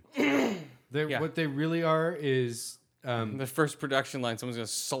production. Yeah. What they really are is... The first production line, someone's gonna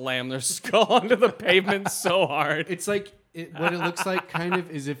slam their skull onto the pavement so hard. It's like... what it looks like kind of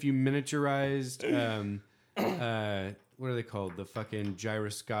is if you miniaturized... what are they called? The fucking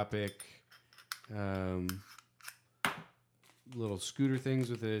gyroscopic... little scooter things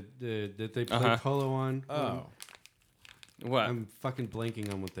with that they play polo on. Oh. What? I'm fucking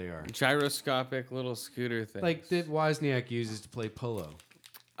blanking on what they are. Gyroscopic little scooter thing. Like that Wozniak uses to play polo.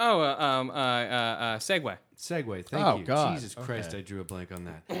 Oh, Segway. Segway, thank Oh, you. God. Jesus Christ, Okay. I drew a blank on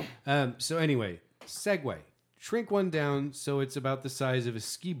that. So anyway, Segway. Shrink one down so it's about the size of a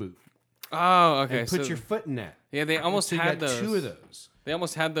ski boot. Oh, okay. And put so, your foot in that. yeah, they almost So you had got those. 2 of those. They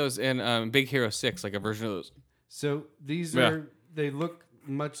almost had those in Big Hero 6, like a version of those. So these Yeah. are, they look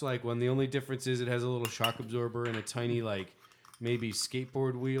much like one. The only difference is it has a little shock absorber and a tiny, like, maybe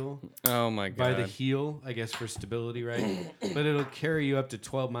skateboard wheel Oh my by god. the heel, I guess, for stability, right? But it'll carry you up to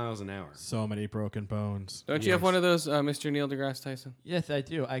 12 miles an hour. So many broken bones. Don't you have one of those, Mr. Neil deGrasse Tyson? Yes, I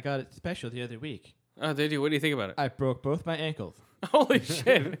do. I got it special the other week. Oh, did you? What do you think about it? I broke both my ankles. Holy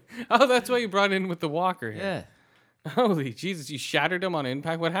shit! Oh, that's why you brought in with the walker here. Yeah. Holy Jesus! You shattered him on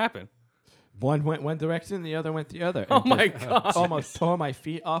impact. What happened? One went one direction, the other went the other. Oh and my just god! Almost tore my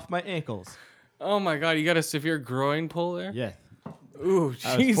feet off my ankles. Oh my god! You got a severe groin pull there. Yeah. Ooh,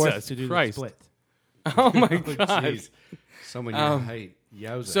 I was forced Jesus to do Christ! the split. Oh my Oh, god! jeez. Someone your height.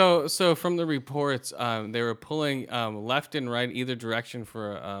 Yowza. So from the reports, they were pulling left and right either direction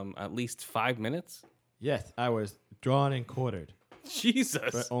for at least 5 minutes. Yes, I was drawn and quartered, Jesus!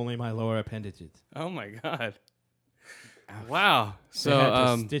 but only my lower appendages. Oh my god! Wow. So So I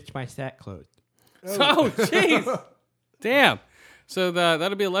had to stitch my sack closed. oh jeez, damn. So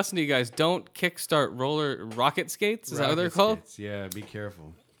that'll be a lesson to you guys. Don't kickstart rocket skates. Is that what they're Rocket called? skates. Yeah, be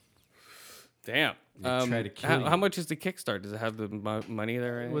careful. Damn. They try to kill you. How much is the kickstart? Does it have the money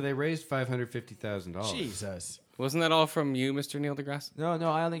there? Well, they raised $550,000. Jesus. Wasn't that all from you, Mr. Neil deGrasse?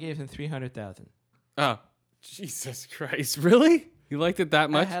 No, I only gave him 300,000. Oh, Jesus Christ! Really? You liked it that I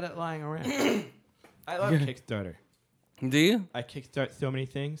much? had it lying around. I love Kickstarter. Do you? I kickstart so many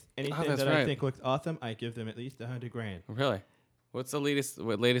things. Anything that's that right. I think looks awesome, I give them at least $100,000. Really? What's the latest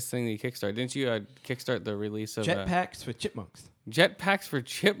thing that you kickstart? Didn't you kickstart the release of Jetpacks for chipmunks. jetpacks for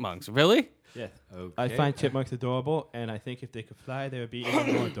chipmunks? Really? Yes. Okay. I find chipmunks adorable, and I think if they could fly, they would be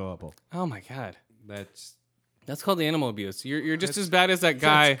even more adorable. Oh my God. That's Called animal abuse. You're just as bad as that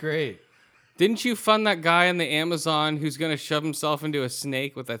guy. That's great. Didn't you fund that guy in the Amazon who's gonna shove himself into a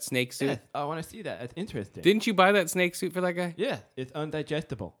snake with that snake suit? Yes, I want to see that. That's interesting. Didn't you buy that snake suit for that guy? Yeah, it's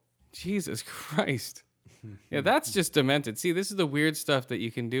undigestible. Jesus Christ. Yeah, that's just demented. See, this is the weird stuff that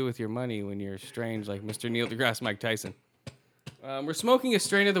you can do with your money when you're strange, like Mr. Neil deGrasse Mike Tyson. We're smoking a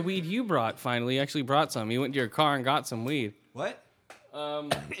strain of the weed you brought, finally. You actually brought some. You went to your car and got some weed. What?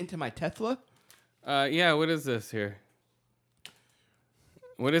 Into my Tesla? Yeah. What is this here?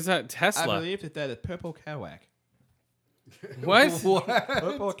 What is that Tesla? I believe that is purple Cadillac. What?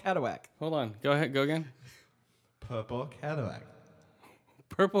 Purple Cadillac. Hold on. Go ahead. Go again. Purple Cadillac.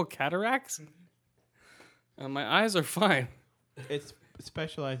 Purple cataracts? My eyes are fine. It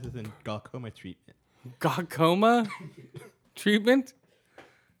specializes in glaucoma treatment. Glaucoma treatment?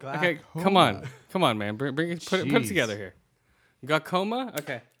 Okay, come on, man. Bring it, put it together here. Glaucoma?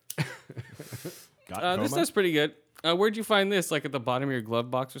 Okay. This does pretty good. Where'd you find this? Like at the bottom of your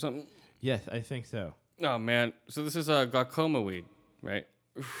glove box or something? Yes, I think so. Oh man, so this is glaucoma weed, right?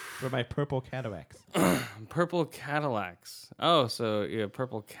 For my purple Cadillacs. Purple Cadillacs. Oh, so yeah,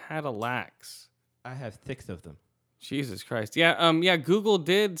 purple Cadillacs. I have 6 of them. Jesus Christ. Yeah, Google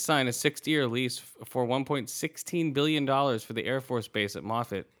did sign a 60-year lease for $1.16 billion for the Air Force Base at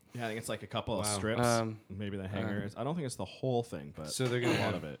Moffett. Yeah, I think it's like a couple of strips, maybe the hangars. I don't think it's the whole thing, but so they're gonna a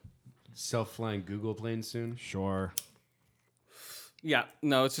lot have of it. Self-flying Google planes soon. Sure. Yeah,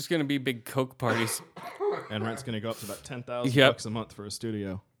 no, it's just going to be big Coke parties. And rent's going to go up to about $10,000 Yep. a month for a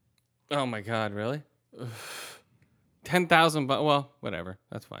studio. Oh my God, really? 10,000, but well, whatever,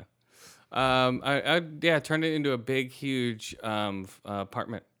 that's fine. I'd turn it into a big, huge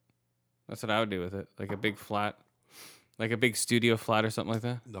apartment. That's what I would do with it, like a big flat, like a big studio flat or something like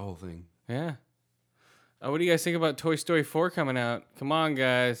that. The whole thing. Yeah. What do you guys think about Toy Story 4 coming out? Come on,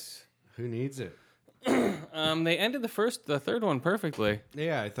 guys. Who needs it? They ended the third one perfectly.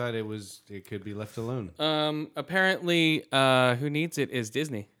 Yeah, I thought it could be left alone. Apparently, who needs it is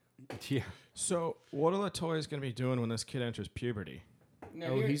Disney. Yeah. So, what are the toys going to be doing when this kid enters puberty?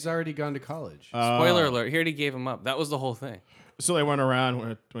 Oh, he's already gone to college. Spoiler alert, he already gave him up. That was the whole thing. So they went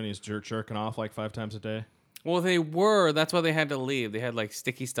around when he's jerking off like 5 times a day? Well, they were. That's why they had to leave. They had like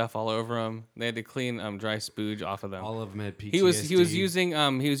sticky stuff all over them. They had to clean dry spooge off of them. All of them had PTSD. He was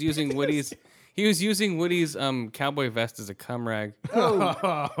using Woody's he was using Woody's cowboy vest as a cum rag.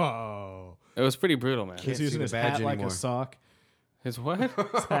 Oh. It was pretty brutal, man. He's see using the his badge hat like anymore. a sock. His what?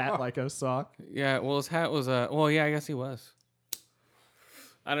 His hat like a sock. Yeah, well, his hat was well, yeah, I guess he was.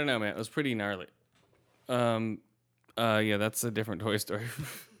 I don't know, man. It was pretty gnarly. Yeah, that's a different Toy Story.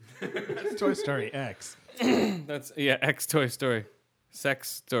 That's Toy Story X. That's X Toy Story, Sex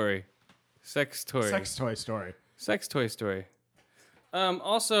Story, Sex Toy, Sex Toy Story. Sex Toy Story.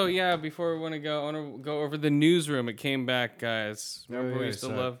 Also, yeah, before we want to go, I want to go over the Newsroom. It came back, guys. Remember we used to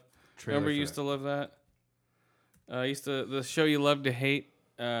love. Remember you used to love that. The show you loved to hate.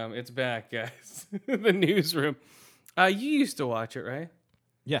 It's back, guys. The Newsroom. You used to watch it, right?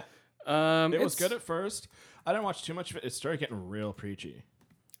 Yeah. It was good at first. I didn't watch too much of it. It started getting real preachy.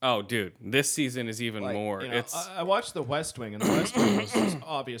 Oh, dude, this season is even more. You know, It's I watched The West Wing, and The West Wing was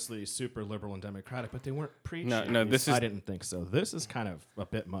obviously super liberal and democratic, but they weren't preachy. No, At this least is- I didn't think so. This is kind of a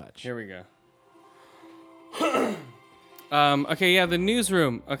bit much. Here we go. Okay, yeah, the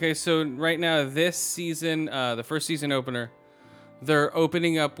Newsroom. Okay, so right now, this season, the first season opener, they're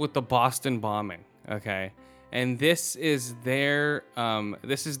opening up with the Boston bombing. Okay, and this is their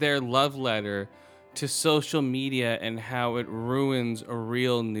love letter to social media and how it ruins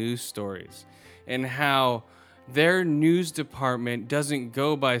real news stories, and how their news department doesn't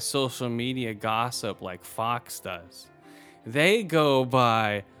go by social media gossip like Fox does. They go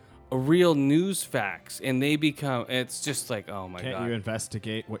by real news facts, and it's just like, oh my God. Can't you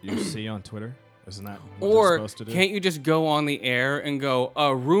investigate what you see on Twitter? Isn't that what they're Or supposed to do? can't you just go on the air and go,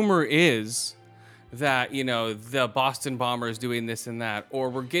 a rumor is that, the Boston bomber is doing this and that, or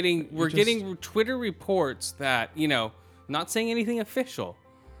we're getting Twitter reports that, not saying anything official,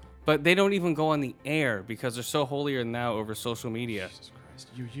 but they don't even go on the air because they're so holier than thou over social media. Jesus Christ.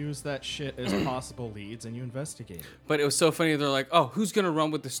 You use that shit as possible leads and you investigate it. But it was so funny. They're like, oh, who's going to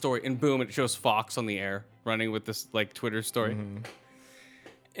run with the story? And boom, it shows Fox on the air running with this like Twitter story. Mm-hmm.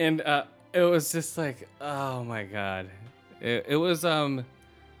 And it was just like, oh my God. It was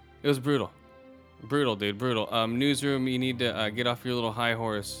brutal. Brutal, dude, brutal. Newsroom, you need to get off your little high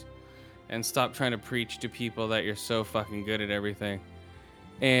horse and stop trying to preach to people that you're so fucking good at everything.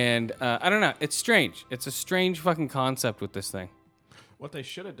 And I don't know. It's strange. It's a strange fucking concept with this thing. What they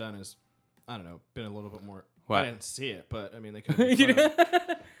should have done is, I don't know, been a little bit more. What? I didn't see it, but I mean, they could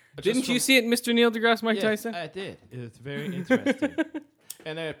have. Didn't you see it, Mr. Neil deGrasse Mike Tyson? I did. It was very interesting.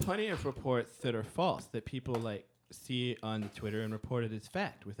 And there are plenty of reports that are false that people see on Twitter and report it as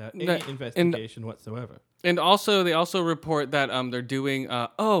fact without any investigation whatsoever. And also, they also report that they're doing.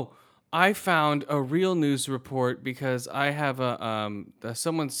 I found a real news report because I have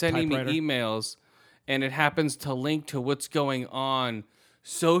someone sending me emails, and it happens to link to what's going on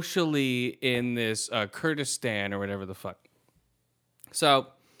socially in this Kurdistan or whatever the fuck. So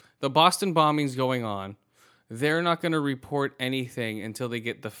the Boston bombing's going on. They're not going to report anything until they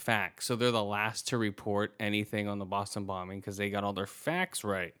get the facts. So they're the last to report anything on the Boston bombing because they got all their facts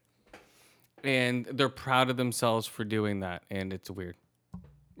right. And they're proud of themselves for doing that. And it's weird.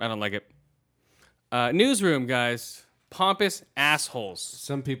 I don't like it. Newsroom, guys. Pompous assholes.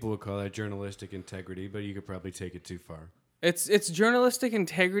 Some people would call that journalistic integrity, but you could probably take it too far. It's journalistic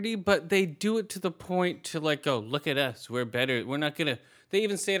integrity, but they do it to the point to like, oh, look at us. We're better. We're not going to... They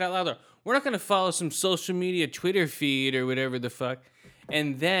even say it out loud. We're not going to follow some social media Twitter feed or whatever the fuck.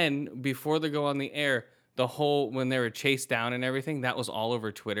 And then before they go on the air, when they were chased down and everything, that was all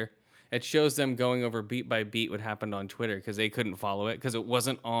over Twitter. It shows them going over beat by beat what happened on Twitter because they couldn't follow it because it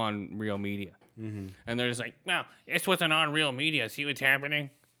wasn't on real media. Mm-hmm. And they're just like, no, this wasn't on real media. See what's happening?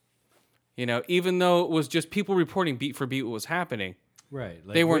 You know, even though it was just people reporting beat for beat what was happening. Right.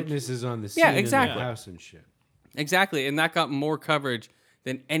 Like they weren't witnesses on the scene in the house and shit. Exactly. And that got more coverage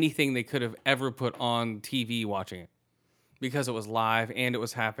than anything they could have ever put on TV watching it. Because it was live and it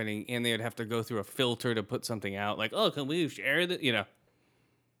was happening and they would have to go through a filter to put something out. Like, oh, can we share that? You know.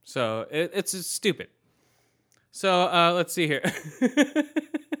 So it's stupid. So let's see here.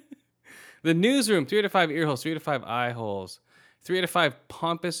 The newsroom, 3 out of 5 ear holes, 3 out of 5 eye holes, 3 out of 5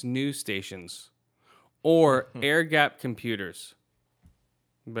 pompous news stations, or air gap computers.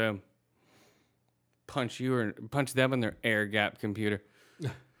 Boom. Punch them in their air gap computer.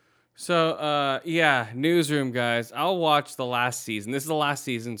 So, newsroom, guys. I'll watch the last season. This is the last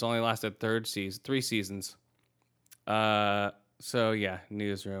season. It's only lasted 3 seasons. So, yeah,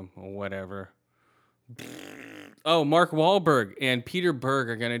 newsroom, whatever. Oh, Mark Wahlberg and Peter Berg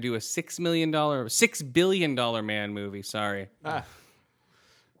are going to do a $6 billion man movie. Sorry.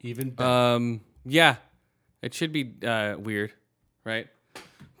 Even better. Yeah, it should be weird, right?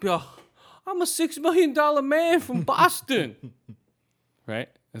 Yeah, I'm a $6 million man from Boston. Right?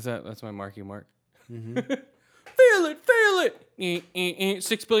 That's my Marky Mark. Mm-hmm. Feel it.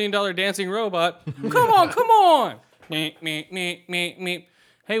 $6 billion dancing robot. Come on. Meep.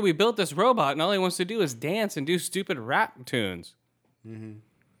 Hey, we built this robot, and all he wants to do is dance and do stupid rap tunes. Mm-hmm.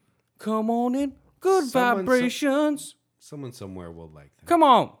 Come on in. Good vibrations. Someone somewhere will like that. Come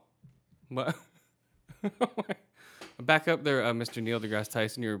on. Back up there, Mr. Neil deGrasse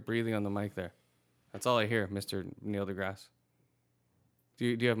Tyson. You're breathing on the mic there. That's all I hear, Mr. Neil deGrasse. Do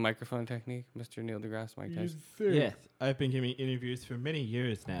you have microphone technique, Mr. Neil deGrasse Mike Tyson? Yes. I've been giving interviews for many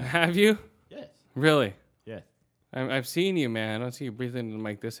years now. Have you? Yes. Really? Yes. I've seen you, man. I don't see you breathing into the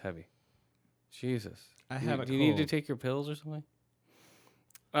mic this heavy. Jesus. I have Do you need to take your pills or something?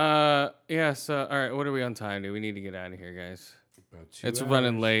 Yes. All right. What are we on time? Do we need to get out of here, guys? About 2 It's hours.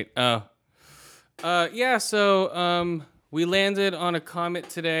 running late. Oh. Yeah. So we landed on a comet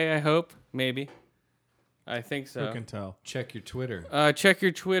today. I hope. Maybe. I think so. Who can tell? Check your Twitter. Check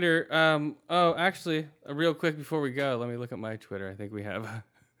your Twitter. Actually, real quick before we go, let me look at my Twitter. I think we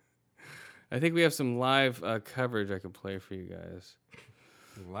have some live coverage I could play for you guys.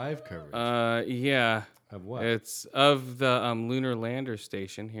 Live coverage? Yeah. Of what? It's of the lunar lander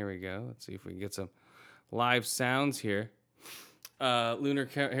station. Here we go. Let's see if we can get some live sounds here.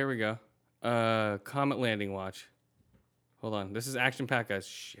 Here we go. Comet landing watch. Hold on. This is action-packed, guys.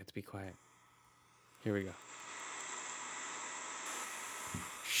 Shh, be quiet. Here we go.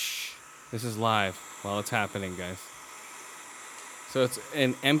 Shh. This is live while it's happening, guys. So it's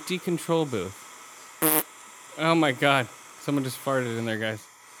an empty control booth. Oh my God. Someone just farted in there, guys.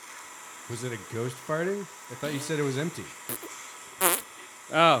 Was it a ghost farting? I thought you said it was empty.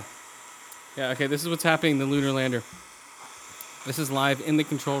 Oh. Yeah, okay, this is what's happening in the lunar lander. This is live in the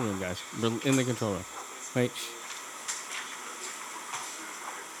control room, guys. We're in the control room. Wait. Shh.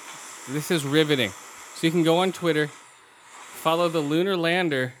 This is riveting. So you can go on Twitter, follow the lunar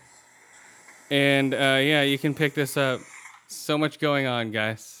lander, and you can pick this up. So much going on,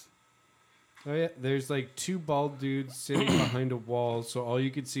 guys. Oh yeah, there's like 2 bald dudes sitting behind a wall, so all you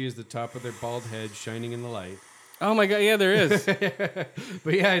can see is the top of their bald head shining in the light. Oh my God, yeah, there is.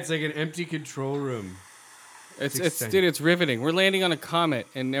 But yeah, it's like an empty control room. It's riveting. We're landing on a comet,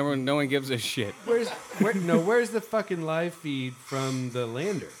 and no one gives a shit. Where's the fucking live feed from the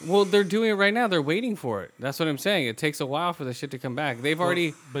lander? Well, they're doing it right now. They're waiting for it. That's what I'm saying. It takes a while for the shit to come back. They've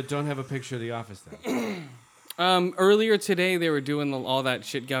already... But don't have a picture of the office then. Earlier today, they were doing all that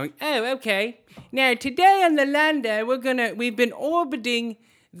shit going, oh, okay. Now, today on the lander, we've been orbiting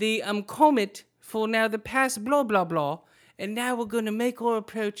the comet for now the past blah, blah, blah. And now we're going to make our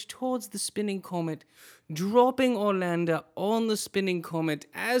approach towards the spinning comet, dropping our lander on the spinning comet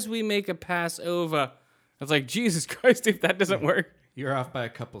as we make a pass over. I was like, Jesus Christ, if that doesn't work. You're off by a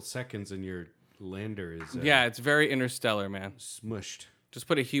couple seconds and you're lander is Yeah, it's very interstellar, man. smushed. Just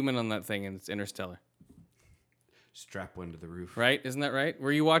put a human on that thing and it's interstellar. Strap one to the roof. Right? Isn't that right?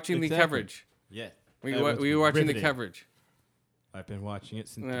 Were you watching the Exactly. coverage? Yeah. Were you watching the coverage? I've been watching it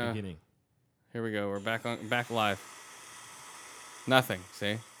since Yeah. the beginning. Here we go. We're back live. Nothing.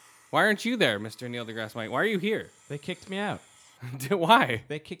 See? Why aren't you there, Mr. Neil deGrasse Mike? Why are you here? They kicked me out. Why?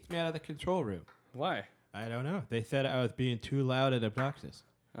 They kicked me out of the control room. Why? I don't know. They said I was being too loud and obnoxious.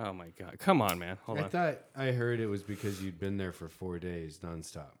 Oh my God! Come on, man. Hold I on. thought I heard it was because you'd been there for 4 days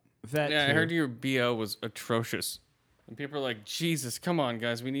nonstop. That Yeah, I too. heard your BO was atrocious. And people are like, Jesus, come on,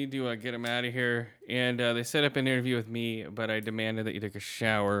 guys. We need to get him out of here. And they set up an interview with me, but I demanded that you take a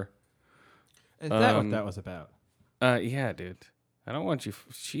shower. Is that what that was about? Yeah, dude. I don't want you.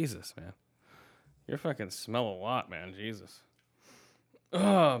 Jesus, man. You fucking smell a lot, man. Jesus.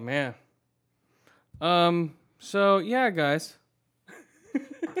 Oh, man. So, yeah, guys.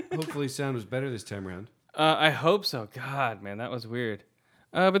 Hopefully sound was better this time around. I hope so. God, man, that was weird.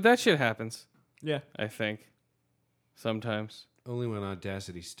 But that shit happens, Yeah. I think. Sometimes. Only when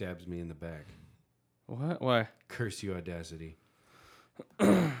Audacity stabs me in the back. What? Why? Curse you, Audacity.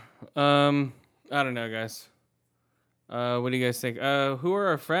 I don't know, guys. What do you guys think? Who are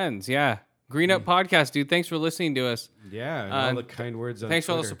our friends? Yeah. Green Up Podcast, dude. Thanks for listening to us. Yeah, and all the kind words on Thanks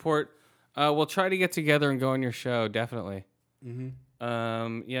for all the Twitter. support. We'll try to get together and go on your show, definitely.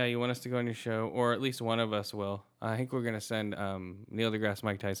 Mm-hmm. Yeah, you want us to go on your show, or at least one of us will. I think we're gonna send Neil deGrasse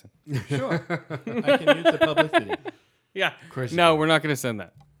Mike Tyson. Sure. I can use the publicity. Yeah. Of course. No, we're not gonna send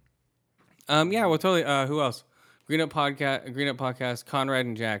that. Yeah, well, totally. Who else? Green Up Podcast, Conrad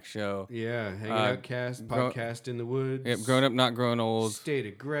and Jack show. Yeah, Hanging Out Cast, Podcast in the Woods. Yep, Grown Up, Not Grown Old. State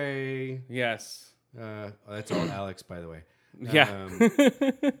of Gray. Yes. That's all Alex, by the way. Yeah.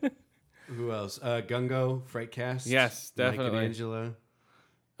 Who else? Gungo, Frightcast. Yes, definitely. Mike and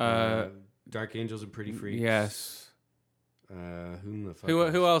Angela. Dark Angels and Pretty Freaks. Yes. Who the fuck?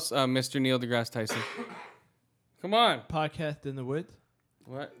 Who else? Mr. Neil deGrasse Tyson. Come on. Podcast in the Woods.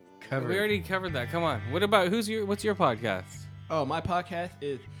 What? Covered. We already covered that. Come on. What about what's your podcast? Oh, my podcast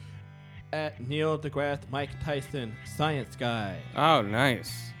is at Neil deGrasse Mike Tyson Science Guy Oh,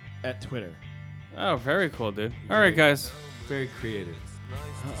 nice. at Twitter. Oh, very cool, dude. All right, guys. Very creative.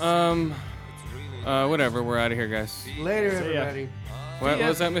 Whatever. We're out of here, guys. Later, See ya. everybody. What ya.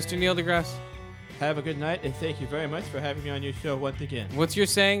 was that, Mr. Neil deGrasse? Have a good night, and thank you very much for having me on your show once again. What's your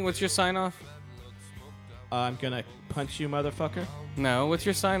saying? What's your sign off? I'm gonna punch you, motherfucker. No. What's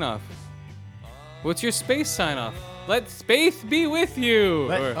your sign off? What's your space sign off? Let space be with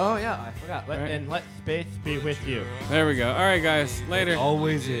you. Or- Oh yeah, I forgot. Right. And let space be with you. there we go. All right, guys. Later.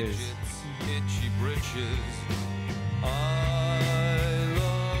 Always is. Itchy britches.